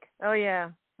music. Oh,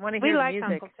 yeah. Want to hear the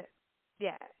music. Uncle Ted.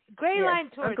 Yeah. Gray Line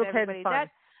Tours, Uncle everybody. Ted's fun.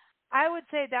 I would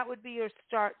say that would be your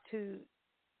start to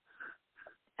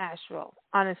Asheville,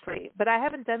 honestly. But I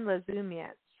haven't done La Zoom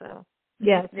yet, so.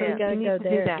 Yeah, so we got to go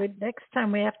there. Next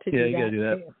time we have to do that. Yeah, you got to do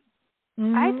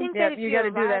that. I think that if you got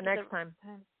to do that next time.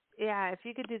 Yeah, if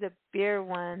you could do the beer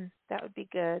one, that would be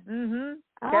good.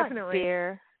 Definitely.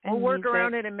 Beer. We'll work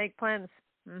around it and make plans.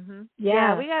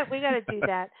 Yeah, we got to do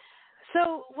that.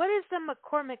 So, what is the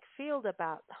McCormick Field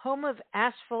about? Home of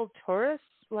Asheville tourists?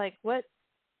 Like what?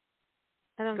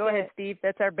 I don't Go ahead, Steve.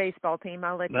 That's our baseball team.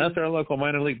 I'll let you. That's our local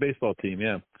minor league baseball team.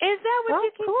 Yeah. Is that what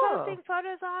you keep cool. posting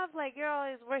photos of? Like you're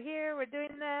always, we're here, we're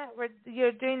doing that,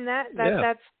 you're doing that. Yeah.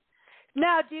 That's.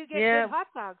 Now, do you get good hot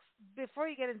dogs before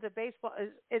you get into baseball?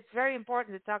 It's very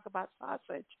important to talk about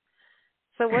sausage.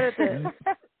 So what are the,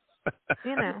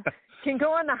 Can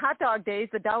go on the hot dog days,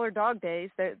 the dollar dog days.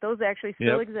 Those actually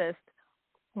still exist.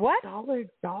 What? Dollar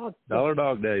dog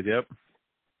days. Yep.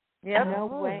 Yep. No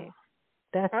way.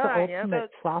 That's the ultimate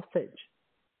sausage.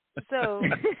 So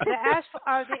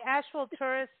are the Asheville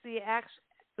tourists is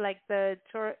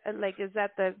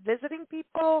that the visiting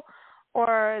people,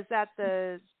 or is that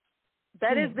the?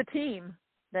 That is the team.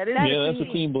 That's the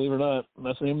team. Believe it or not,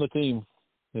 that's the name of the team.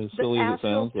 As silly as it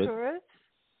sounds, but tourists?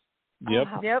 Yep.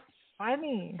 Yep.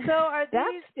 Funny. So are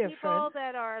these different. people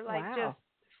that are just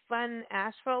fun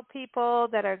Asheville people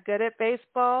that are good at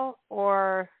baseball,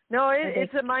 or no?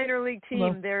 It's a minor league team.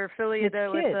 Well, they're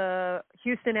affiliated with the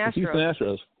Houston Astros. Houston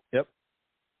Astros. Yep.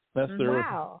 That's their.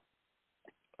 Wow.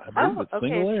 I believe it's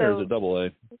single A or is it double A?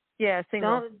 Yeah,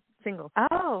 single.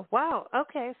 Oh, wow.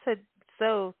 Okay,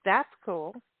 so that's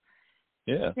cool.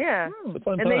 Yeah. Yeah. It's a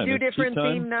fun and time. They do different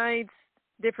theme nights,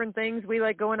 different things. We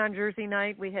like going on Jersey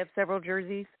night. We have several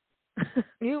jerseys.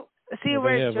 You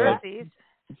wear jerseys.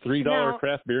 $3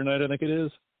 craft beer night, I think it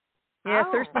is. Yeah,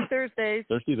 Thirsty Thursdays.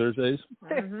 Thirsty Thursdays.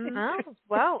 Oh,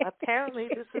 well, apparently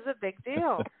this is a big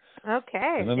deal.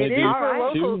 Okay. It is for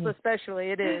locals especially.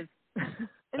 It is.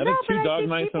 I think 2 dog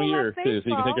nights a year, too, so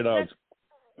you can take your dogs.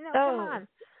 Come on.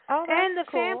 Oh, and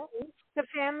the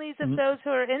families of those who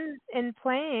are in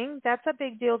playing, that's a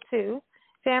big deal, too.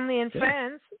 Family and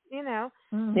friends, Yep.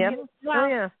 Well,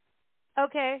 yeah.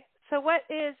 Okay. So what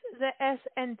is the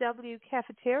S&W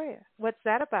cafeteria? What's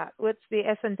that about? What's the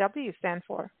S&W stand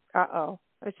for? Uh-oh.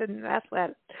 I shouldn't ask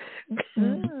that.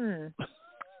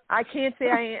 I can't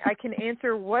say I can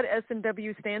answer what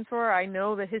S&W stands for. I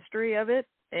know the history of it,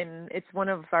 and it's one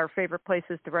of our favorite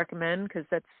places to recommend because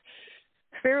that's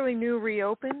fairly new,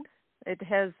 reopened. It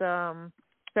has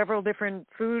several different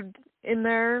food in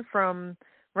there from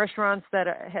restaurants that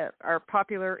are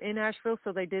popular in Asheville,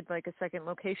 so they did like a second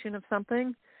location of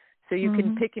something. So you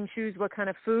can pick and choose what kind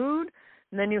of food.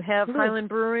 And then you have Highland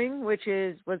Brewing, which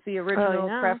was the original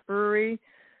craft brewery.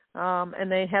 And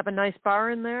they have a nice bar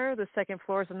in there. The second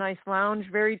floor is a nice lounge,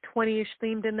 very 20-ish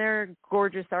themed in there,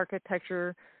 gorgeous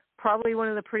architecture, probably one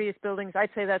of the prettiest buildings.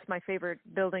 I'd say that's my favorite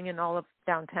building in all of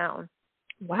downtown.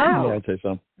 Wow. Yeah, I'd say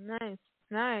so.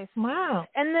 Nice. Wow.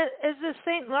 And is the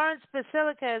St. Lawrence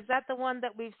Basilica, is that the one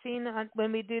that we've seen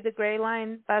when we do the Gray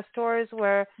Line bus tours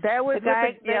where that was the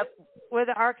guy, where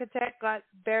the architect got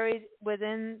buried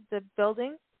within the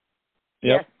building?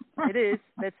 Yep. Yes, it is.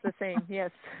 That's the same,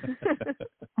 yes.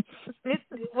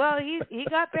 He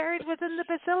got buried within the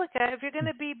basilica. If you're going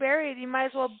to be buried, you might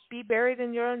as well be buried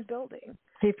in your own building.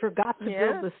 He forgot to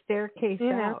build the staircase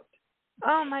out.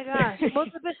 Oh, my gosh. Well,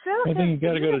 the basilica I think you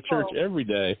got to go to church every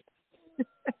day.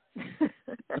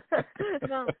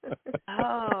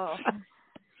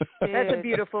 That's a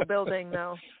beautiful building,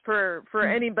 though. For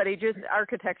anybody, just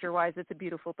architecture-wise, it's a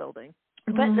beautiful building.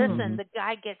 But listen, the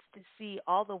guy gets to see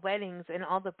all the weddings and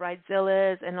all the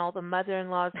bridezillas and all the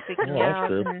mother-in-laws speaking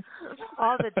out and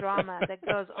all the drama that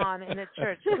goes on in a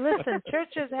church. Listen,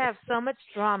 churches have so much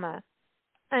drama.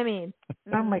 I mean,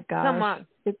 oh my gosh, come on.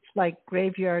 It's like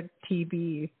graveyard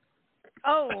TV.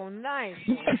 Oh, nice.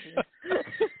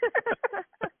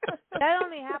 That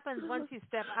only happens once you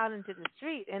step out into the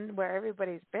street and where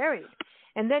everybody's buried.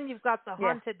 And then you've got the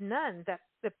haunted nun that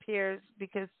appears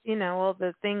because, all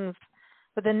the things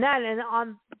with the nun.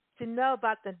 And to know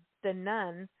about the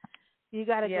nun, you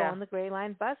got to go on the Gray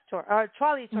Line bus tour, or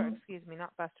trolley tour, excuse me,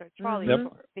 not bus tour, trolley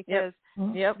tour, because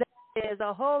that is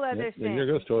a whole other thing.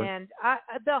 And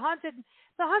the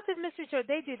haunted mystery tour,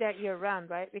 they do that year round,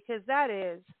 right? Because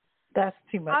that's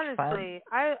too much honestly,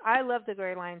 fun. Honestly, I love the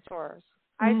Gray Line tours.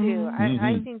 I do.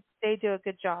 I think they do a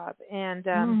good job, and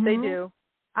they do.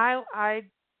 I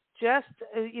just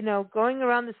going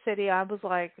around the city, I was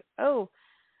like, oh,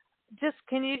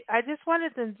 I just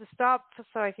wanted them to stop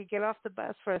so I could get off the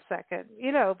bus for a second,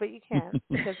 but you can't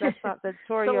because that's not the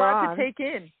tour you're on. It's a lot to take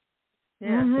in.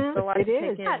 Yeah, it's a lot to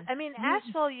take in. I mean,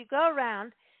 Asheville, you go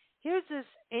around. Here's this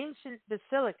ancient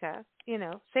basilica,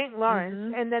 St.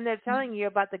 Lawrence, and then they're telling you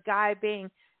about the guy being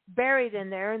buried in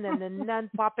there, and then the nun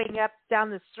popping up down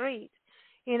the street.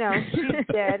 She's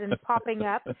dead and popping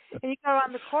up, and you go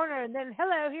around the corner, and then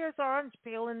hello, here's orange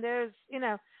peel, and there's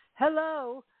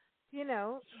hello,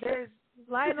 there's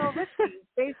Lionel Richie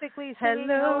basically singing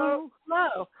hello.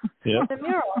 Yep. The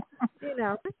mural,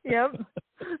 Yep.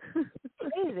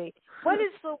 Crazy. What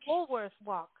is the Woolworth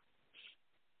Walk?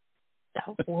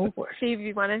 The Woolworth. Steve,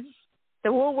 you want to?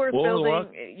 The Woolworth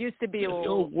building it used to be the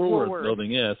old Woolworth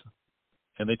building, yes.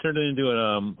 And they turned it into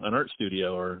an art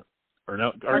studio or an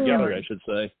art gallery, I should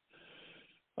say.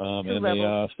 And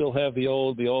they still have the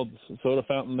old soda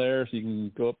fountain there, so you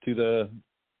can go up to the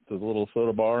little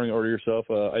soda bar and order yourself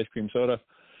ice cream soda.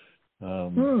 Oh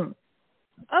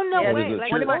no way!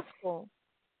 Like old school.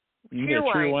 You can get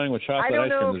Cheerwine with chocolate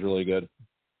ice cream is really good.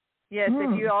 Yes,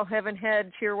 if you all haven't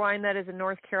had Cheerwine, that is a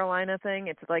North Carolina thing.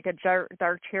 It's like a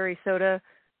dark cherry soda.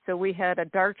 So we had a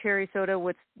dark cherry soda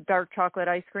with dark chocolate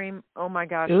ice cream. Oh my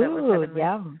gosh, that was heavenly.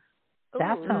 Yum.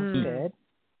 That sounds good.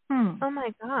 Oh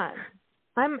my God.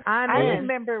 I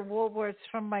remember Woolworths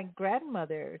from my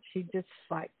grandmother. She just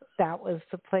that was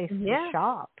the place to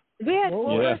shop. We had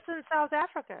Woolworths in South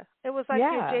Africa. It was like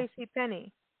your J.C.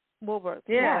 Penney. Woolworths.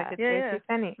 Yeah, like a J.C.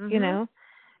 Penney,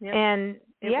 Yep. And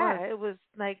it was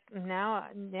like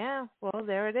well,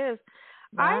 there it is.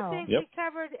 Wow. I think we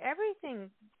covered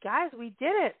everything. Guys, we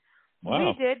did it.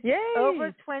 Wow. We did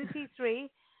over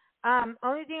 23.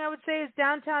 Only thing I would say is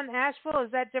downtown Asheville. Is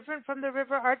that different from the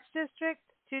River Arts District?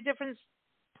 Two different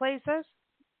places?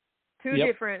 Two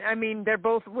different. I mean, they're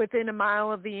both within a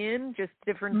mile of the inn, just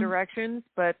different directions,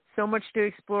 but so much to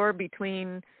explore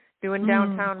between doing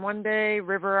downtown one day,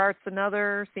 River Arts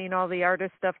another, seeing all the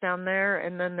artist stuff down there,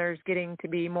 and then there's getting to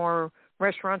be more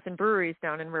restaurants and breweries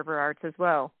down in River Arts as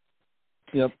well.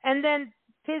 Yep. And then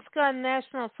Pisgah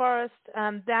National Forest,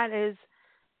 that is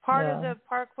part of the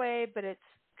parkway, but it's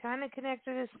kind of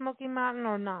connected to Smoky Mountain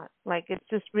or not? Like it's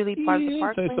just really part of the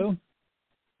parkway? I'd say so.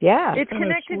 Yeah. It's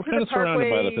connected to the parkway. Surrounded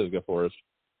by the Pisgah Forest.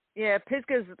 Yeah,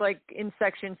 Pisgah's like in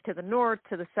sections to the north,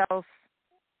 to the south,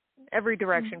 every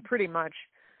direction pretty much.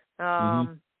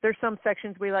 There's some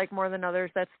sections we like more than others.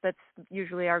 That's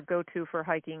usually our go-to for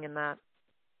hiking and that.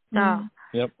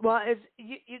 Yep. Well,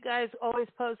 you guys always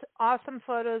post awesome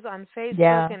photos on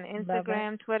Facebook and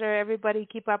Instagram, Twitter. Everybody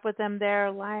keep up with them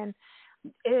there.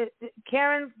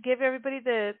 Karen, give everybody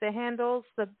the handles.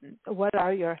 What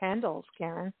are your handles,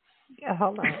 Karen? Yeah,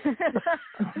 hold on.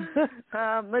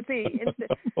 Let's see.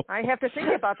 I have to think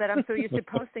about that. I'm so used to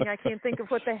posting, I can't think of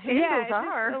what the handles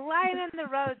are. The Lion in the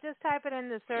Rose. Just type it in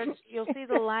the search. You'll see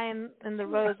the Lion in the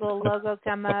Rose little logo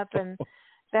come up, and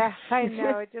that I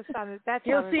know it just sounded.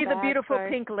 You'll see the beautiful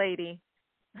pink lady.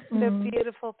 The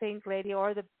beautiful pink lady,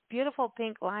 or the beautiful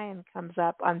pink lion comes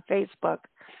up on Facebook.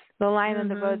 The Lion in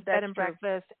the Rose Bed and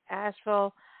Breakfast,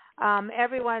 Asheville.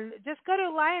 Everyone, just go to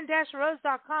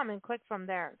lion-rose.com and click from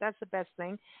there. That's the best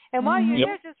thing. And while you're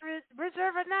there, just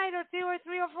reserve a night or two or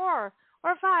three or four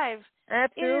or five.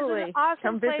 Absolutely. It is an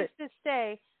awesome place to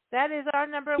stay. That is our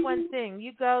number one thing.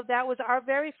 You go. That was our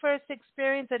very first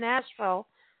experience in Asheville,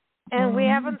 and we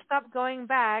haven't stopped going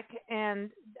back.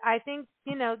 And I think,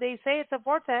 they say it's a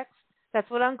vortex. That's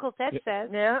what Uncle Ted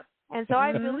says. Yeah. And so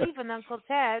I believe in Uncle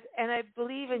Ted, and I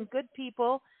believe in good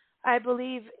people. I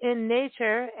believe in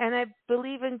nature, and I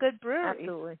believe in good breweries.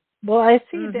 Absolutely. Well, I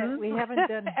see that we haven't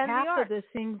done half of the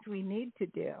things we need to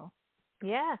do.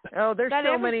 Yeah. Oh, there's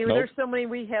so many. There's so many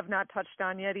we have not touched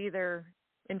on yet either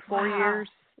in 4 years.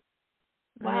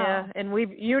 Wow. Yeah, and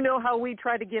how we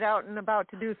try to get out and about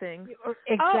to do things.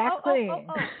 Exactly.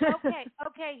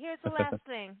 Okay. Here's the last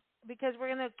thing, because we're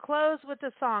going to close with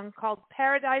a song called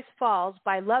Paradise Falls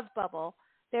by Love Bubble.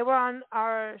 They were on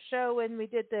our show when we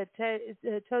did the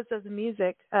Toast of the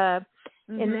Music in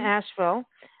Asheville.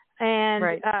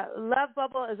 And Love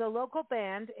Bubble is a local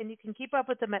band, and you can keep up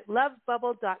with them at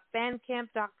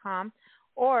lovebubble.bandcamp.com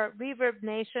or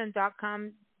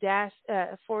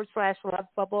reverbnation.com//Love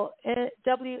Bubble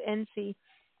WNC.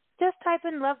 Just type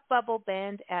in Love Bubble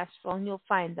Band Asheville, and you'll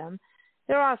find them.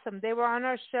 They're awesome. They were on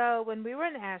our show when we were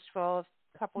in Asheville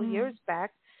a couple years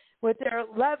back with their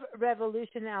Love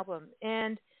Revolution album.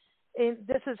 And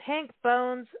this is Hank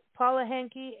Bones, Paula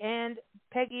Henke, and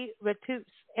Peggy Rattus.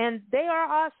 And they are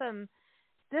awesome.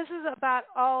 This is about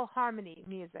all harmony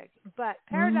music. But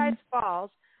Paradise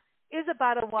Falls is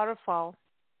about a waterfall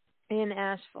in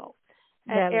Asheville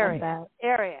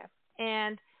area.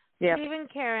 And Steve and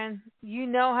Karen, you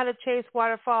know how to chase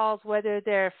waterfalls, whether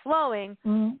they're flowing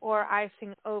or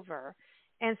icing over.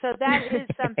 And so that is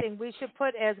something we should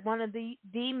put as one of the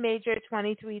major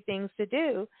 23 things to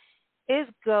do is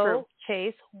go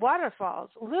chase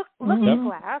waterfalls. Looking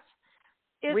Glass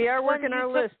is we are working our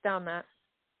list down that.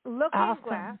 Looking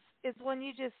Glass is one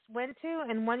you just went to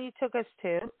and one you took us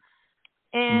to.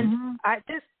 And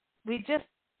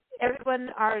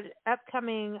everyone, our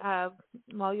upcoming,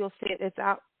 you'll see it. It's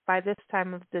out by this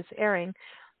time of this airing,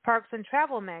 Parks and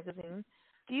Travel magazine.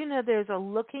 Do you know there's a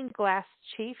Looking Glass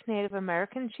chief, Native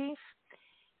American chief,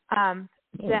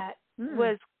 that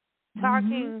was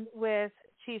talking with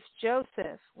Chief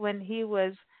Joseph when he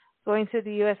was going through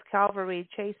the U.S. Cavalry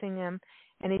chasing him,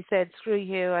 and he said, "Screw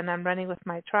you, and I'm running with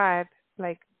my tribe,"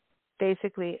 like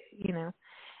basically,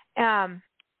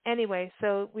 Anyway,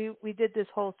 so we did this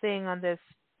whole thing on this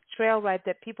trail ride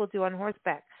that people do on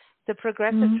horseback, the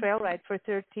progressive trail ride for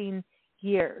 13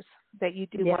 years, that you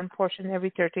do one portion every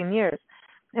 13 years.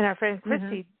 And our friend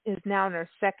Christy is now in her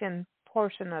second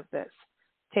portion of this,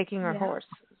 taking her horse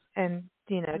and,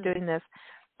 doing this.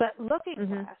 But Looking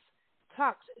Glass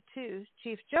talked to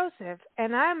Chief Joseph,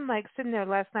 and I'm like sitting there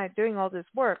last night doing all this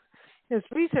work, this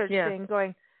research thing,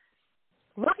 going,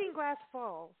 Looking Glass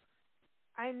Falls.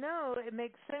 I know it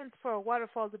makes sense for a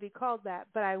waterfall to be called that,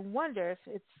 but I wonder if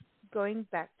it's going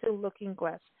back to Looking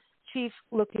Glass, Chief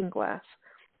Looking Glass.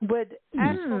 Would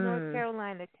Asheville, North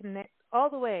Carolina connect all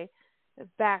the way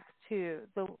back to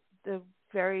the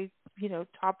very,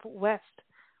 top west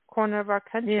corner of our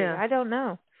country? Yeah. I don't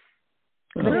know.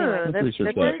 But anyway, that's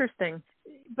interesting.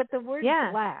 But the word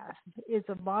glass is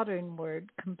a modern word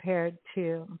compared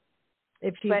to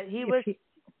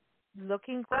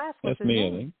Looking Glass. That's me, I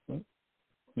think.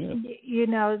 Yeah.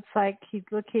 It's like he's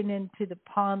looking into the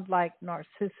pond like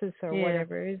Narcissus or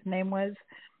whatever his name was.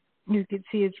 You could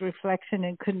see his reflection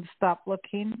and couldn't stop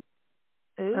looking.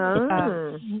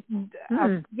 So,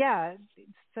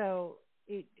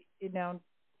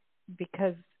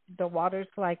 because the water's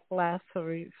like glass, so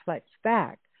it reflects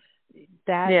back.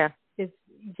 That is,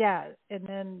 and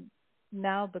then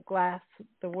now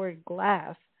the word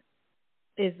glass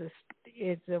is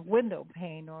a window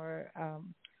pane or,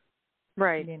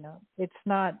 right. It's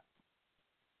not,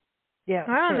 I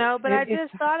don't know, but I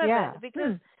just thought of it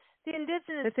because the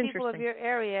indigenous people of your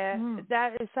area,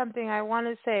 that is something I want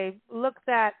to say, look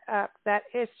that up, that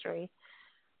history,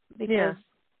 because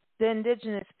the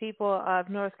indigenous people of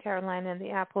North Carolina and the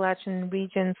Appalachian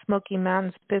region, Smoky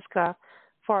Mountains, Pisgah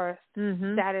Forest,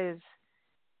 that is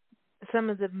some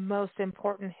of the most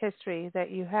important history that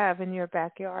you have in your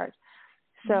backyard.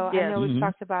 So I know we've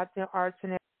talked about the arts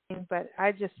and everything, but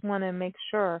I just want to make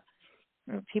sure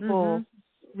people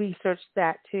research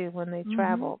that too when they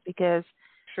travel, because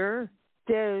there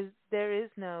is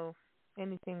no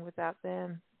anything without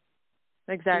them.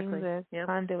 Exactly. Being the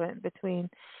conduit between.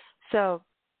 So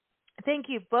thank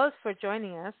you both for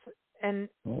joining us. And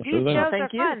these shows are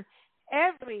fun.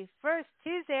 Every first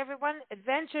Tuesday, everyone,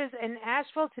 Adventures in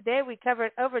Asheville. Today we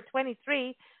covered over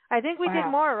 23. I think we did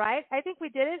more, right? I think we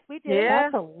did it. We did it.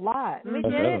 That's a lot. We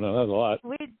did it. No, that's a lot.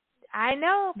 I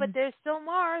know, but there's still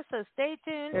more, so stay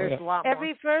tuned. There's a lot more.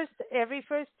 Every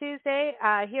first Tuesday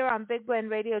here on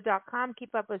BigBlendRadio.com.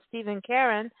 Keep up with Steve and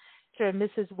Karen, to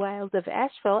Mrs. Wild of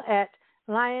Asheville at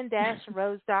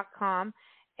lion-rose.com.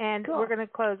 And we're going to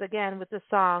close again with the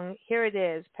song, here it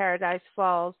is, Paradise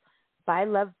Falls by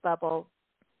Love Bubble.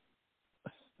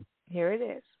 Here it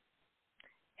is.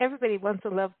 Everybody wants a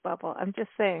love bubble. I'm just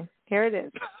saying. Here it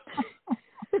is.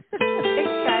 Thanks,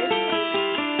 guys.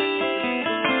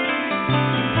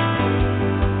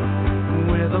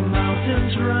 Where the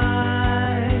mountains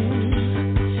rise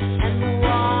and the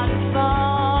water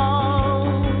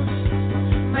falls,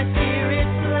 my spirit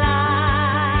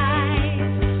flies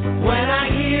when I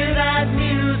hear that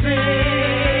music,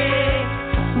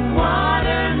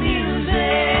 water music.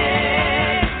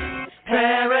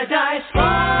 Paradise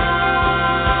falls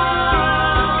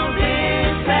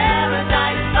in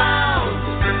paradise found.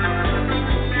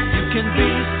 You can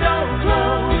be so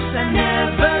close and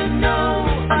never know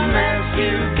unless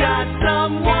you got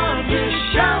someone to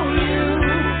show you.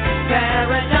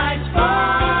 Paradise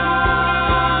falls,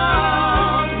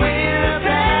 we're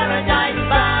paradise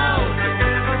bound.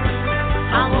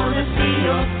 I wanna see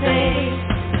your face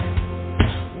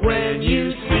when you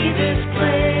see this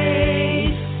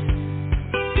place.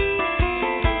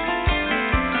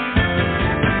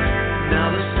 Now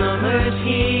the summer's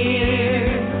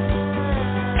here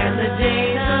and the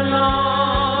days are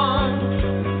long.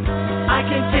 I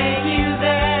can take you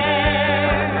there.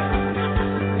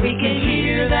 We can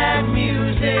hear that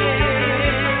music,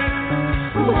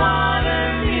 water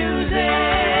music.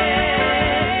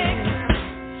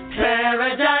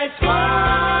 Paradise falls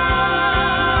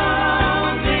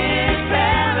in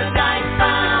paradise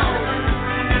found.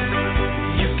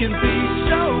 You can be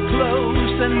so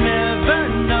close and never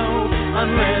know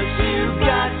unless you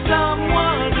got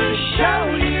someone to show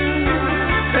you.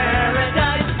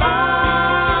 Paradise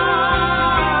falls,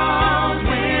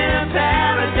 we're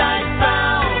paradise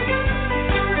bound.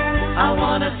 I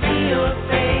wanna see your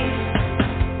face.